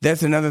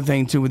 That's another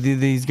thing too with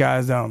these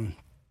guys.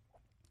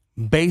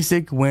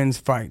 Basic wins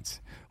fights.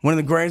 One of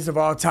the greatest of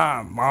all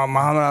time,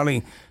 Muhammad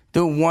Ali.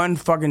 Do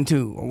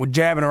 1-2 with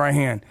jab in the right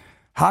hand.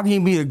 How can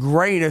you be the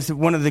greatest,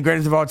 one of the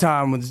greatest of all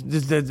time with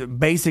just the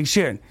basic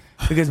shit?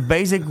 Because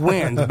basic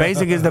wins.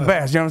 Basic is the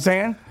best. You know what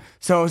I'm saying?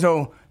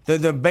 So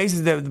the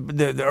basic,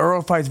 the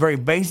Earl fight's very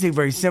basic,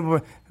 very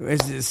simple.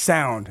 It's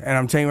sound, and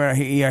I'm telling you right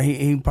now,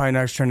 he probably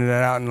knocks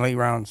Trinidad out in the late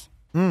rounds.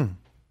 All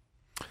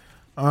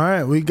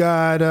right, we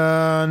got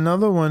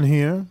another one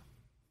here.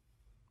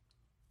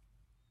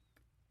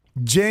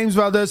 James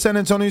Valdez, San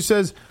Antonio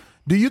says,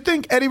 do you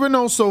think Eddie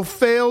Reynoso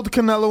failed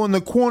Canelo in the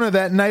corner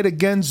that night in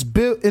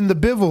the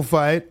Bivol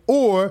fight,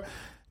 or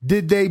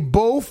did they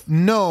both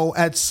know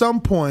at some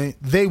point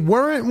they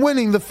weren't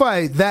winning the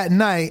fight that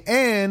night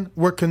and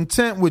were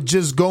content with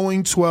just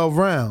going 12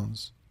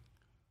 rounds?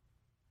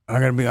 I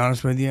got to be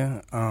honest with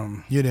you.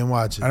 You didn't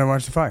watch it? I didn't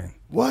watch the fight.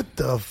 What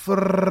the Why?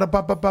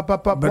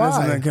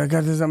 I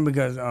got this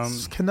because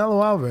it's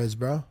Canelo Alvarez,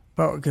 bro.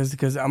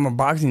 Because I'm a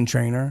boxing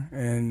trainer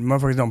and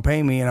motherfuckers don't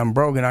pay me and I'm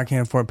broke and I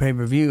can't afford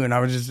pay-per-view and I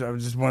was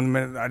just 1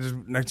 minute.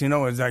 Next thing you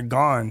know, it's like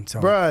gone. So,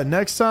 bruh,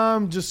 next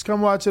time just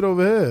come watch it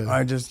over here.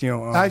 I just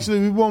actually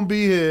we won't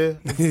be here.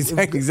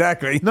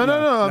 Exactly. No.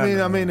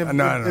 I mean,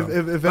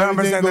 if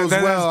everything goes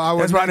well,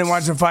 that's why I didn't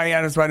watch the fight.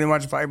 Yeah, that's why I didn't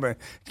watch the fight. But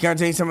can I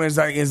tell you something?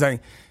 It's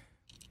like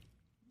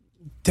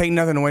take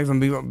nothing away from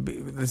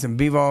Bivol. Listen,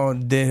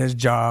 Bivol did his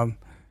job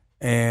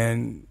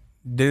and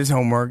did his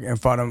homework and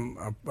fought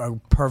him a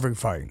perfect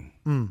fight.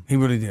 He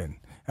really did.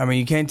 I mean,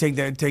 you can't take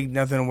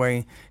nothing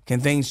away.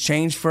 Can things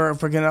change for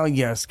Canelo?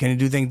 Yes. Can he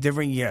do things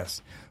different?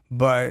 Yes.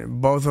 But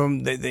both of them,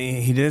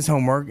 he did his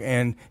homework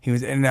and he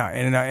was in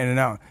and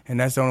out. And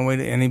that's the only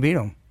way and he beat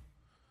him.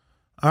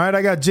 All right,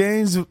 I got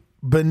James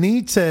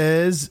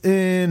Benitez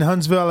in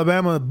Huntsville,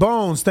 Alabama.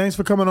 Bones, thanks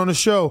for coming on the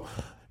show.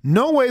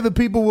 No way the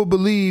people will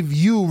believe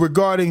you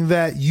regarding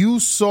that you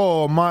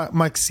saw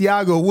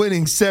Maxiago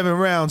winning 7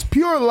 rounds.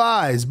 Pure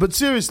lies. But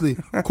seriously,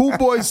 cool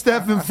boy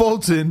Stephen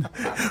Fulton,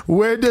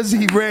 where does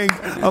he rank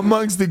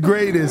amongst the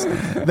greatest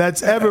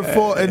that's ever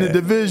fought in the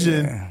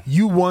division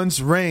you once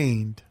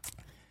reigned?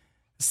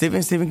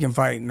 Stephen can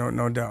fight,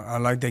 no doubt. I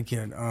like that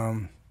kid.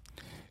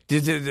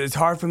 It's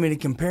hard for me to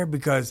compare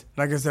because,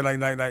 like I said,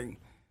 like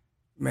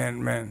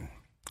man.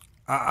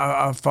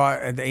 I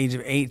fought at the age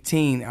of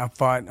 18. I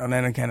fought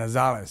Orlando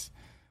Canizales,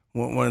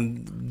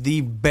 one of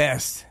the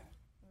best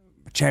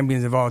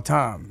champions of all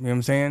time. You know what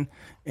I'm saying?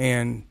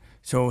 And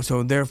so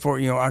therefore,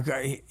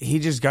 he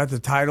just got the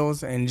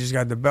titles and just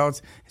got the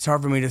belts. It's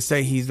hard for me to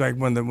say he's like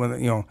one of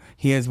the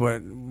he is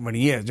what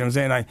he is. You know what I'm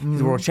saying? Like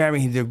he's a world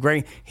champion. He did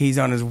great. He's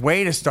on his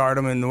way to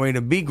stardom and the way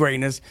to be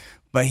greatness,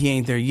 but he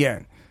ain't there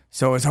yet.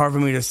 So it's hard for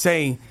me to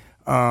say.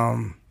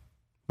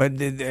 But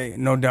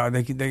no doubt,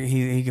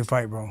 he can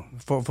fight, bro.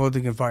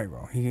 Fulton can fight,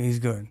 bro. He's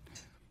good.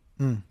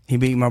 He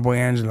beat my boy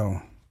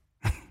Angelo.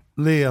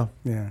 Leo.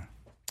 Yeah.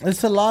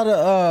 It's a lot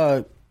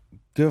of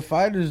good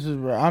fighters.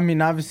 I mean,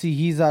 obviously,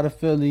 he's out of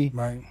Philly.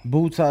 Right.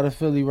 Boots out of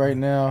Philly right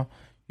now.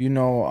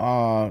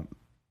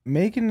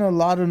 Making a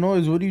lot of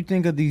noise. What do you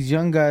think of these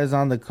young guys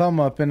on the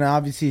come up? And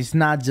obviously, it's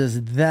not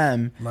just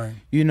them. Right.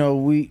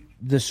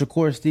 The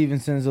Shakur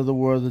Stevensons of the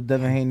world, the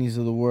Devin Haney's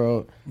of the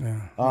world.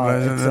 Yeah.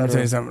 Let me tell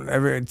you something.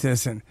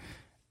 Listen,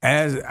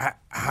 as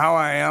how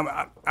I am,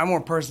 I'm more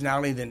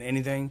personality than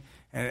anything,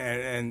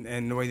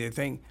 and the way they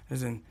think.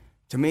 Listen,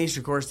 to me,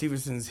 Shakur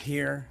Stevenson's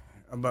here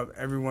above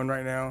everyone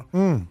right now.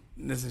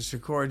 Listen,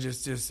 Shakur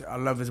just I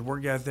love his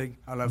work ethic.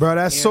 I love. Bro,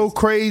 that's so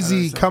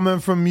crazy coming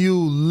from you.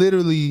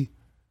 Literally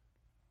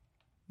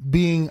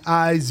being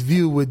eyes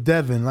view with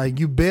Devin, like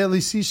you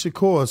barely see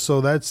Shakur, so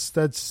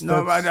that's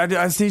no.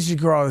 I see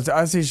Shakur all the time.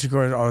 I see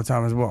Shakur all the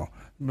time as well.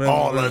 But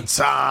all the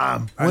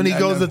time when he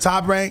goes to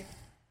Top Rank.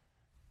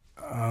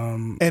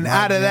 And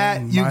out of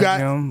that, you got.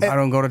 I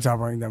don't go to Top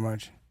Rank that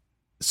much.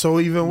 So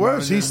even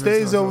worse, he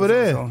stays over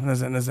there.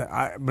 Listen.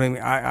 Believe me,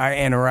 I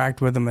interact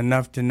with him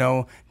enough to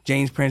know.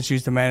 James Prince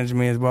used to manage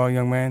me as well,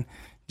 young man.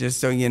 Just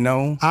so you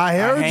know, I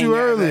heard you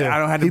earlier. I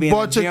don't have to be. He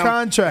bought your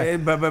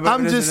contract. But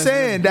I'm just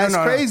saying that's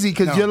crazy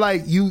because you're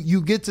like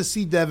you get to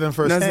see Devin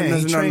firsthand.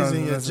 He trains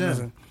in your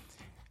gym.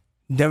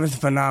 Devin's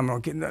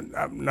phenomenal.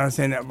 I'm not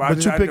saying that,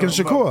 but you're picking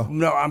Shakur.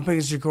 No, I'm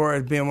picking Shakur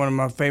as being one of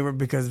my favorite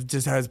because it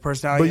just has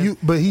personality.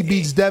 But he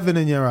beats Devin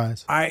in your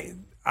eyes. I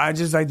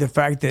just like the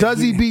fact that does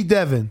he beat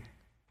Devin?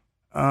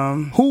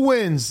 Who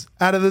wins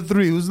out of the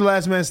three? Who's the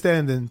last man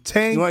standing?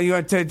 Tank,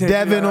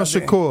 Devin, or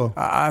Shakur?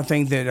 I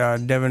think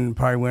that Devin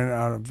probably win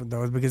out of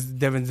those because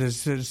Devin's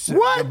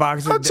what?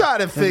 boxer. I'm trying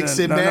to fix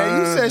it,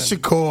 man. You said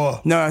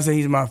Shakur. No, I said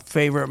he's my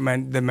favorite.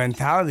 The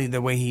mentality,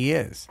 the way he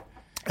is.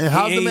 And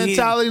how's the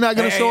mentality not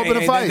going to show up in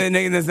a fight?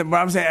 But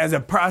I'm saying as a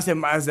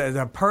person, as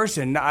a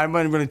person, I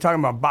wasn't really talking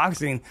about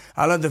boxing.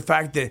 I love the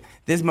fact that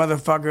this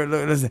motherfucker,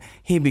 listen,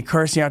 he be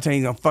cursing out, telling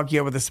you he's going to fuck you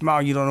up with a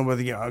smile. You don't know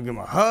whether you're going to give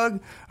him a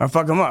hug or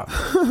fuck him up.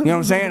 You know what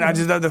I'm saying? I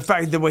just love the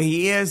fact the way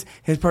he is.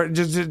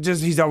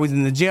 Just he's always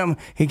in the gym.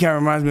 He kind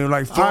of reminds me of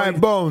like Floyd. All right,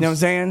 Bones. You know what I'm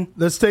saying?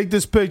 Let's take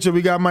this picture.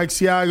 We got Mike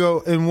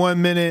Siago in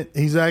 1 minute.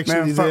 He's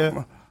actually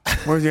there.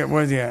 Where's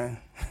he at?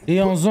 He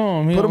on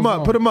Zoom. Put him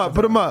up.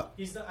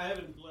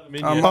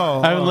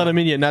 I haven't let him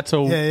in yet. Not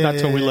till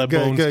we let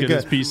Bones get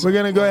his piece. We're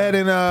gonna go ahead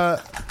and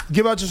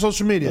give out your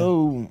social media.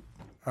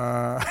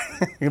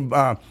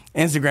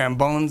 Instagram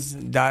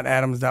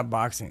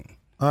bones.adams.boxing.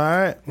 All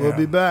right, we'll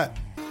be back.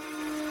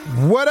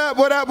 What up?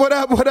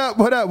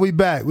 We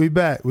back.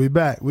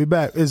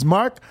 Is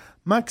Mark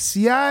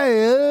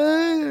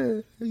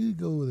Maxiayo? How you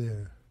go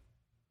there?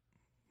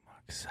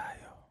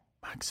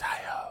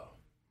 Maxiayo.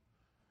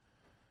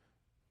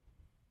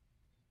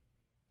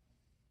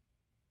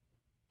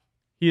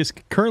 He is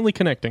currently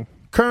connecting.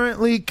 To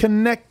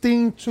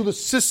the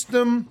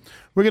system.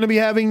 We're going to be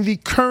having the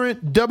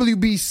current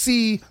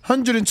WBC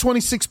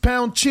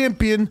 126-pound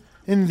champion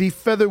in the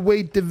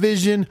featherweight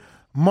division,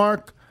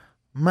 Mark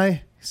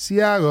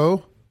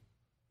Maisiago.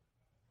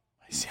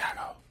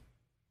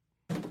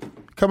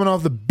 Coming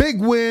off the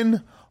big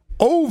win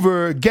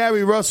over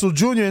Gary Russell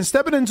Jr. and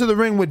stepping into the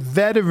ring with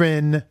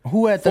veteran,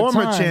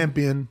 former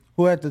champion.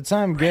 Who at the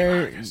time,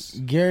 Gary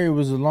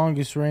was the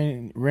longest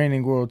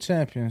reigning world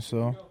champion,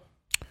 so...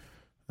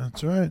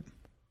 That's right.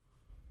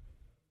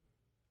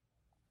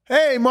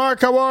 Hey, Mark,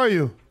 how are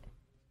you?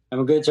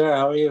 I'm good, sir.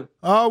 How are you?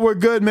 Oh, we're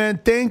good, man.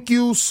 Thank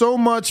you so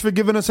much for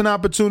giving us an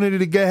opportunity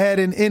to go ahead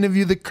and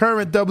interview the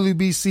current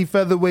WBC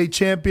featherweight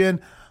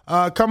champion.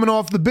 Coming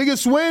off the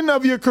biggest win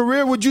of your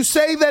career, would you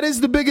say that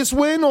is the biggest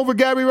win over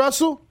Gary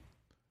Russell?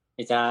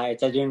 It's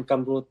a dream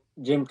come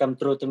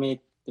true to me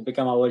to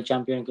become a world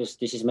champion because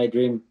this is my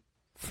dream.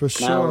 For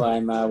sure. Now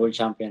I'm a world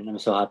champion. I'm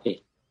so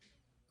happy.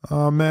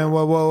 Oh, man.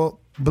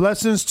 Well,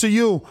 blessings to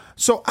you.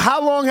 So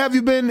how long have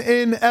you been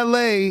in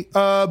L.A.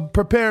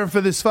 Preparing for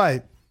this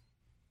fight?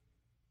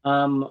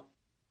 I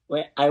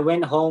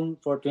went home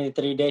for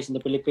 23 days in the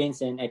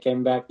Philippines and I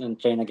came back and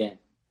trained again.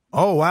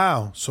 Oh,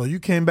 wow. So you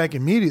came back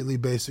immediately,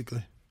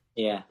 basically.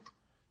 Yeah.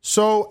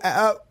 So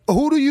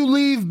who do you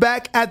leave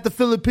back at the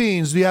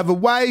Philippines? Do you have a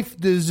wife?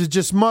 Is it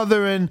just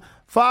mother and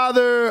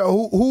father?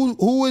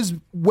 Who is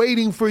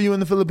waiting for you in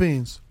the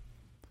Philippines?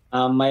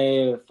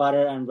 My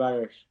father and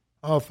brothers.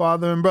 Oh,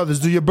 father and brothers.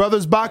 Do your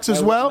brothers box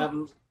as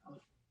well?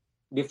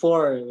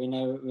 Before,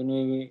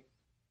 when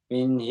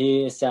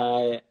he is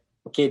a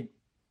kid,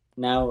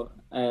 now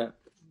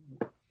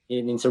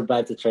he didn't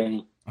survive the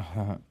training.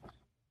 Uh-huh.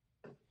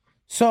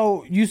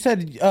 So you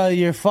said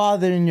your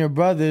father and your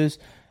brothers.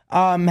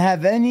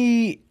 Have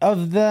any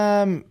of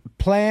them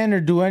planned,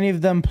 or do any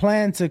of them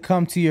plan to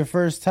come to your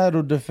first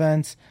title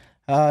defense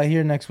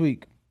here next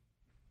week?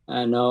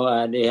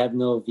 No, they have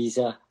no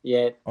visa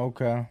yet.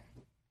 Okay.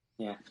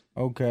 Yeah.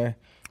 Okay.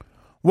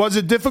 Was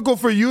it difficult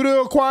for you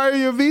to acquire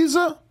your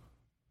visa?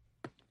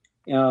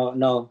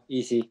 No,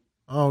 easy.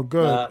 Oh,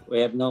 good. We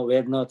have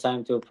no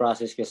time to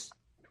process because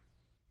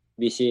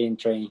busy in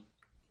training.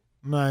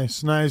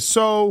 Nice.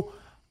 So,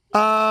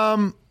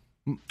 I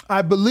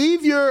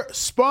believe you're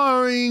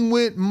sparring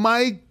with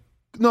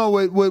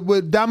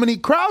with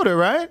Dominique Crowder,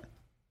 right?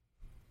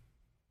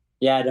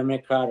 Yeah,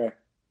 Dominique Crowder.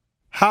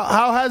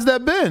 How has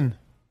that been?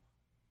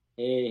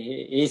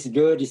 He's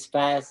good. He's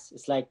fast.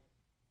 It's like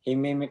he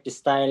mimicked the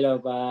style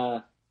of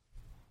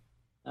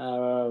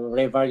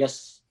Ray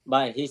Vargas,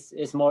 but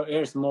he's more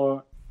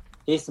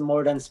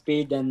than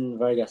speed than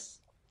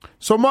Vargas.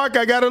 So, Mark,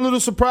 I got a little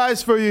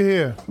surprise for you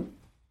here.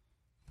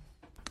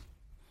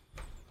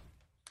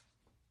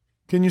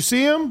 Can you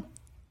see him?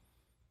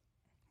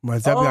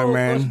 What's up, young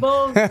man?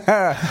 What's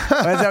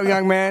up,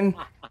 young man?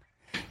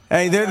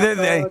 Hey,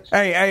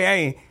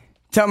 hey.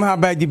 Tell him how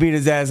bad you beat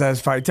his ass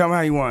last fight. Tell him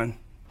how you won.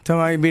 Tell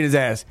him how you beat his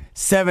ass.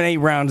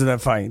 7-8 rounds of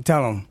that fight.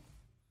 Tell him.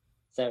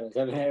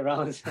 7-8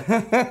 rounds.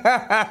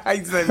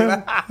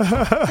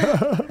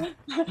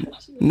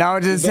 No, I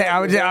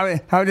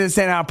was just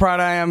saying how proud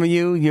I am of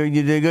you. You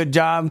did a good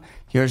job.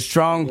 You're a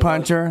strong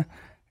puncher,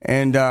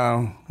 and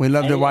we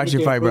love to watch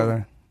you fight,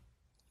 brother.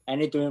 I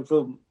need to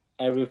improve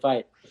every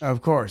fight.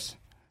 Of course.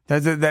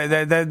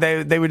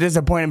 They were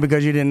disappointed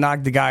because you didn't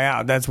knock the guy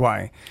out. That's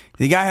why.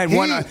 The guy had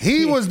one.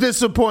 He was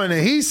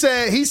disappointed. He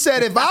said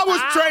if I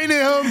was training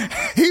him,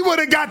 he would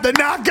have got the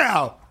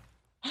knockout.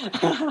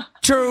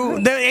 True.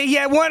 He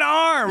had one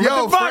arm. Yo,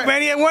 what the fuck,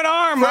 man? He had one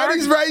arm.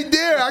 Freddie's right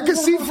there. I can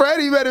see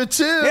Freddie better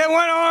chill. He had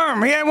one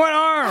arm.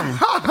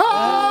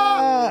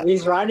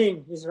 He's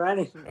running.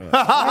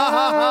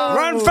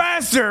 Run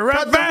faster. Run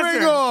Cut faster. the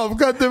ring off.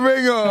 Cut the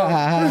ring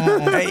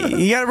off. Hey,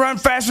 you got to run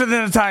faster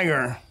than a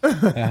tiger.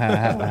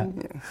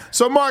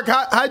 So, Mark,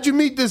 how'd you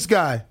meet this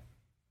guy?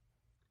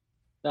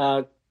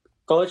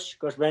 Coach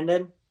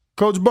Brandon.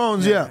 Coach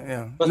Bones,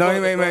 yeah.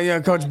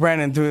 No, Coach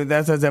Brandon too.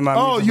 That's my.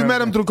 Oh, you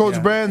met him through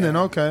Coach Brandon.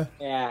 Okay.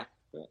 Yeah.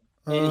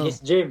 In his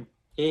gym.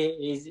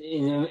 He's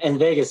in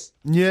Vegas.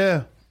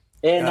 Yeah.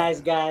 Very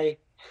nice guy.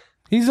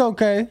 He's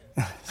okay.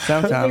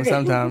 Sometimes.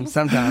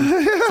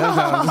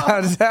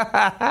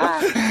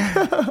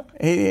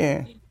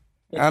 Yeah.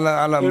 I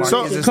love Mark.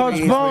 So,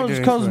 Coach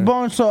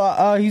Bones.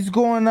 So he's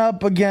going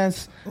up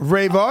against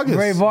Ray Vargas.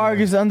 Ray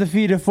Vargas,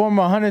 undefeated,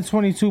 former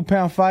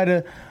 122-pound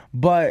fighter,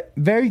 but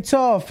very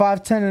tall,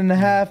 5'10 and a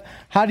half.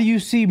 How do you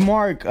see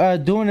Mark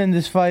doing in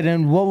this fight,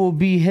 and what will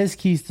be his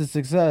keys to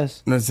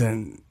success?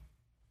 Listen,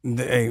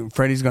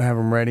 Freddie's gonna have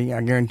him ready.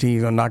 I guarantee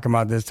he's gonna knock him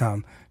out this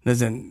time.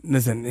 Listen.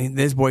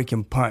 This boy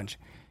can punch.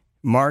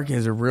 Mark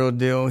is a real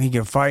deal. He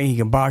can fight. He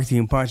can box. He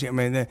can punch. I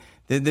mean,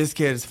 this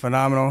kid is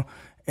phenomenal.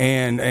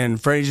 And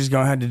Freddie's just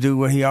gonna have to do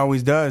what he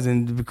always does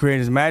and create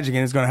his magic,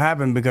 and it's gonna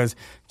happen because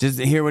just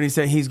to hear what he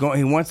said, he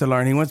wants to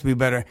learn, he wants to be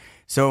better.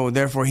 So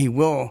therefore, he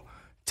will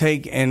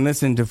take and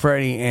listen to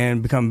Freddie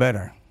and become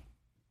better.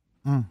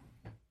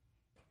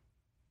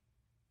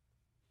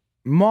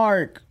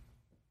 Mark,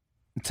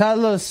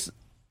 tell us,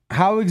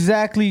 how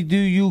exactly do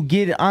you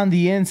get on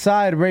the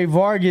inside? Ray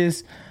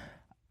Vargas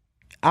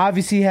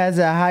obviously has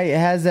that height,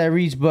 has that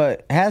reach,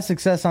 but has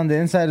success on the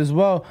inside as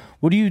well.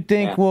 What do you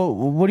think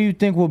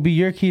will be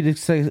your key to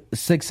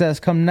success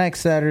come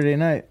next Saturday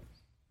night?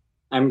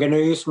 I'm gonna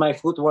use my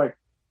footwork.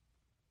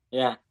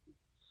 Yeah,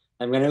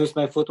 I'm gonna use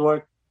my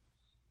footwork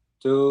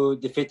to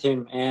defeat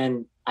him,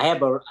 and I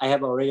have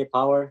already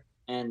power,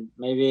 and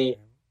maybe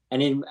I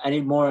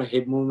need more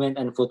hip movement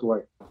and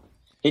footwork.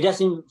 He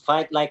doesn't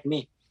fight like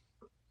me.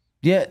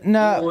 Yeah,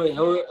 no.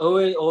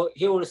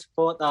 He will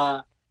spot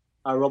a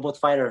robot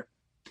fighter.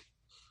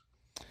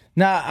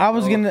 Now, I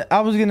was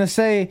gonna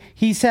say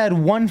he's had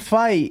one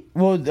fight.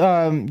 Well,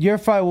 your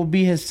fight will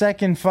be his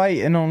second fight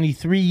in only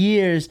 3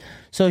 years.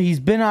 So he's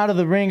been out of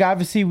the ring.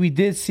 Obviously, we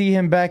did see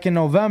him back in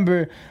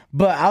November,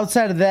 but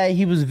outside of that,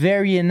 he was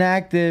very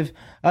inactive.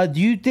 Do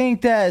you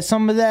think that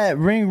some of that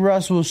ring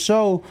rust will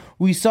show?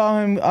 We saw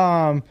him,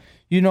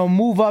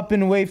 move up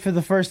in weight for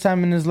the first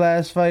time in his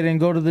last fight and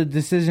go to the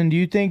decision. Do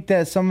you think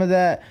that some of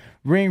that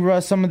ring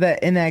rust, some of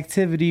that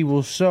inactivity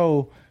will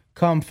show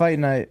come fight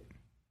night?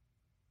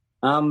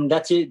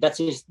 That's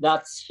his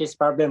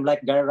problem.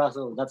 Like Gary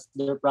Russell, that's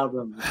their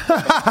problem.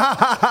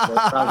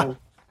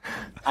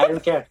 I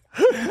don't care.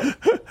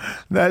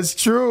 That's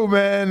true,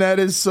 man. That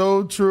is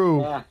so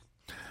true. Yeah.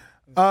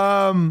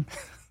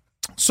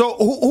 So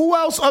who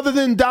else other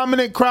than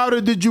Dominic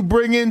Crowder did you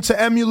bring in to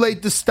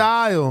emulate the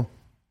style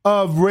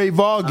of Ray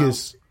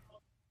Vargas?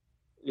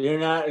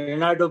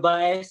 Leonardo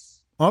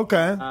Baez.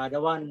 Okay.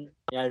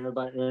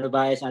 Leonardo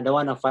Baez, and the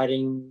one I'm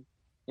fighting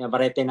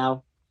Navarrete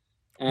now.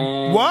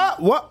 And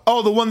What?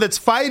 Oh, the one that's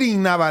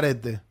fighting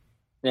Navarrete.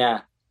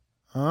 Yeah.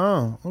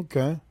 Oh,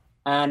 okay.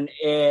 And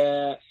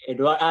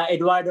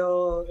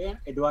Eduardo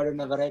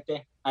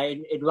Navarrete.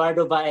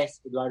 Eduardo Baez.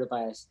 The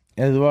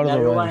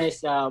other one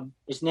is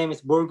his name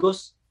is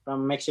Burgos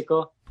from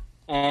Mexico,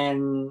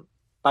 and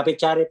Papi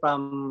Chari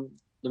from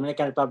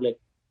Dominican Republic.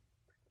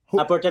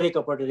 Puerto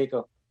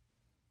Rico.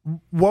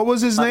 What was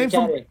his name?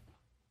 Papi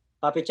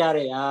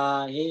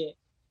Chari.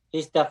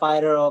 He's the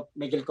fighter of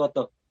Miguel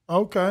Cotto.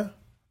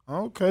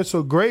 Okay,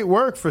 so great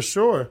work for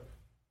sure.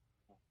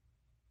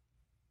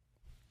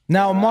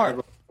 Now,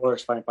 Mark,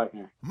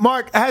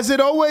 Mark, has it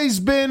always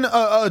been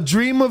a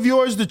dream of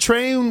yours to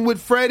train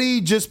with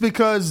Freddie just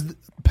because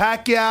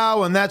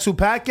Pacquiao and that's who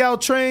Pacquiao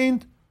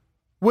trained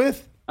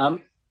with?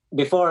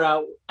 Before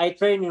I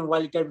trained in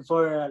Wildcat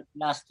before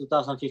last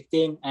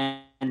 2015,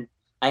 and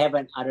I have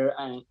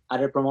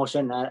other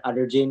promotion,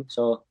 other gym.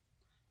 So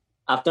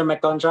after my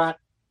contract,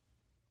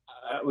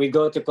 we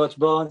go to Coach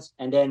Bones,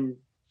 and then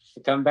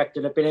we come back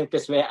to the Philippines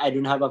because I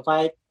don't have a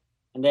fight,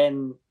 and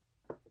then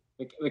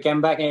we came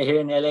back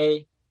here in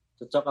LA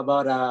to talk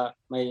about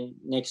my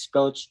next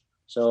coach.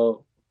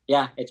 So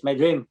yeah, it's my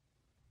dream.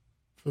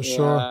 For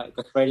sure.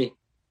 Coach Freddie.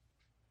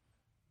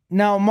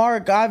 Now,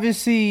 Mark,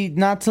 obviously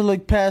not to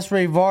look past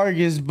Ray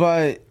Vargas,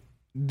 but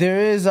there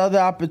is other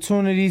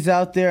opportunities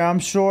out there. I'm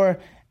sure,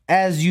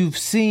 as you've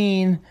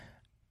seen,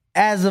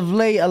 as of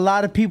late, a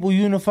lot of people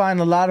unifying,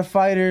 a lot of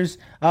fighters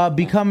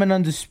becoming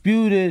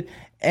undisputed,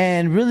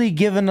 and really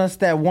giving us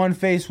that one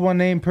face, one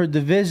name per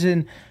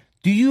division.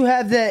 Do you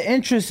have that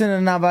interest in a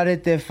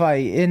Navarrete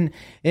fight, in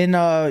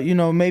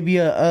maybe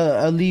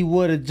a Lee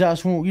Wood, a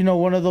Josh,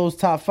 one of those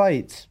top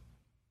fights?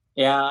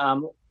 Yeah,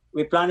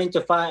 we're planning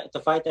to fight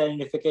a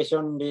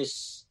unification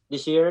this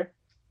year,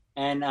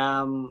 and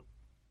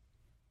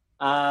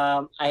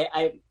I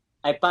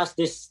passed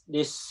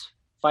this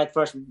fight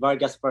first,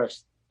 Vargas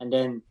first, and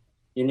then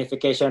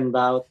unification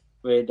bout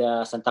with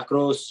Santa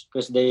Cruz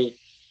because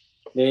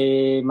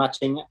they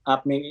matching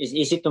up. It's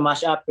easy to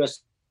match up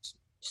because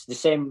it's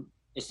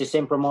the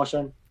same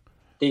promotion,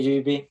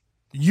 TGB.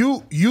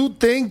 You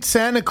think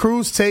Santa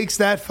Cruz takes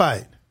that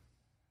fight?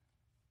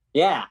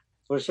 Yeah,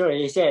 for sure.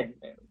 He said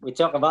we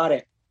talk about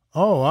it.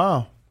 Oh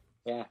wow.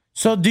 Yeah.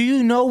 So do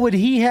you know, would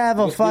he have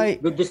a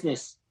fight? Good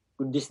business.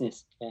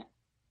 Yeah.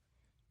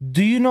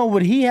 Do you know,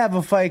 would he have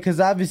a fight? Because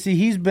obviously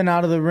he's been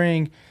out of the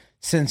ring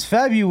since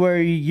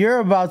February. You're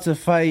about to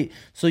fight,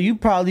 so you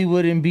probably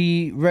wouldn't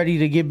be ready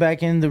to get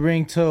back in the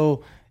ring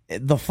till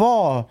the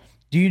fall.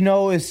 Do you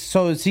know,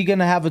 is he going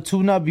to have a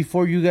tune-up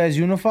before you guys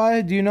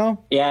unify? Do you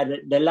know? Yeah,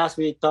 the last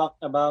we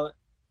talked about,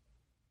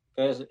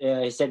 because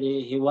he said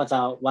he wants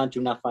a one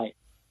tune-up fight.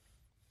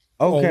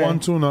 Okay. One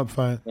tune-up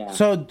fight. Yeah.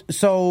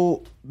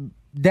 So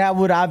that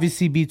would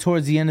obviously be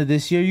towards the end of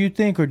this year, you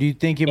think? Or do you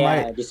think it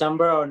might? Yeah,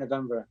 December or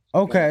November.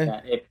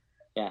 Okay.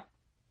 Yeah.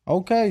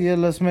 Okay, yeah,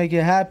 let's make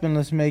it happen.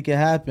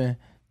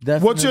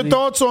 Definitely. What's your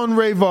thoughts on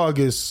Rey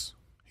Vargas?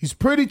 He's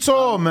pretty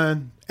tall,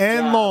 man,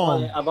 and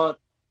long.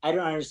 I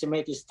don't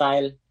underestimate his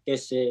style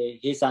because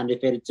he's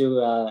undefeated too,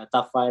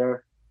 tough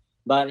fighter.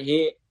 But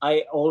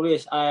all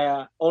his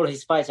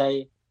fights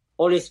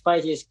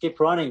is keep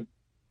running.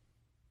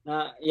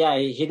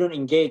 He don't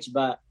engage,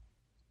 but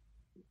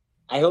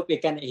I hope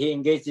he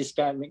engage this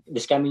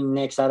coming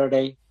next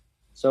Saturday,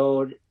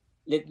 so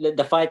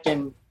the fight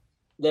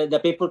the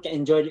people can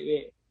enjoy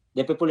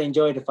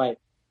the fight.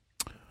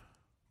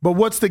 But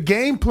what's the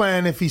game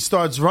plan if he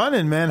starts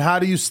running, man? How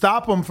do you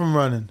stop him from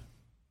running?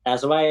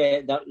 That's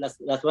why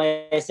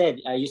I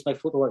said I use my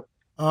footwork.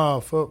 Oh,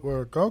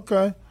 footwork.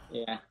 Okay.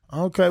 Yeah.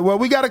 Okay. Well,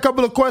 we got a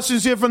couple of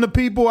questions here from the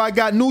people. I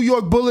got New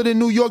York Bullet in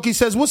New York. He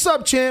says, "What's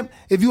up, champ?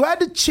 If you had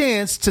the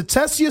chance to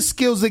test your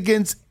skills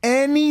against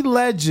any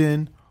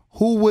legend,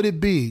 who would it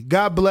be?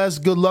 God bless.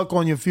 Good luck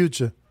on your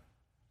future."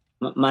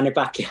 Manny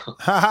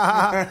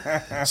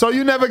Pacquiao. So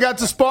you never got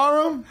to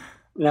spar him?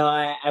 No,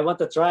 I want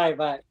to try,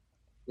 but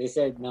they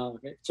said no,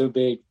 too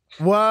big.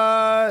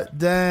 What?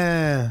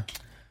 Damn.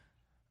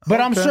 But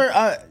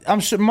okay. I'm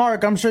sure,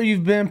 Mark. I'm sure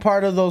you've been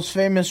part of those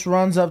famous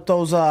runs up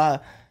those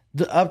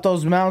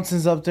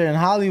mountains up there in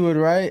Hollywood,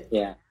 right?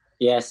 Yeah.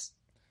 Yes.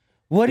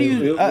 What do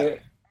you?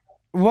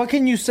 What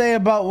can you say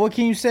about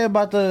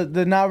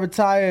the now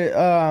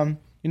retired,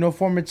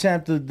 former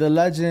champ, the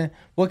legend?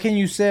 What can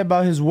you say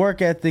about his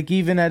work ethic,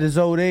 even at his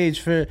old age?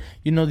 For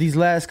these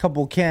last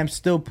couple camps,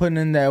 still putting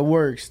in that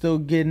work, still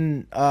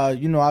getting,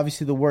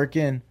 obviously the work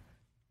in.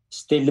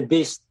 Still the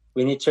beast.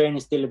 When he trains,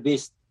 he's still a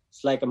beast.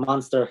 It's like a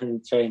monster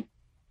in train.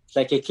 It's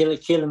like he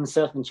kill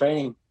himself in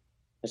training.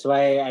 That's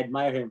why I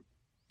admire him.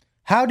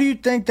 How do you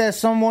think that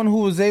someone who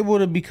was able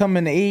to become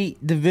an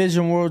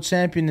 8-division world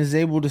champion is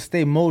able to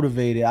stay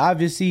motivated?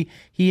 Obviously,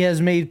 he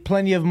has made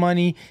plenty of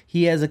money.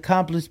 He has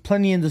accomplished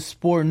plenty in the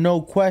sport,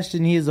 no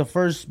question. He is a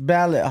first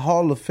ballot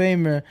Hall of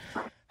Famer.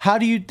 How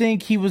do you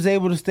think he was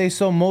able to stay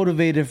so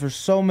motivated for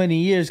so many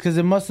years? Because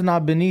it must have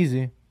not been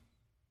easy.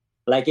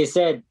 Like he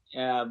said,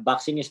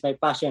 boxing is my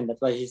passion. That's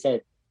what he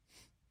said.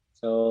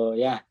 So,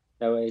 yeah,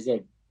 that's what he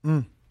said.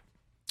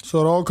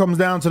 So it all comes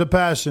down to the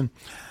passion.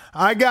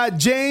 I got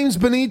James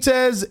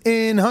Benitez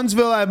in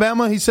Huntsville,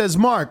 Alabama. He says,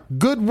 "Mark,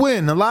 good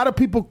win. A lot of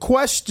people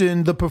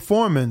question the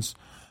performance.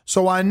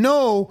 So I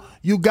know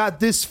you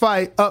got this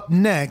fight up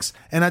next.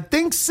 And I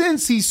think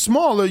since he's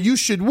smaller, you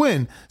should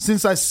win.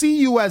 Since I see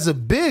you as a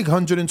big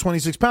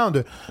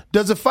 126-pounder.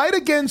 Does a fight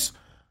against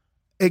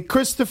a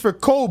Christopher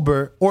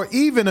Colbert or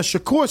even a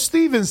Shakur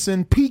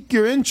Stevenson pique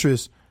your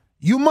interest?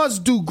 You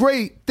must do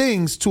great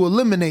things to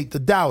eliminate the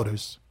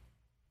doubters."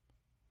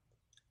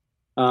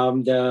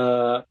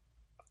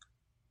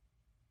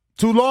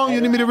 Too long? You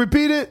need me to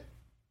repeat it?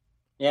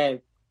 Yeah,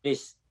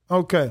 please.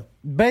 Okay.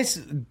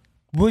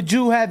 Would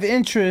you have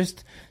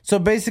interest? So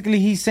basically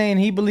he's saying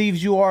he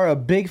believes you are a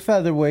big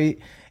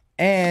featherweight.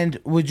 And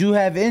would you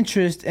have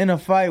interest in a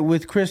fight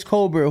with Chris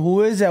Colbert,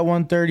 who is at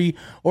 130,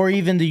 or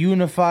even the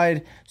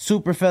unified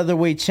super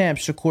featherweight champ,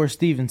 Shakur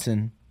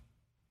Stevenson?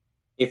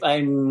 If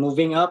I'm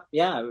moving up,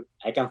 yeah,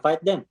 I can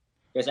fight them.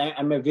 Because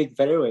I'm a big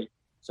featherweight.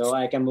 So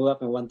I can move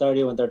up in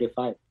 130,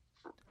 135.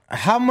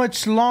 How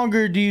much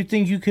longer do you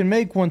think you can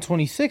make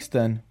 126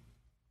 then?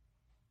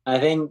 I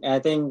think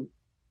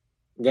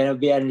gonna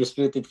be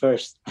undisputed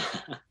first.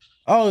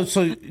 Oh,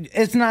 so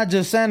it's not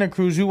just Santa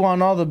Cruz. You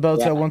want all the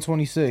belts at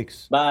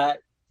 126.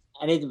 But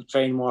I need to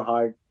train more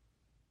hard.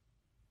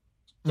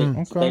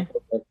 Okay.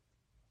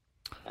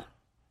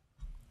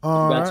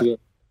 All right.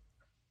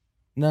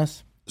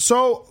 Nice.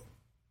 So,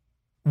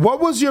 what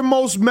was your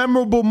most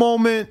memorable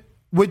moment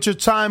with your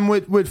time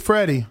with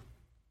Freddie?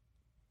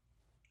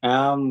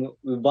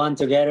 We bond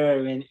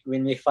together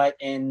when we fight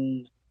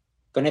in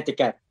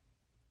Connecticut.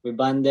 We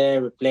bond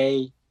there, we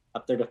play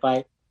after the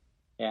fight.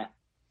 Yeah.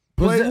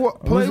 Play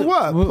what?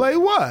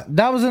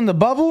 That was in the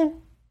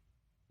bubble?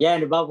 Yeah,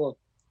 in the bubble.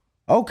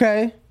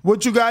 Okay.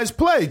 What you guys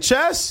play?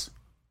 Chess?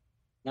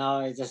 No,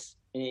 it's just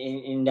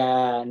in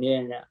the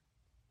near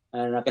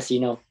the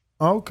casino.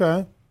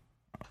 Okay.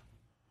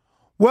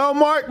 Well,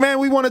 Mark, man,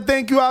 we want to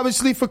thank you,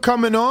 obviously, for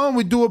coming on.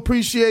 We do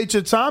appreciate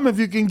your time. If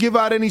you can give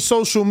out any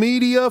social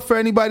media for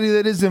anybody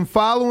that isn't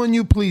following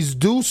you, please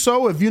do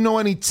so. If you know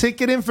any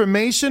ticket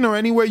information or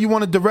anywhere you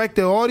want to direct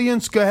the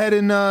audience, go ahead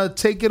and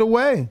take it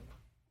away.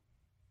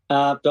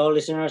 To all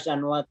listeners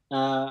and watch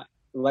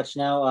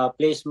now,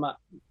 please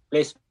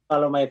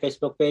follow my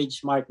Facebook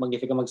page, Mark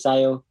Magnifico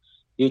Magsayo,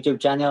 YouTube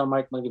channel,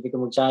 Mark Magnifico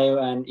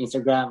Magsayo, and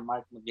Instagram,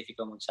 Mark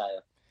Magnifico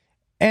Magsayo.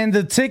 And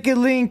the ticket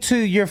link to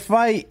your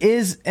fight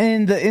is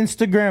in the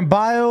Instagram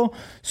bio.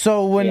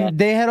 So when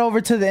they head over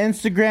to the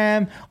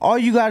Instagram, all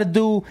you got to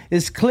do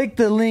is click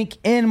the link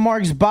in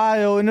Mark's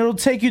bio, and it'll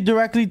take you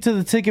directly to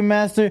the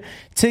Ticketmaster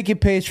ticket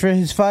page for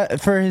his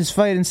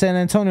fight in San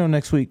Antonio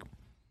next week.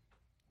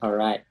 All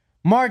right.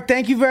 Mark,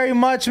 thank you very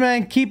much,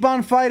 man. Keep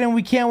on fighting.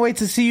 We can't wait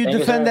to see you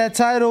defend that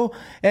title.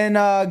 And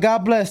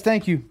God bless.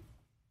 Thank you.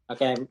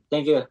 Okay.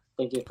 Thank you.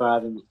 Thank you for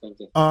having me. Thank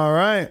you. All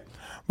right.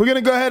 We're going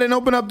to go ahead and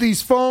open up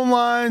these phone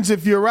lines.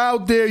 If you're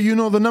out there, you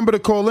know the number to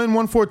call in,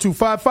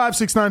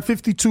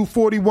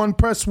 142-569-5241.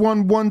 Press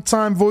 1 one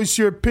time. Voice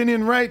your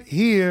opinion right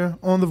here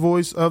on the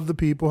Voice of the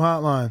People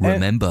hotline.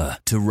 Remember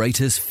to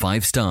rate us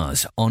 5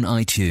 stars on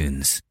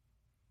iTunes.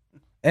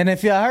 And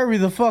if y'all hurry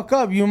the fuck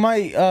up, you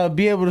might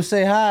be able to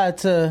say hi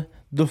to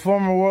the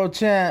former world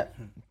champ,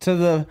 to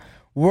the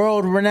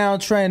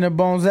world-renowned trainer,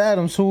 Bones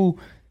Adams, who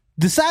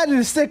decided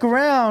to stick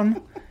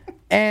around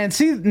and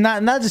see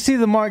not just see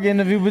the Mark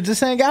interview, but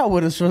just hang out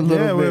with us for a little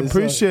bit. Yeah, we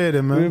appreciate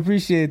it, man. We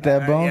appreciate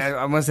that, Bones.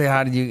 I want to say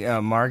hi to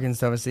you, Mark, and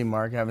stuff. I see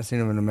Mark. I haven't seen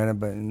him in a minute,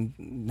 but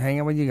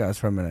hang out with you guys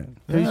for a minute.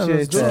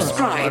 Appreciate that.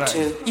 Subscribe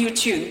to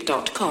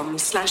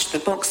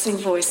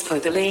youtube.com/theboxingvoice for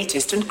the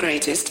latest and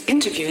greatest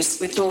interviews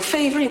with your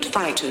favorite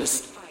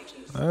fighters.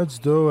 Let's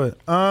do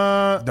it.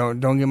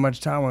 Don't get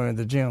much time when we're at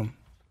the gym.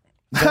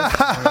 You know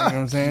what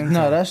I'm saying?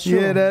 No, that's true.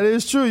 Yeah, that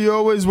is true. You're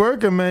always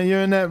working, man.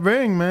 You're in that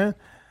ring, man.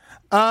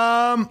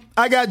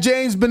 I got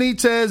James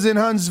Benitez in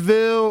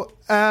Huntsville,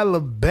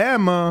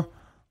 Alabama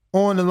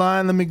on the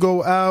line. Let me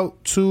go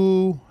out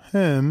to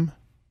him.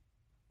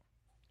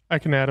 I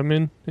can add him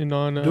in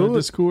on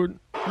Discord.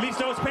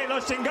 Listos pe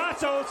los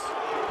chingazos.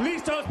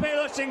 Listos pe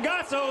los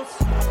chingazos.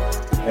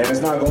 And it's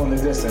not going the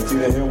distance.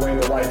 Either he'll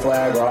wave the white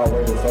flag or I'll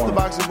wave the form.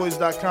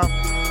 TheBoxingVoice.com.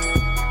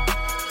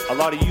 A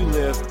lot of you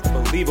live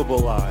believable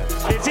lives.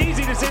 It's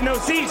easy to sit in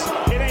those seats.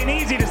 It ain't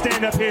easy to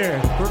stand up here.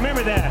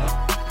 Remember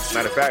that.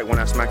 Matter of fact, when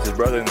I smacked his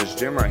brother in this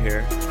gym right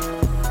here,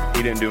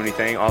 he didn't do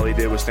anything. All he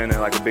did was stand there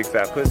like a big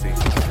fat pussy.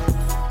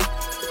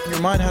 In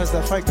your mind, how does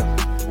that fight go?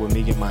 With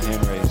me getting my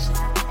hand raised.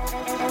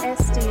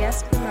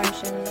 SDS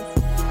Promotions.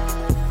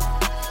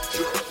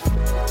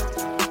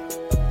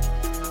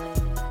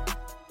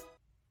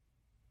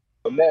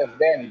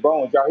 Danny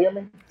Bones, y'all hear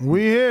me?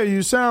 We hear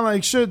you. Sound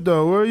like shit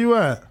though. Where are you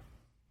at?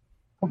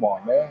 Come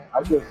on, man.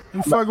 You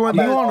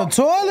on the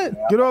toilet?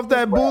 Get off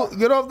that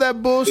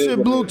bullshit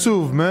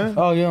Bluetooth, man.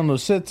 Oh, you're on the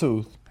shit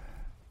tooth.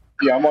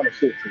 Yeah, I'm on the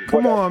shit tooth.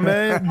 Come on,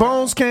 man.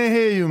 Bones can't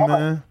hear you,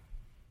 man.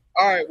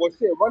 All right, well,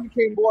 shit. Run the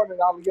King board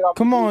and I'll get off.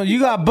 Come on, you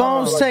got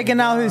Bones taking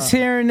out his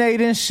hearing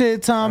aid and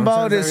shit, talking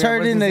about it's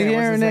hurting the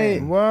hearing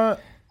aid.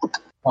 What?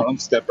 Let me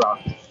step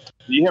out.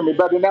 You hear me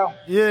better now?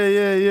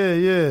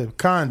 Yeah.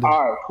 Kinda.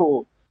 All right,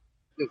 cool.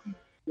 This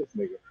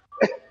nigga.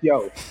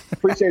 Yo,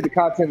 appreciate the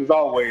content as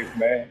always,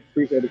 man.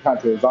 Hey,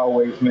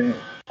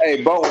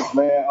 Bones,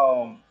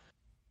 man.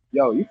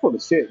 Yo, you full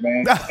of shit,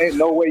 man. Ain't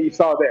no way you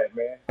saw that,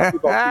 man. You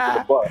gonna keep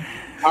it a buck.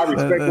 I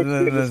respect what you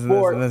did in the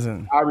sport.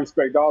 I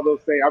respect all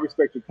those things. I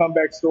respect your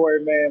comeback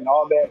story, man, and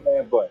all that,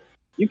 man. But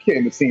you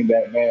can't have seen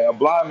that, man. A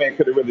blind man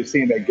could have really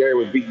seen that Gary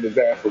was beating his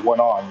ass with one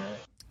arm, man.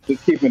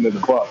 Just keeping it a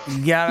buck.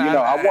 Yeah,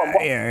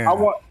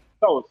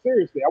 No,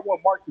 seriously, I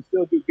want Mark to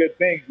still do good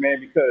things, man,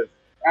 because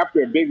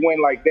after a big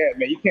win like that,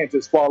 man, you can't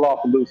just fall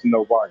off and lose to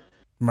nobody.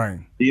 Right.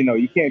 You know,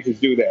 you can't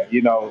just do that.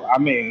 You know, I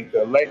mean,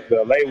 the Lay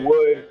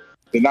Wood,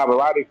 the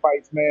Navarrete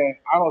fights, man,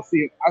 I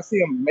see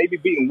him maybe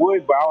beating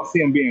Wood, but I don't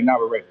see him beating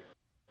Navarrete.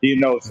 You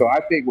know, so I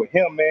think with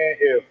him, man,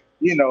 if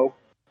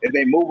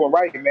they move him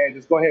right, man,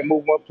 just go ahead and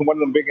move him up to one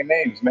of them bigger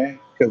names, man.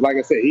 Because like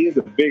I said, he is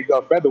a big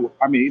featherweight.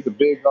 I mean, he's a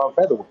big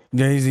featherweight.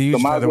 Yeah, he's a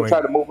huge featherweight. So might as well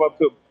try to move him up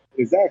to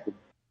exactly.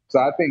 So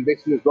I think they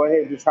should just go ahead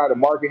and just try to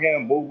market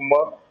him, move him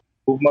up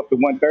to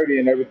 130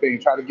 and everything,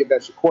 try to get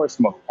that Shakur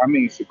smoke. I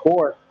mean,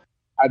 Shakur,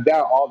 I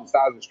doubt all the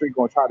sides of the street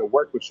going to try to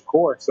work with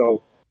Shakur.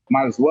 So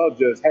might as well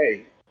just,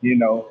 hey,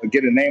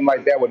 get a name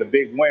like that with a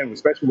big win,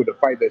 especially with a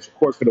fight that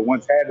Shakur could have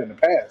once had in the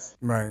past.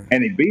 Right.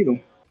 And he beat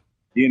him,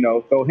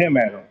 throw him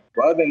at him.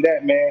 But other than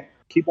that, man,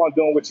 keep on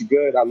doing what you're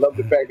good. I love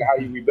the fact of how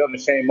you rebuilding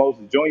Shane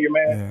Moses Jr.,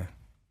 man. Yeah.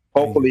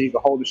 Hopefully he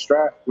can hold the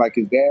strap like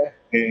his dad.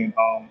 And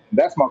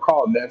that's my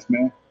call, Ness,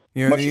 man.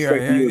 Much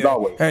respect to you as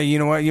always. Hey, you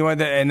know what?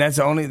 And that's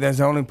the only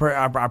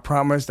I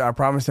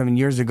promised him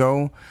years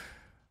ago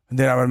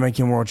that I would make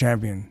him world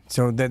champion.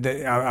 So that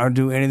I'll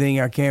do anything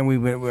I can. We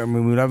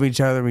love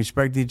each other,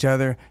 respect each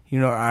other.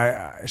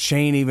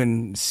 Shane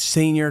even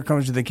Senior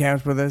comes to the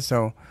camps with us.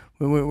 So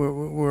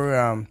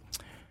we're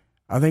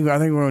I think we're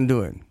gonna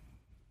do it.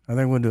 I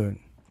think we'll do it.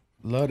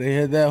 Love to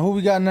hear that. Who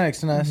we got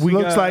next, Ness?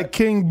 Looks like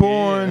King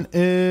Born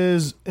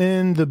is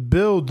in the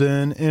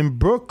building in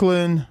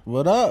Brooklyn.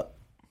 What up?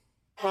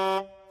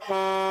 Brooklyn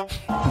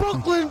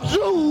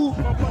Jew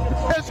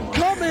is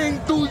coming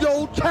through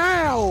your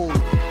town.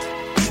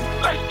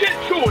 Let's get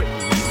to it.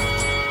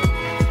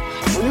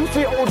 When you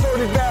see old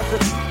dirty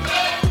bastards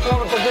in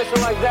a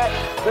position like that,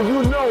 then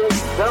you know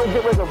that I'm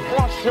getting ready to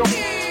bust your...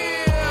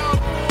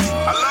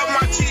 I love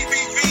my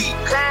TVV,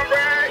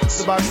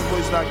 comrades.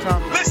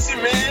 TheBoxingVoice.com. Listen,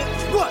 man.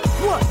 What?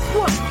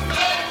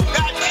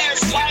 Goddamn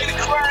spider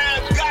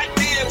crab,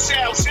 goddamn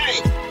South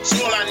Shane. That's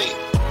all I need.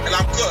 And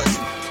I'm good.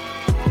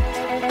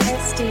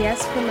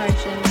 SDS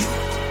Promotions.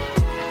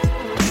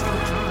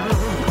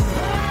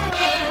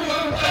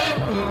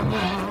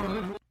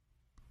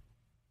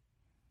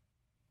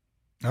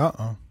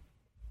 Uh-oh.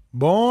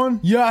 Born?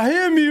 Y'all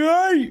hear me,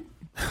 right?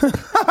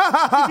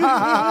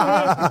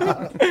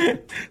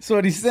 That's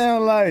what he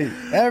sound like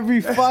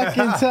every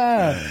fucking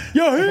time.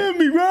 Y'all hear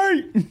me,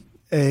 right?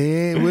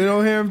 Hey, we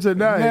don't hear him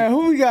tonight. Man,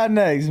 who we got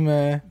next,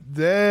 man?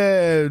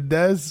 Damn,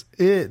 that's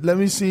it. Let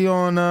me see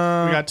on...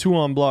 We got 2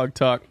 on Blog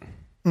Talk.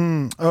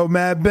 Oh,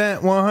 Matt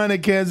Bent,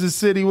 100 Kansas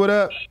City. What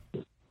up?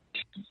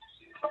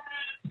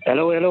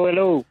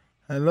 Hello.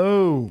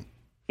 Hello.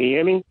 Can you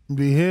hear me?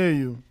 We hear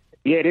you.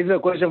 Yeah, this is a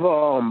question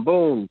for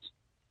Bones.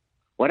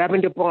 What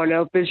happened to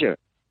Parnell Fisher?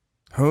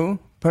 Who?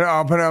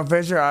 Parnell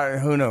Fisher?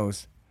 Who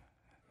knows?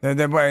 That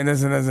boy,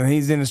 listen.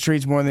 He's in the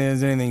streets more than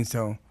there's anything,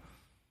 so...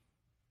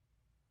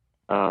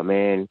 Oh,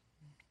 man.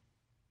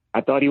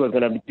 I thought he was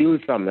going to do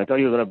something. I thought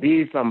he was going to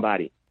be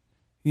somebody.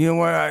 You know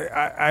what?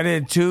 I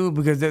did too,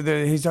 because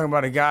he's talking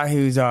about a guy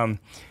who's probably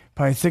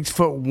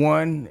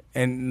 6'1",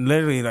 and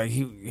literally like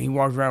he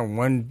walks around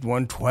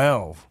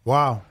 112.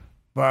 Wow.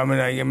 But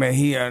I mean,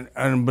 he had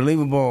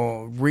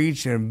unbelievable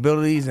reach and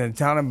abilities and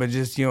talent, but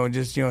just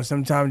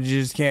sometimes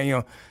you just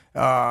can't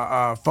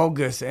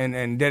focus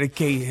and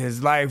dedicate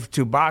his life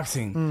to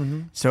boxing.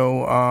 Mm-hmm.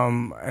 So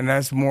and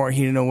that's more.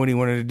 He didn't know what he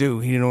wanted to do.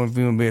 He didn't know if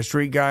he wanted to be a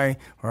street guy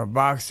or a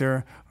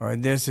boxer or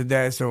this or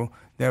that. So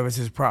that was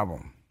his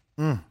problem.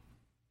 Mm.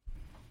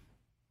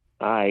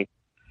 All right.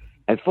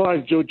 As far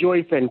as Joe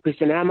Joyce and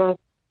Christian Hammer,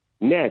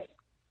 Ness,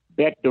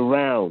 bet the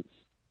rounds.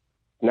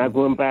 Not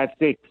going past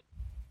 6.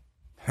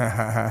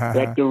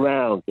 Bet the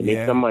rounds to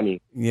make some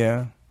money.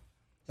 Yeah.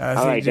 All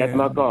right, that's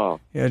my call.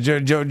 Yeah,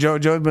 Joe's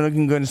been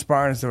looking good in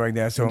sparring and stuff like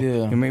that. So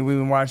Yeah. I mean, we've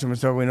been watching him,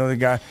 so we know the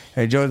guy.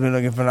 Hey, Joe's been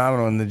looking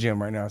phenomenal in the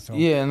gym right now. So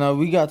Yeah, no,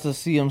 we got to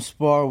see him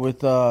spar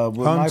with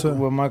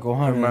Michael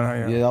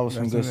Hunter. Yeah, that was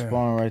some good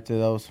sparring right there.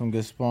 That was some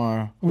good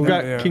sparring. We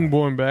got King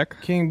Born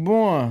back. King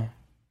Born.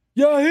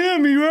 Y'all hear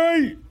me,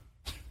 right?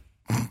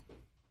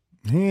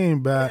 He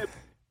ain't back.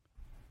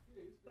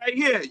 Right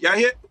here. Y'all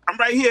hear? I'm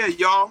right here,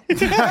 y'all.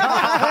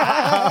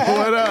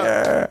 What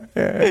up?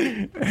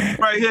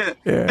 Right here.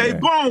 Hey,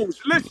 Bones,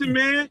 listen,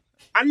 man.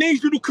 I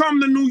need you to come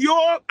to New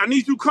York. I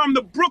need you to come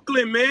to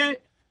Brooklyn, man.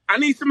 I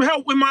need some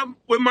help with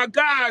my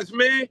guys,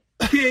 man.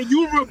 Can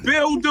you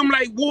rebuild them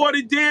like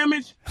water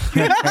damage?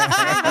 Can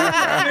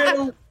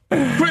you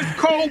rebuild Chris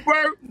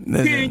Colbert?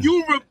 Can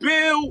you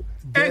rebuild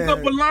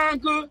Edgar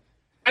Berlanga?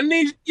 I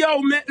need,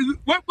 man,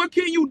 what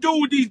can you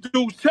do with these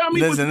dudes? Tell me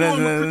Listen.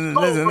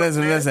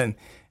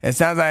 It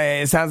sounds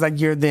like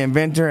you're the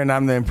inventor and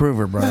I'm the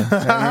improver, bro. You know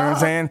what I'm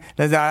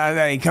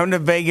saying? Come to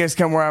Vegas,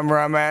 come where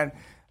I'm at.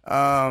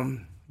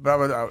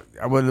 But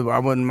I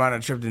wouldn't mind a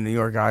trip to New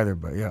York either.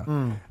 But yeah,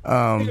 man,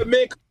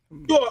 New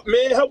York,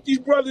 man, help these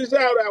brothers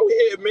out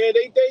here, man.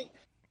 They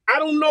I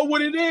don't know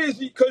what it is,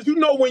 because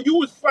when you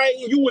was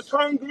fighting, you was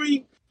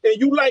hungry and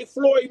you like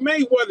Floyd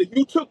Mayweather.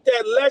 You took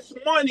that less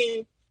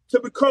money to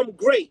become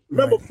great.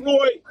 Remember,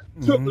 Floyd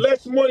took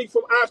less money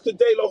from Oscar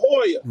De La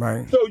Hoya.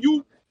 Right. So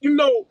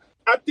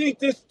I think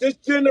this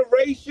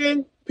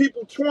generation,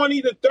 people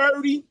 20 to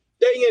 30,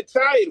 they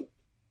entitled.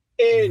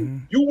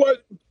 And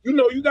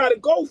you got to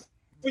go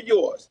for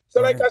yours. So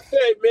like I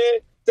said, man,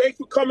 thanks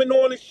for coming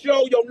on the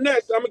show. Yo,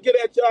 Ness, I'm going to get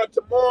at y'all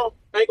tomorrow.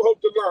 I ain't going to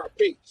hold the line.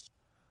 Peace.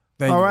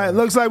 All right,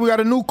 looks like we got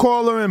a new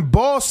caller in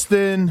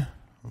Boston.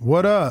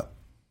 What up?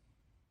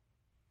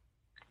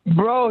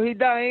 Bro, he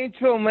the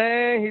intro,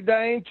 man. He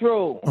the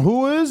intro.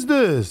 Who is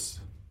this?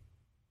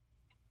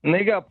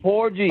 Nigga,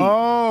 Porgy.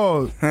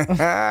 Oh.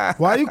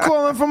 Why you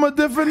calling from a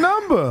different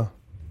number?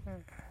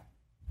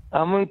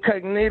 I'm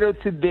incognito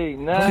today.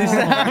 Nah.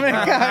 I'm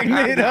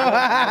incognito.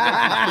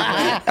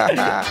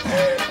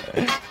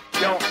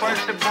 Yo,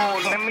 first of all,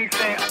 let me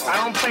say,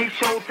 I don't pay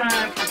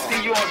Showtime to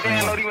see you all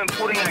there, not even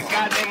putting a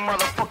goddamn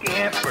motherfucking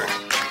effort.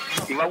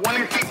 If I want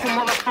to see two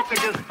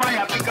motherfuckers just fight,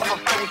 I pick up a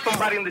fight with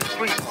somebody in the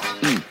street.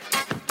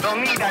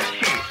 Don't need that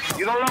shit.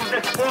 You don't love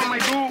that sport, my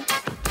dude?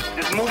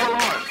 Just move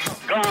along.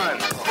 Gone.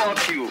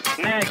 Fuck you.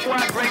 Next,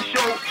 what a great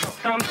show.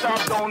 Thumbs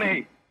up,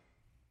 donate.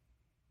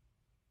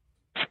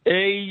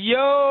 Hey,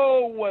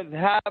 yo, what's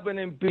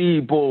happening,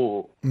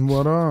 people?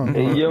 What up?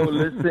 Hey, yo,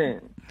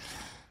 listen.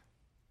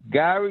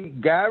 Gary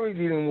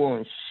didn't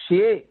want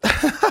shit.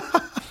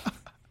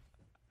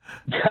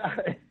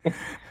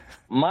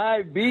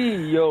 Might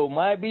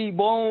be,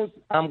 Bones.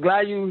 I'm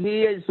glad you're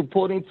here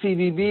supporting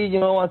TVB,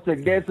 as a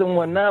guest and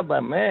whatnot,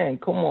 but man,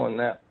 come on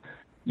now.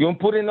 You don't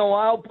put in no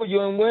output, you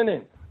ain't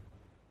winning.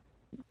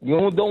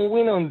 You don't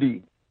win on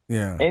D.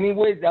 Yeah.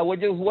 Anyways, I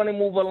would just want to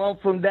move along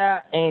from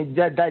that, and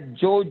that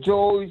Joe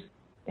Joyce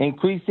and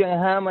Christian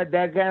Hammer,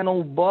 that guy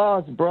no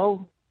buzz,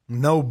 bro.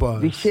 No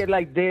buzz. This shit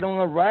like Dead on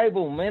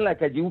Arrival, man,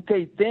 like a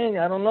UK thing.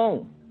 I don't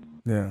know.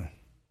 Yeah.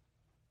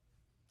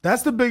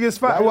 That's the biggest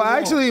fight. Well,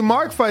 actually,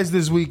 Mark fights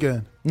this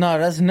weekend. No,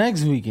 that's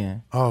next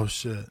weekend. Oh,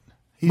 shit.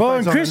 Bro,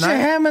 and Christian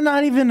Hammer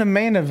not even the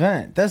main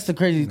event. That's the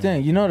crazy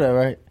thing. You know that,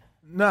 right?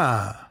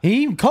 Nah.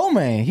 He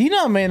co-main. He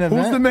not main event.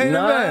 Who's the main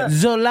event?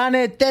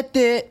 Zolane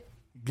Tete.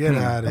 Get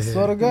out of here. I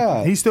swear to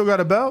God. He still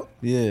got a belt?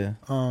 Yeah.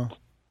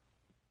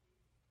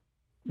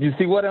 You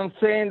see what I'm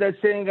saying? That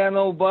shit ain't got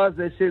no buzz.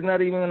 That shit's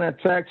not even an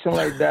attraction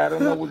like that. I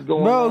don't know what's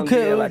going on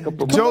there. Like a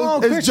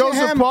it's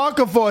Joseph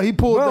Parker for he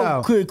pulled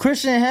out.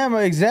 Christian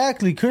Hammer,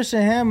 exactly.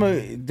 Christian Hammer,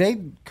 he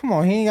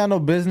ain't got no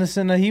business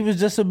in there. He was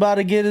just about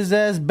to get his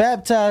ass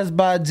baptized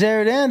by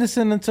Jared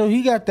Anderson until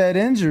he got that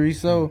injury.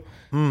 So,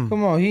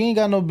 come on, he ain't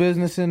got no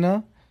business in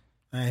there.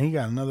 Man, he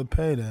got another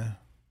payday.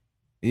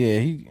 Yeah,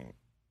 he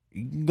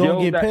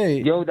gonna get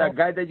paid. That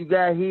guy that you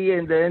got here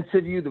in the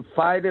interview, the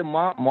fighter,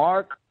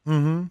 Mark.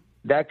 Mm-hmm.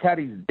 That cat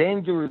is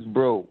dangerous,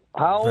 bro.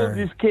 How old is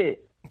this kid?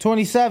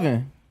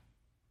 27.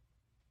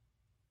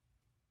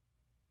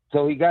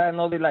 So he got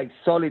another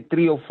solid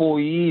 3 or 4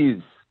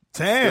 years.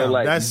 Damn,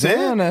 that's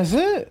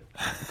it.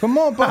 Come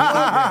on,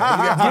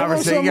 Papa. Give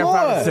him some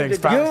more.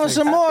 Give him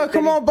some more.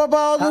 Come on, Papa.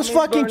 All those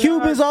fucking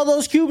Cubans,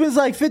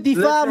 like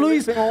 55.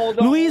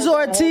 Luis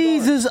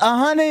Ortiz is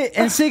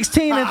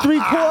 116 and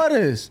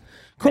 3/4.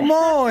 Come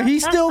on,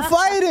 he's still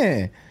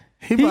fighting.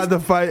 He about to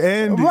fight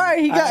Andy.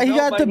 Right, he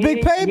got the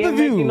big pay-per-view. He ain't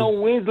making no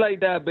wins like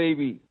that,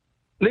 baby.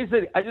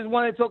 Listen, I just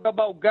want to talk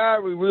about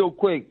Gary real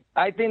quick.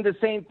 I think the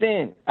same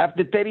thing.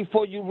 After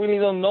 34, you really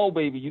don't know,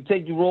 baby. You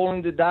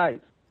rolling the dice.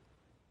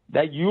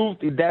 That youth,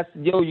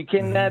 you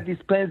cannot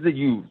dispense the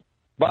youth.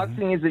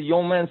 Boxing is a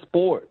young man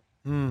sport.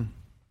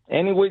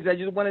 Anyways, I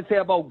just want to say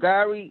about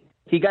Gary,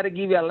 he got to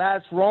give you a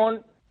last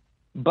run,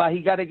 but he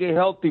got to get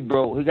healthy,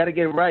 bro. He got to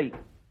get right.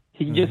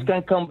 He just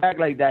can't come back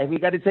like that. He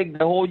got to take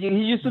the whole year.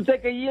 He used to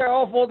take a year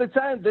off all the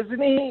time,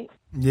 doesn't he?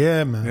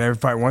 Yeah, man. Every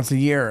fight once a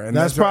year. And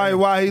that's probably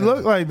why he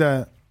looked like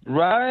that.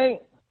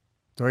 Right?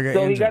 So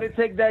he got to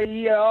take that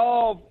year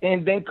off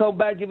and then come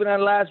back, give it a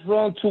last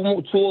run, 2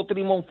 or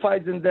 3 more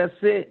fights, and that's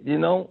it,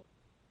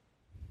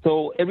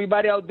 So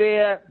everybody out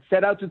there,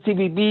 shout out to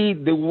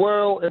TVB, the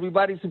world.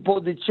 Everybody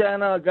support the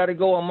channel. I got to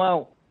go. I'm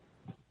out.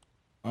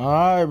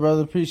 All right,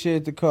 brother.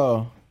 Appreciate the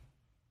call.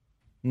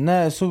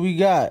 Next, who we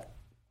got?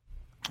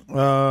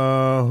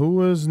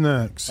 Who is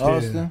next?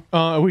 Austin.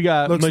 We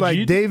got looks Majid.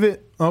 like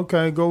David.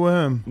 Okay, go with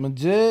him.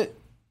 Majid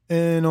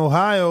in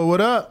Ohio.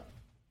 What up?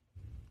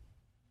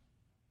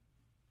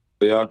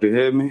 Y'all can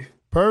hear me?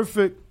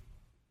 Perfect.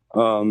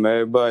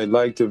 Everybody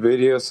like the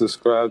video,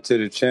 subscribe to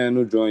the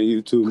channel, join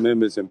YouTube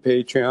members and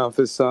Patreon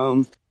for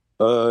something.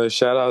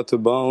 Shout out to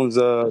Bones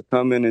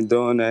coming and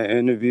doing that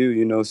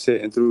interview,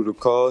 sitting through the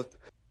calls.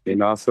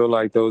 I feel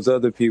like those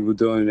other people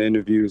doing the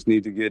interviews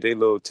need to get their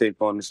little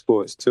take on the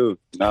sports too,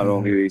 not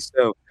only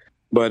themselves.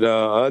 But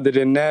other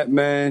than that,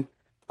 man,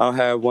 I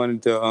have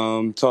wanted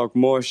to talk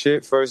more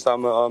shit. First,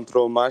 I'm going to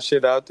throw my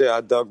shit out there.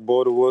 I duck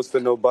border wars for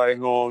nobody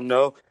who don't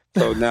know.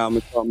 So now I'm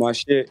going to talk my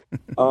shit.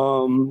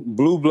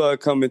 Blue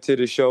Blood coming to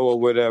the show or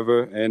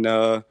whatever, and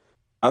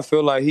I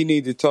feel like he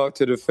needs to talk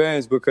to the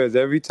fans because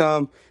every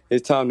time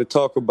it's time to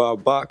talk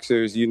about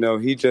boxers,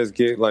 he just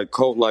get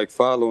cult-like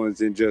followings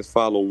and just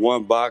follow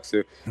one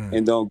boxer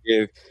and don't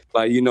give,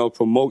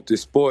 promote the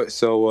sport.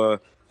 So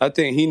I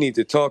think he needs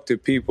to talk to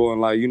people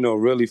and,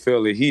 really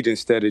feel the heat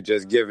instead of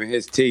just giving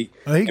his tea.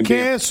 He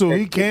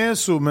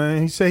canceled,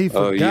 man. He said he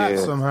forgot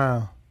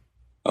somehow.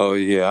 Oh,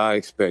 yeah, I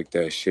expect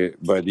that shit.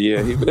 But,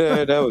 yeah,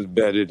 that was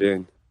better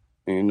than,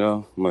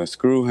 but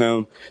screw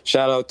him.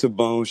 Shout out to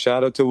Bones.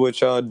 Shout out to what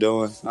y'all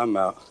doing. I'm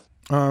out.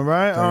 All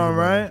right.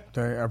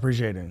 I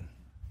appreciate it.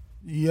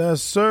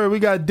 Yes, sir. We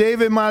got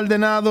David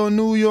Maldonado,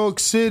 New York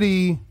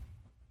City.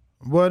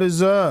 What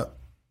is up?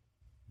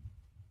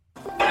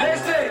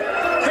 Listen,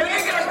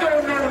 Vegas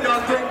don't know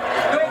nothing.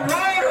 No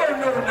Ryan don't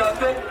know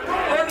nothing.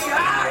 Only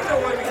I know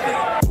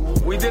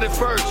everything. We did it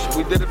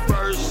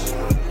first,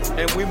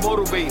 and we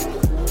motivate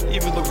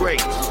even the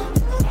greats.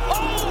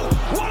 Oh,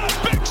 what a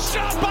big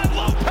shot by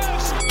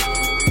Lopez!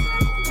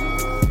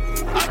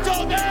 I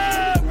told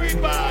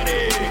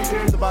everybody.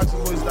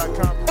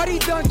 TheBoxingVoice.com. What he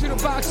done to the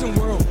boxing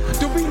world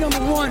to be number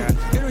one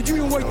in the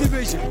junior weight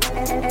division?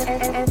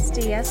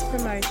 SDS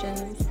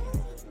Promotions.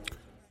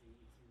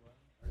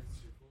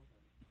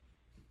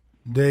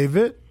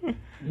 David.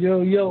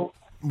 Yo.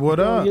 What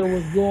up? Yo,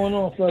 what's going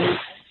on, fellas?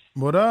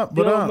 What up?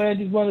 Man,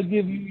 just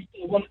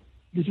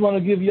want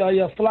to give y'all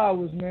your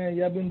flowers, man.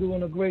 Y'all been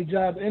doing a great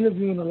job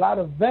interviewing a lot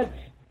of vets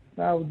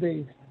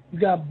nowadays. You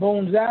got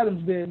Bones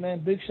Adams there, man.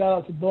 Big shout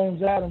out to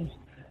Bones Adams.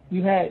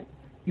 You had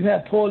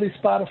Paulie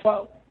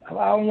Spotify.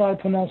 I don't know how to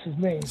pronounce his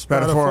name.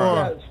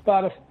 Spatafora.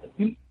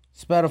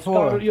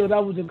 Spatafora. Yo,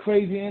 that was a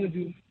crazy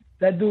interview.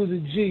 That dude's a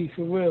G,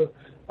 for real.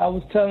 I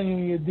was telling you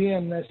in your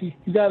DM that you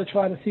got to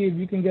try to see if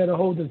you can get a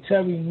hold of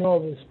Terry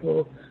Norris,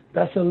 bro.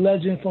 That's a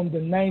legend from the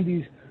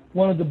 90s.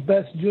 One of the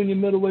best junior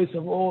middleweights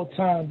of all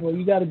time, bro.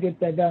 You got to get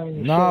that guy on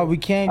your show. Nah, we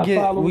can't get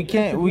to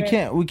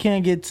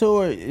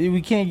it.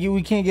 We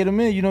can't get him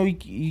in. You know,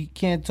 he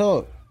can't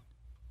talk.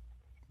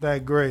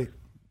 That great.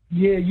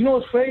 Yeah, you know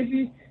what's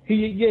crazy?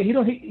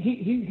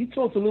 He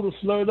talks a little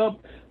slurred up,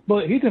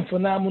 but he's in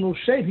phenomenal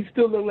shape. He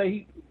still look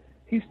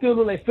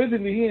like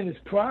physically he in his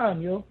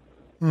prime, yo.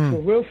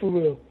 For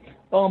real.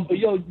 But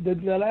yo,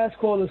 the last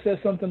caller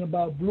said something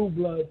about Blue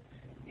Blood.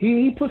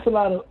 He puts a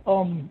lot of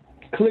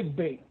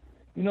clickbait.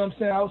 You know what I'm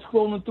saying? I was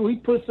scrolling through. He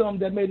put something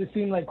that made it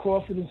seem like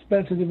Crawford and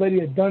Spence is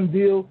already a done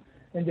deal,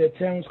 and that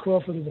Terrence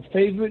Crawford is a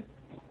favorite.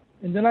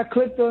 And then I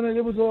clicked on it.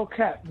 It was all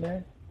cap,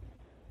 man.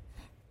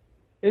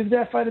 Is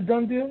that fight a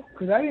done deal?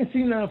 Because I didn't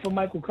see nothing from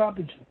Michael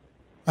Carpenter.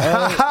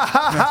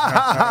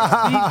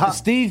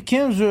 Steve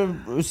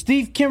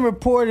Kim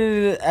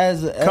reported it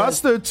as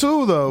Custer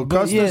too, though.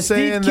 Custer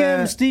saying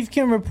that Steve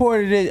Kim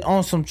reported it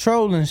on some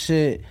trolling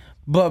shit.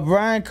 But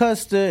Brian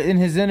Custer, in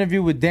his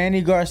interview with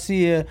Danny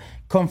Garcia,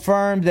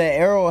 confirmed that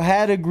Errol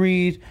had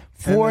agreed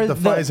for the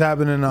fight's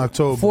happening in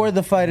October. For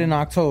the fight in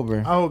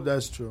October. I hope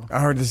that's true. I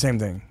heard the same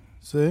thing.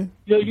 See?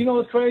 Yo, you know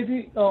what's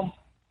crazy?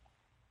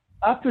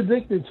 I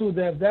predicted too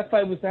that if that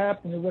fight was to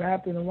happen, it would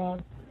happen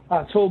around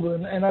October,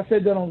 and I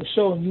said that on the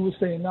show, and you were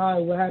saying, nah,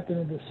 it would happen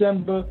in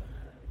December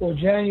or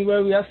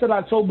January. I said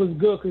October's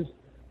good because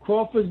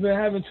Crawford's been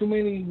having too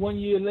many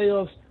one-year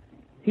layoffs.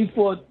 He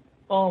fought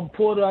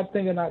Porter, I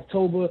think, in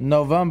October.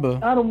 November.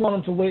 I don't want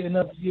him to wait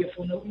another year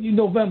for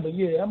November.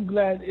 Yeah, I'm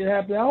glad it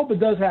happened. I hope it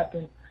does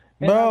happen.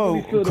 And bro,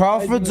 really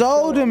Crawford's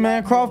older,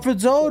 man.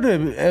 Crawford's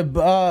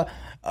older.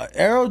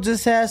 Errol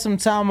just had some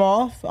time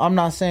off. I'm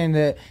not saying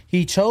that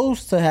he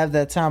chose to have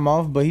that time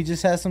off, but he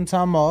just had some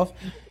time off.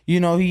 You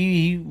know,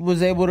 he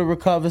was able to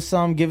recover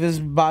some, give his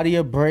body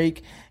a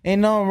break.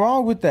 Ain't nothing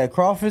wrong with that.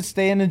 Crawford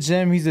stay in the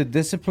gym. He's a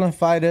disciplined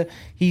fighter.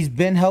 He's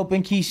been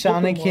helping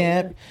Keyshawn in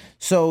camp.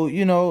 So,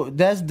 you know,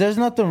 there's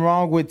nothing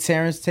wrong with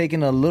Terrence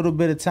taking a little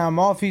bit of time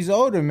off. He's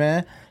older,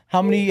 man.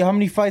 How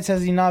many fights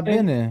has he not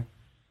been in?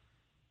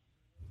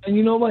 And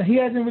you know what? He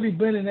hasn't really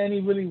been in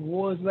any really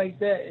wars like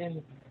that.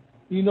 And,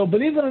 you know,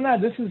 believe it or not,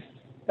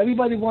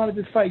 everybody wanted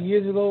this fight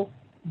years ago.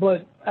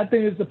 But I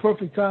think it's the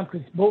perfect time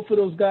because both of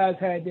those guys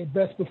had their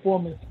best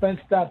performance.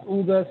 Spence stopped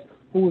Ugas,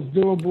 who was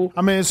durable.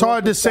 I mean, it's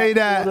hard to say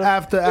that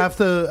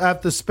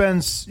after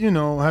Spence, you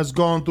know, has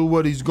gone through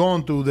what he's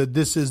gone through, that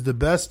this is the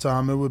best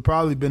time. It would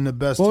probably been the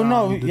best time.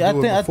 Well,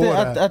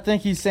 no, I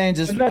think he's saying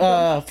just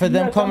for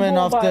them coming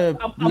off the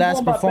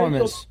last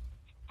performance.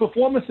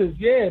 Performances,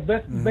 yeah,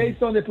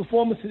 based on their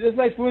performances. It's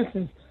like, for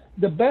instance,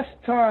 the best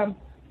time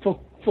for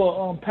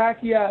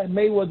Pacquiao and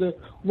Mayweather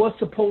was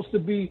supposed to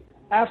be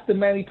after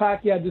Manny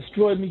Pacquiao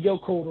destroyed Miguel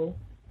Cotto,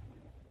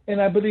 and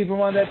I believe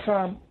around that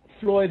time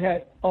Floyd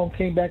had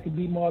came back and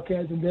beat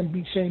Marquez and then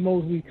beat Shane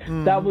Mosley.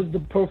 That was the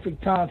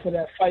perfect time for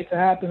that fight to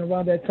happen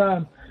around that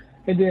time.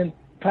 And then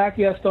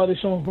Pacquiao started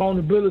showing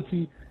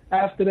vulnerability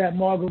after that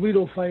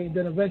Margarito fight, and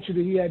then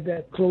eventually he had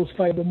that close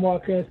fight with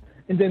Marquez,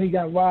 and then he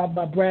got robbed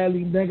by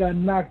Bradley, and then got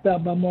knocked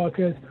out by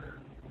Marquez.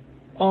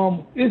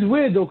 It's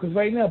weird though, because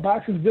right now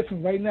boxing's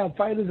different. Right now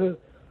fighters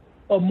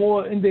are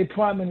more in their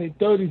prime in their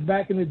 30s.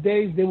 Back in the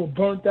days, they were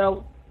burnt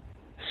out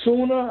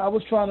sooner. I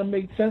was trying to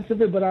make sense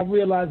of it, but I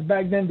realized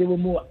back then they were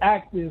more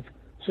active.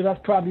 So that's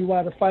probably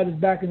why the fighters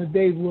back in the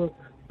days were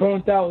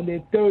burnt out in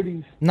their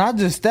 30s. Not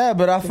just that,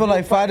 but I feel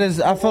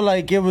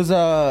like it was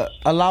a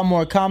lot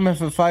more common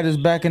for fighters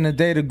back in the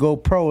day to go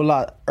pro a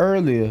lot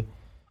earlier,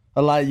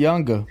 a lot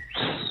younger.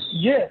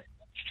 Yeah.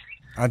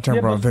 I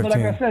turned pro at 15. But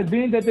like I said,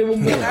 being that they were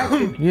more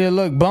active. Yeah,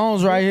 look,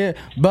 Bones right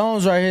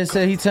here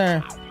said he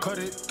turned.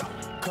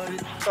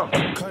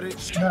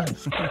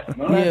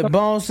 Yeah,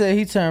 Bones said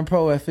he turned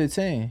pro at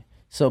 15.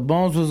 So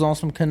Bones was on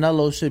some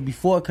Canelo shit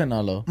before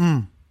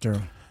Canelo.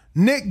 True.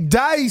 Nick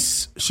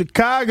Dice,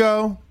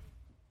 Chicago.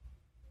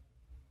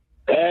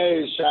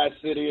 Hey, Shot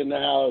City in the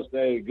house.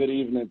 Hey, good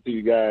evening to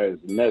you guys.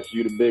 Ness,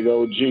 you the big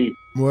OG.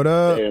 What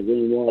up? Hey,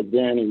 Ringwalk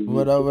Danny.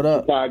 What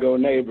up? Chicago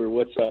neighbor.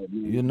 What's up,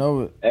 man? You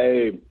know it.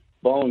 Hey,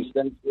 Bones,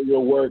 thanks for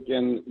your work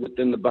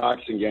within the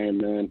boxing game,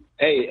 man.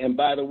 Hey, and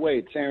by the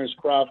way, Terrence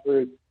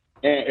Crawford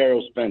and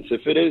Errol Spence.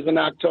 If it is in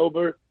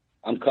October,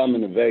 I'm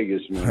coming to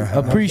Vegas, man.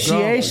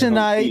 Appreciation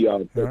night.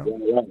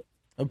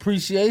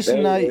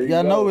 Appreciation night.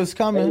 Y'all know it's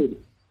coming.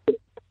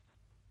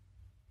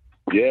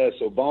 Yeah,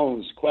 so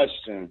Bones,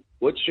 question.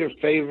 What's your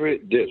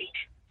favorite dish?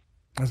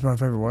 That's my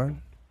favorite what?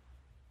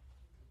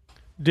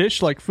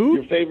 Dish, like food?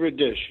 Your favorite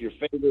dish, your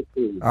favorite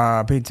food.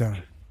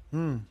 Pizza.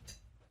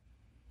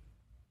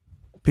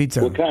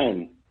 Pizza. What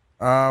kind?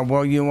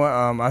 Well, you know what?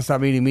 I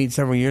stopped eating meat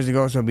several years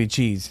ago, so it'll be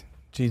cheese.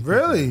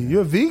 Really?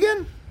 You're a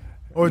vegan?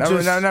 Or not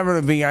just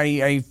really vegan.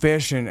 I eat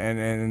fish and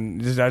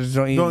I just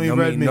don't eat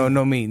red meat.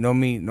 No meat. No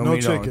meat.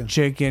 Chicken.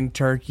 Chicken,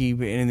 turkey,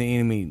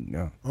 anything meat.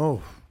 No.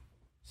 Oh.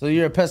 So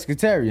you're a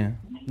pescatarian?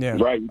 Yeah.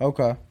 Right.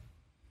 Okay.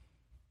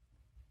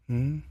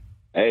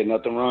 Hey,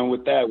 nothing wrong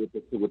with that. With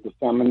the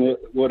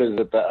what is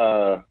it?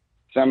 The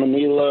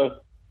Salmonella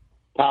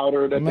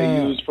powder that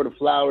they use for the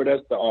flour.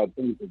 That's the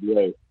authentic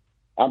way.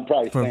 I'm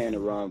probably saying it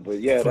wrong, but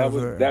yeah,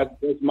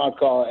 that's my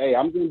call. Hey,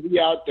 I'm gonna be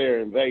out there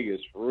in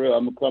Vegas for real.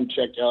 I'm gonna come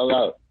check y'all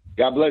out.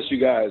 God bless you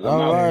guys.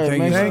 All right,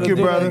 thank you,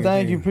 brother.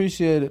 Thank you,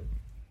 appreciate it.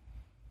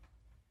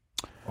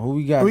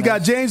 We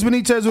got James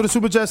Benitez with a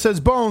super chat. Says,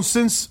 Bones,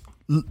 since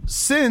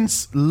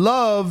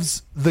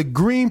loves the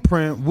green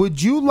print,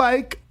 would you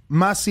like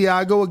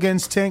Masiago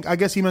against Tank? I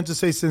guess he meant to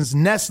say, since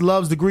Ness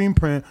loves the green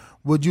print,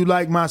 would you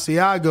like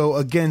Masiago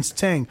against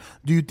Tank?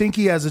 Do you think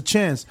he has a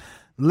chance?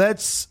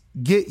 Let's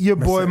get your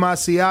boy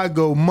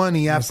Masiago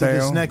money after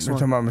this next one.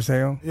 You're talking about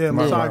Maseo? Yeah,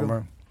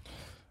 Masiago.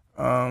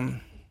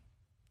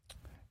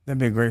 That'd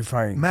be a great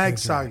fight.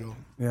 Magsago.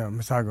 Yeah,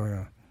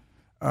 Masago,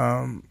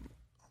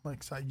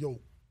 Magsayo.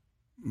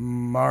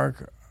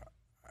 Mark,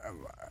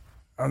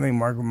 I think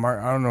Mark.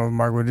 I don't know if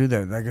Mark would do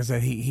that. Like I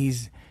said,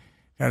 he's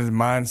got his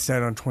mind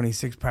set on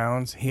 26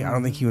 pounds. I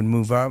don't think he would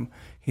move up.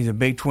 He's a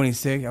big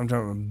 26. I'm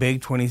talking about big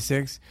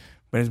 26,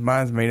 but his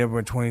mind's made up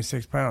with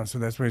 26 pounds, so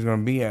that's where he's going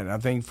to be at. I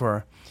think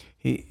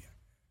he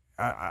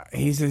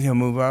says he'll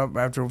move up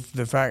after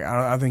the fact.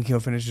 I think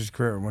he'll finish his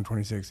career at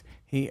 126.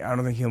 I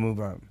don't think he'll move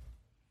up.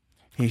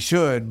 He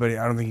should, but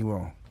I don't think he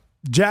will.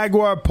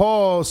 Jaguar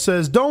Paul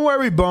says, don't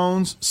worry,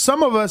 Bones.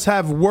 Some of us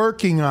have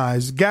working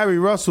eyes. Gary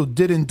Russell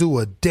didn't do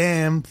a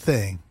damn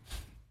thing.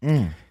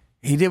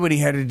 He did what he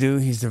had to do.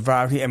 He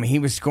survived. He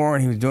was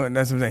scoring. He was doing.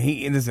 That's what I'm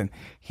saying.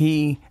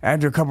 He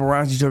after a couple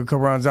rounds, he took a couple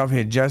rounds off. He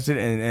adjusted,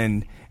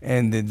 and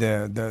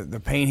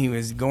the pain he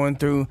was going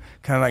through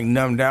kind of like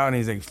numbed out. And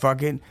he's like,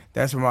 fuck it.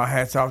 That's where my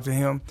hat's off to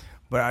him.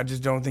 But I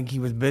just don't think he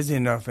was busy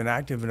enough and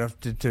active enough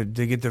to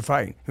get the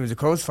fight. It was a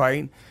close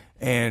fight,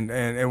 and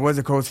it was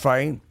a close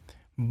fight.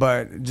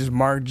 But just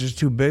Mark just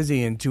too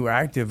busy and too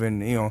active,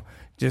 and you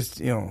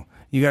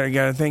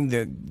gotta think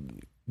that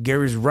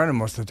Gary's running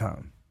most of the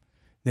time.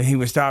 Then he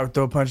would stop,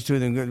 throw a punch to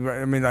them.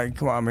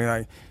 Come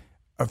on,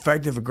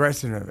 effective,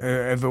 aggressive.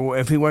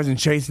 If he wasn't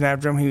chasing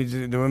after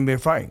him, there wouldn't be a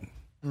fight.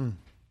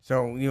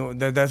 So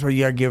that's why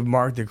you gotta give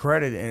Mark the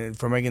credit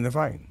for making the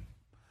fight.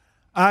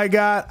 I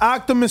got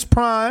Optimus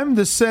Prime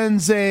that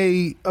sends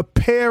a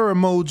pear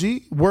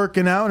emoji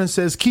working out and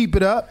says, keep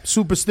it up,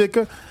 super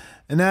sticker.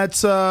 And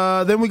that's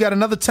then we got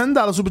another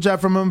 $10 super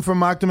chat from him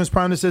from Optimus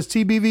Prime that says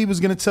TBV was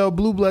going to tell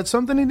Blue Blood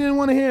something he didn't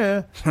want to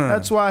hear.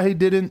 That's why he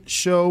didn't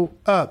show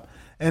up.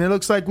 And it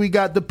looks like we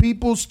got the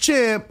People's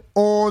Champ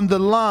on the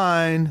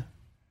line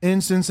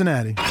in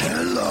Cincinnati.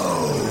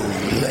 Hello,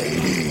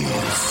 ladies.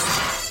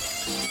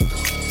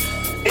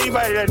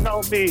 Anybody that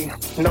knows me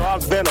know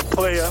I've been a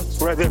player,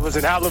 whether it was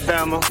in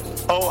Alabama,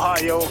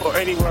 Ohio, or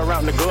anywhere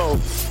around the globe.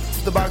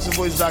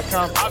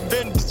 TheBoxingVoice.com. I've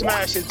been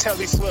smashing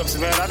Telly Swifts,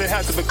 man. I didn't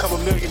have to become a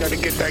millionaire to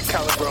get that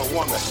caliber of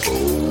woman.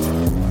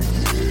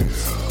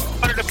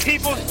 One of the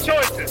people's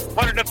choices,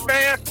 one of the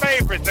fans'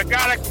 favorites, a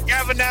guy that can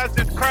galvanize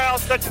this crowd,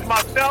 such as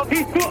myself.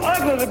 He's too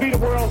ugly to be the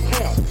world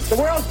champ. The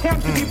world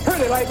champ should be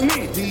pretty like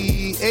me.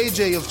 The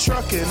AJ of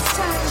trucking.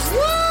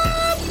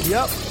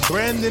 Yep,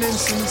 Brandon in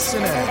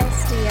Cincinnati.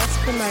 SDS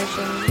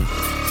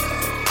Promotions.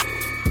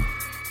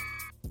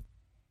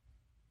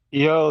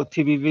 Yo,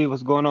 TBV,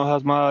 what's going on?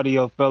 How's my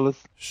audio, fellas?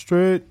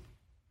 Straight.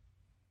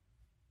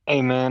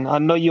 Hey, man, I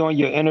know you on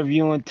your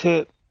interviewing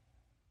tip.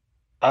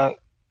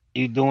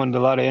 You doing a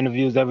lot of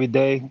interviews every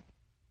day.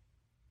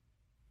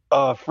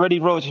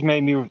 Freddie Roach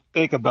made me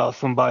think about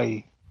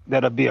somebody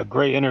that'll be a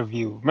great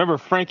interview. Remember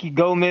Frankie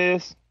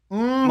Gomez?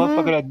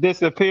 Motherfucker that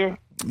disappeared?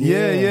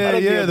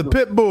 Yeah, the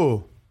pit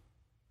bull.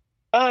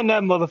 And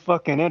that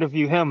motherfucking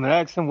interview him and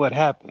ask him what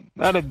happened.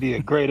 That'd be a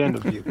great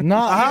interview.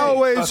 I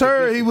always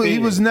heard he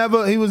was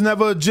never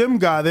a gym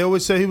guy. They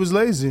always say he was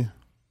lazy.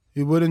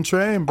 He wouldn't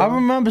train, bro. I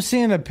remember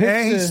seeing a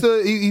picture.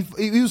 And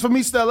he was from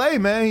East LA,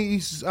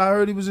 man. I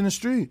heard he was in the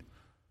street.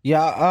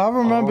 Yeah, I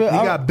remember. He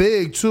got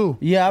big too.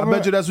 Yeah, I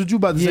bet you that's what you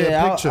about to say.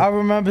 A picture. I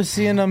remember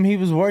seeing him. He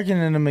was working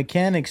in a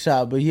mechanic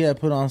shop, but he had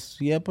put on some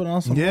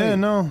weight.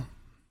 No.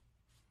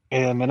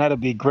 Yeah, man, that'd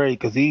be great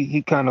because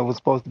he kind of was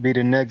supposed to be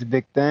the next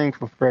big thing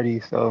for Freddie.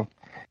 So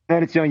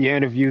now that you're on your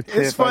interview tip,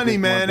 it's funny,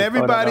 man.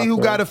 Everybody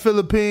who got a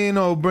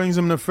Filipino brings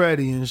him to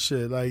Freddie and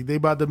shit. Like they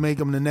about to make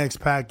him the next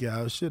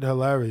Pacquiao. Shit,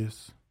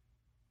 hilarious.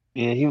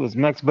 Yeah, he was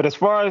Mexican. But as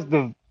far as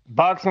the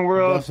boxing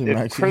world,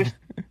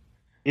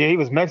 yeah, he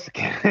was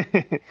Mexican.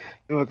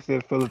 He looks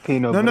at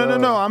Filipino.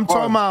 No. I'm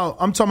talking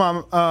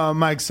about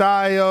Mike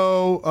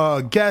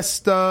Sayo,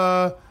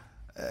 Gesta.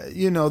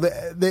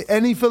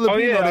 Any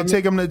Filipino, they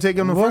take him to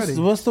Freddie.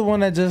 What's the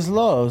one that just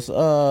lost? He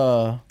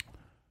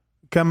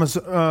talking about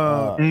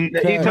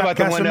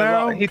the one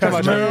that he talking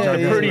about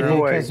the pretty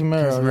boy.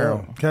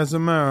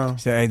 Casemiro.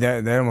 Say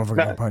that motherfucker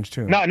got punched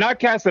too. No, not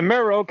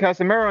Casemiro.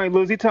 Casemiro ain't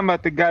lose. He talking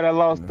about the guy that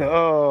lost to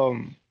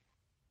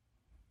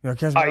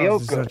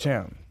Casemiro's still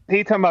champ.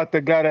 He talking about the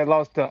guy that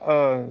lost to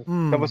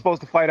that was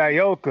supposed to fight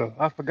Ioka.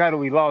 I forgot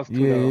who he lost to.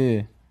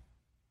 Yeah.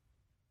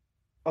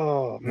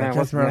 Oh man,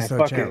 what's the name?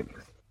 Fuck it.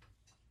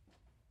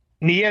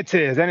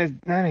 Nietes. That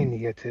ain't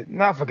Nietes.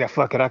 No, I forgot.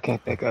 Fuck it. I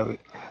can't think of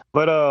it.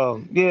 But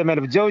yeah,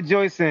 man, if Joe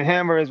Joyce and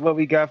Hammer is what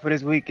we got for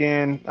this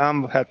weekend,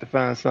 I'm gonna have to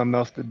find something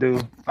else to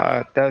do.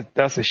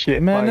 That's a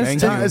shit. Man,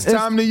 it's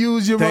time to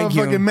use your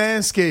motherfucking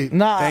Manscaped.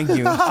 Nah, thank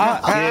you.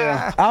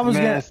 I was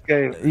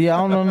Manscaped. I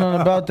don't know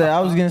nothing about that. I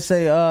was gonna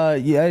say,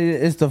 yeah,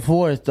 it's the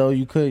 4th though.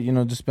 You could,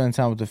 just spend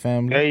time with the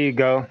family. There you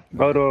go.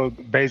 Go to a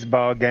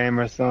baseball game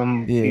or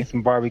something. Yeah. Eat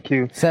some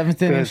barbecue. 7th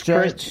inning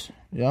stretch.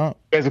 Yeah.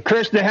 There's a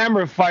Christian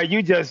Hammer fight.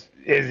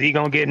 Is he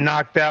gonna get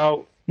knocked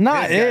out?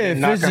 Not if,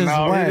 it's just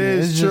when. It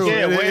is true.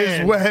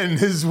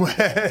 It's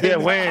when. Yeah,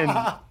 when.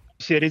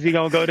 Shit, is he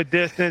gonna go the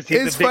distance?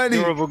 He's a big,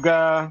 durable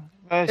guy.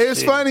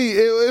 It's funny.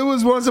 It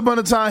was once upon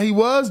a time he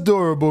was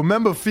durable.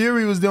 Remember,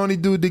 Fury was the only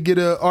dude to get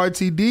a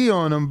RTD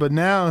on him, but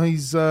now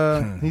he's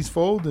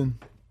folding.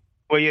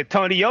 Well, yeah,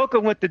 Tony Yoka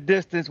went the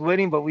distance with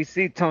him, but we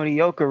see Tony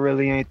Yoka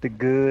really ain't the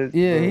goods.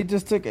 Yeah, he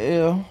just took an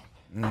L.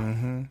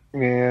 Mm-hmm.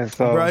 Yeah,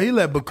 so bro, he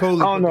let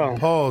Bacoli put the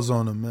pause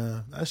on him,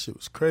 man. That shit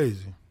was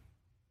crazy.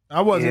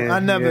 I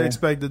never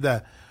expected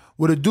that.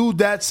 With a dude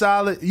that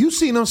solid, you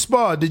seen him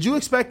spar. Did you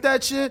expect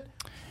that shit?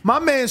 My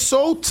man's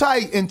so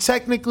tight and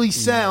technically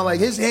sound, like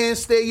his hands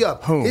stay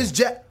up. Who?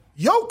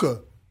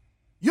 Yoka.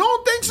 You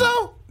don't think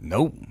so?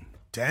 Nope.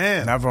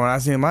 Damn. Not from when I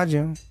see him in my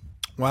gym.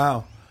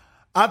 Wow.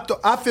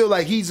 I feel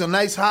like he's a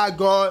nice high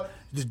guard.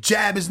 The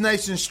jab is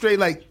nice and straight.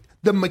 Like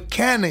the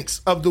mechanics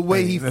of the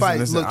way he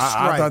fights look straight.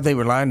 I thought they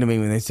were lying to me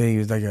when they said he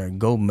was like a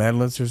gold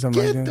medalist or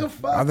something like that. Get the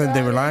fuck I thought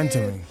they were lying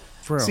to me.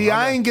 See,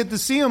 I ain't get to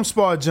see him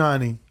spar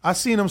Johnny. I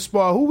seen him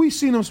spar. Who we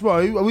seen him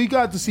spar? We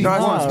got to see. No, I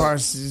saw him spar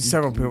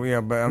several people.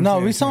 Yeah, but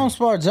we saw him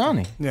spar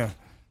Johnny. Yeah,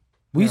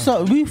 we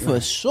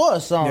for sure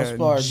saw him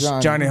spar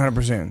Johnny. Johnny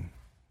 100%.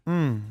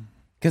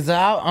 Because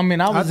I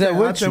was there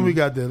with you. I think we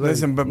got there.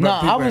 Listen, but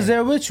I was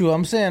there with you.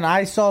 I'm saying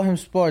I saw him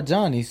spar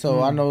Johnny,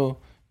 so I know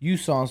you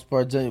saw him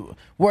spar Johnny.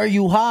 Were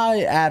you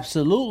high?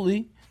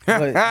 Absolutely.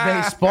 But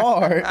they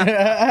sparred.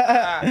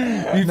 I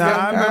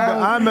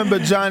remember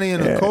Johnny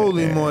and Nicole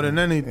more than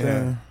anything.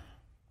 Yeah.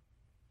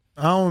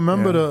 I don't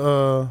remember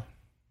the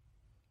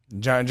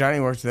Johnny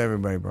works with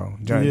everybody, bro.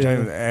 Johnny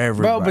with everybody.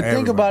 Bro, but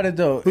think about it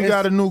though. We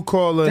got a new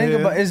caller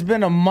here. It's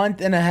been a month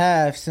and a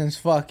half since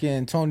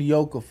fucking Tony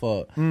Yoka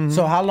fought. Mm-hmm.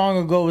 So how long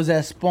ago was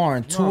that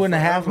sparring?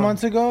 2.5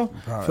 months ago?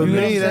 Probably. For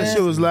me, that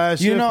shit was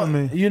last year for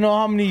me. You know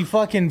how many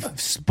fucking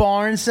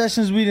sparring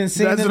sessions we didn't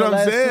see? That's what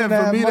I'm saying.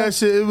 For me, that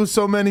shit, it was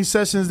so many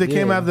sessions that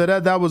came after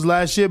that. That was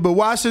last year. But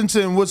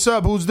Washington, what's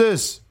up? Who's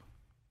this?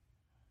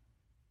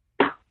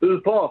 This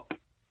is Paul.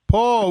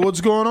 Paul,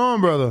 what's going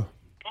on, brother?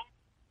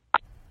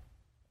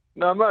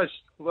 Not much.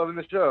 Loving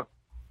the show.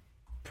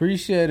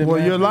 Appreciate it, well,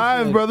 man. You're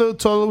live, brother.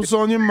 Tell us what's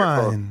on your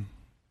mind.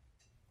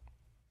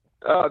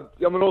 I'm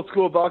an old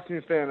school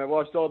boxing fan. I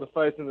watched all the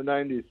fights in the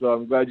 90s, so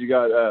I'm glad you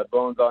got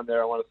Bones on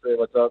there. I want to say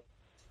what's up.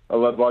 I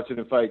loved watching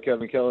him fight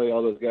Kevin Kelly,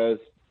 all those guys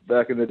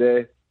back in the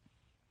day.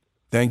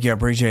 Thank you. I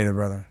appreciate it,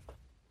 brother.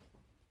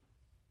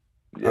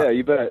 Yeah,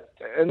 you bet.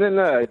 And then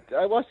I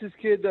watched this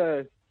kid,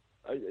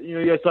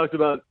 you guys talked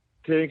about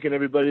Tank and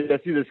everybody. I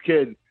see this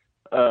kid,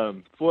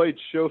 Floyd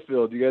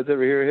Schofield. You guys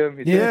ever hear him?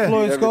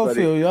 Floyd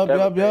Schofield. Yup.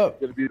 Going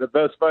to be the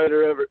best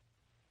fighter ever.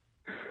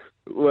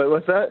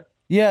 What's that?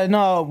 Yeah,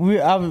 no, we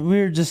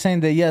were just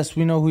saying that, yes,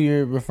 we know who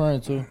you're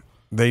referring to.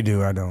 They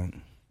do, I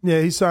don't.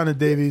 Yeah, he signed at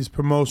Davies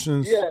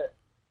Promotions. Yeah,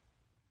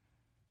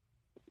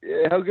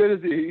 how good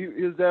is he?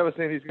 His dad was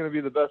saying he's going to be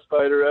the best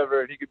fighter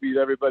ever, and he could beat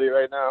everybody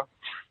right now.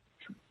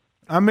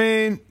 I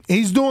mean,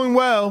 he's doing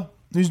well.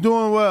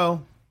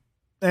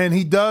 And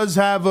he does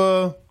have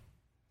a,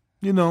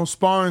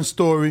 sparring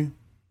story.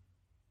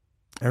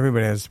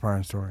 Everybody has a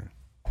sparring story.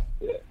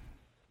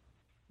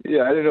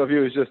 Yeah, I didn't know if he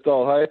was just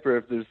all hype or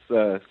if there's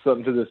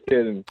something to this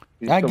kid. And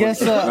I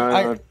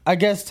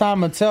guess time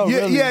will tell. Yeah,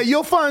 really. Yeah,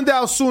 you'll find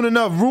out soon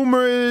enough.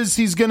 Rumor is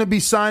he's going to be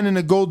signing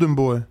a Golden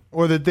Boy,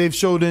 or that they've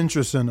showed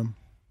interest in him.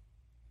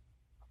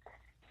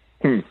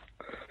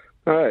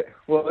 All right.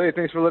 Well, hey,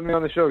 thanks for letting me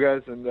on the show,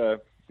 guys, and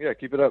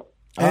keep it up.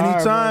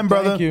 Anytime,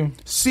 brother. Thank you.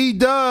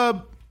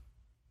 C-Dub,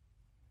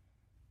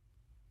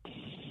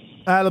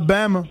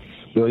 Alabama.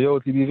 Yo,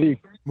 TBV.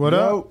 What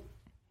up?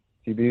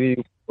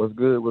 TBV, what's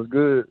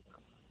good?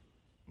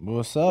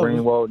 What's up?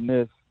 Greenwald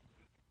Ness,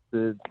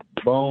 the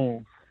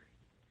Bones.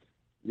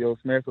 Yo,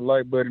 smash the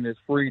like button. It's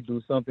free. Do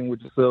something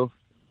with yourself.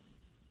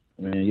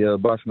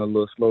 Boxing a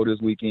little slow this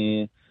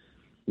weekend.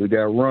 We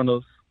got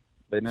runners.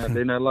 They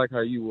not like how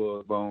you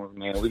was, Bones,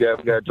 man. We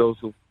got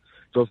Joseph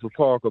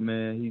Parker,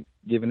 man. He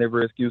giving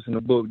every excuse in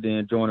the book,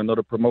 then joining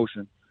another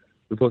promotion.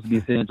 We're supposed to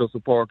be seeing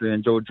Joseph Parker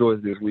and Joe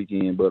Joyce this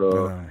weekend, but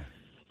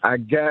I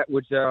got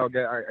what y'all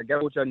got. I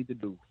got what y'all need to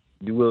do.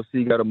 You will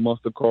see, got a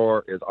monster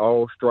card. It's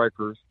all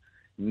strikers.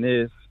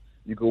 This,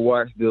 you can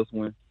watch this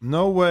one.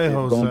 No way,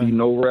 Jose. It's gonna be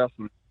no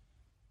wrestling.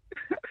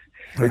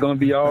 It's gonna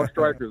be all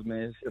strikers,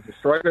 man. It's a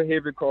striker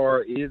heavy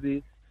card.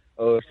 Izzy,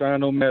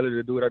 Sean O'Malley,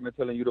 the dude I've been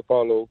telling you to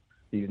follow.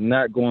 He's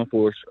not going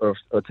for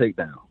a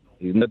takedown.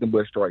 He's nothing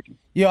but striking.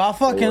 Yo,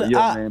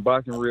 man,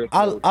 boxing real.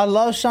 I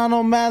love Sean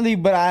O'Malley,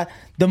 but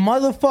the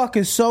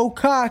motherfucker's so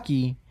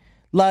cocky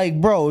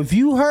Like, bro, if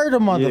you hurt a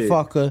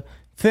motherfucker,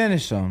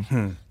 finish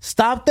him.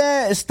 Stop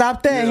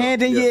that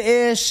hand in your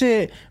ear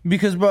shit.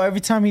 Because, bro,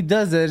 every time he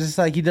does that, it's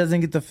like he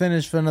doesn't get to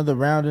finish for another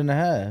round and a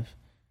half.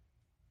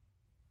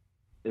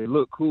 It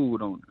look cool,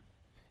 don't it?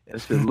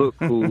 That shit look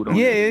cool, don't it?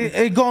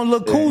 Yeah, it gonna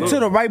look cool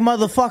till the right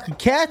motherfucker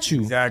catch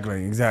you.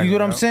 Exactly. You know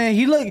what I'm saying?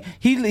 He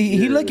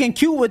looking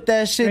cute with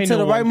that shit till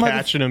the right motherfucker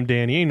catching him,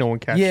 Danny. Ain't no one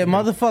catching him. Yeah,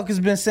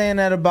 motherfuckers been saying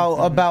that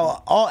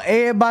about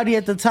everybody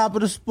at the top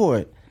of the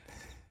sport.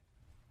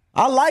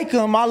 I like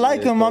him.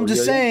 I'm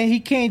just saying he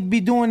can't be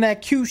doing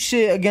that cute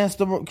shit against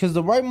because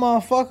the right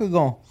motherfucker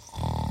gon'.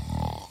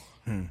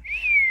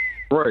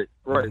 Right.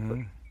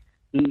 Mm-hmm.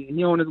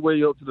 He on his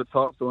way up to the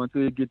top, so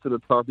until he get to the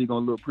top, he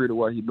gonna look pretty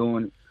while he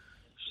doing it.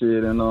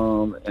 Shit, and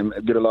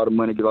get a lot of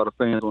money, get a lot of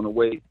fans on the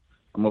way.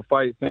 I'm a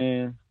fight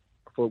fan.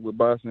 I fuck with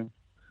boxing.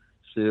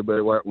 Shit,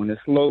 but when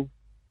it's slow,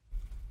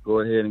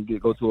 go ahead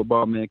and go to a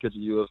bar, man, catch a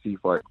UFC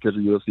fight, catch a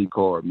UFC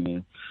card,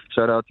 man.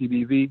 Shout out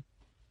TBV.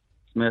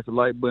 Smash the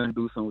like button,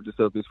 do something with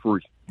yourself. It's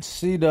free.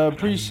 See,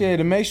 appreciate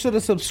it. Make sure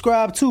to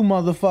subscribe too,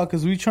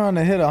 motherfuckers. We trying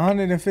to hit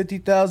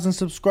 150,000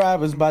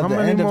 subscribers by the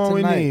end of tonight. How many more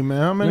we need,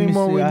 man? How many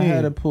more we need? I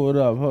had it pulled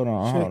up. Hold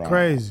on.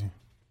 Crazy.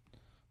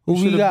 Who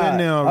we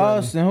got?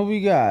 Austin, who we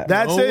got?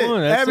 That's it.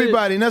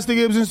 Everybody. Nesta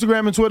Gibbs,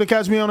 Instagram and Twitter.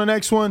 Catch me on the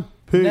next one.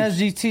 Peace. Nest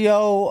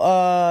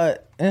GTO,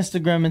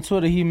 Instagram and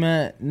Twitter. He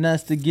meant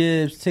Nesta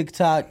Gibbs,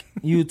 TikTok,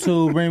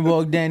 YouTube,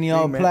 Rainbow Danny,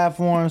 all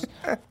platforms.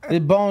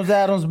 It's Bones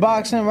Adams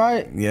Boxing,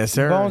 right? Yes,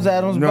 sir. Bones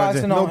Adams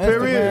Boxing on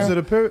period. Instagram. Is it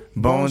a period?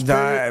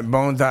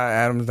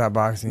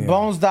 Bones.adams.boxing.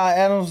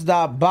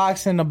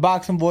 Bones.adams.boxing. The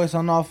Boxing Voice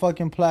on all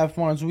fucking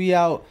platforms. We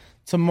out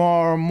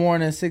tomorrow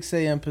morning, 6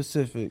 a.m.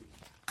 Pacific.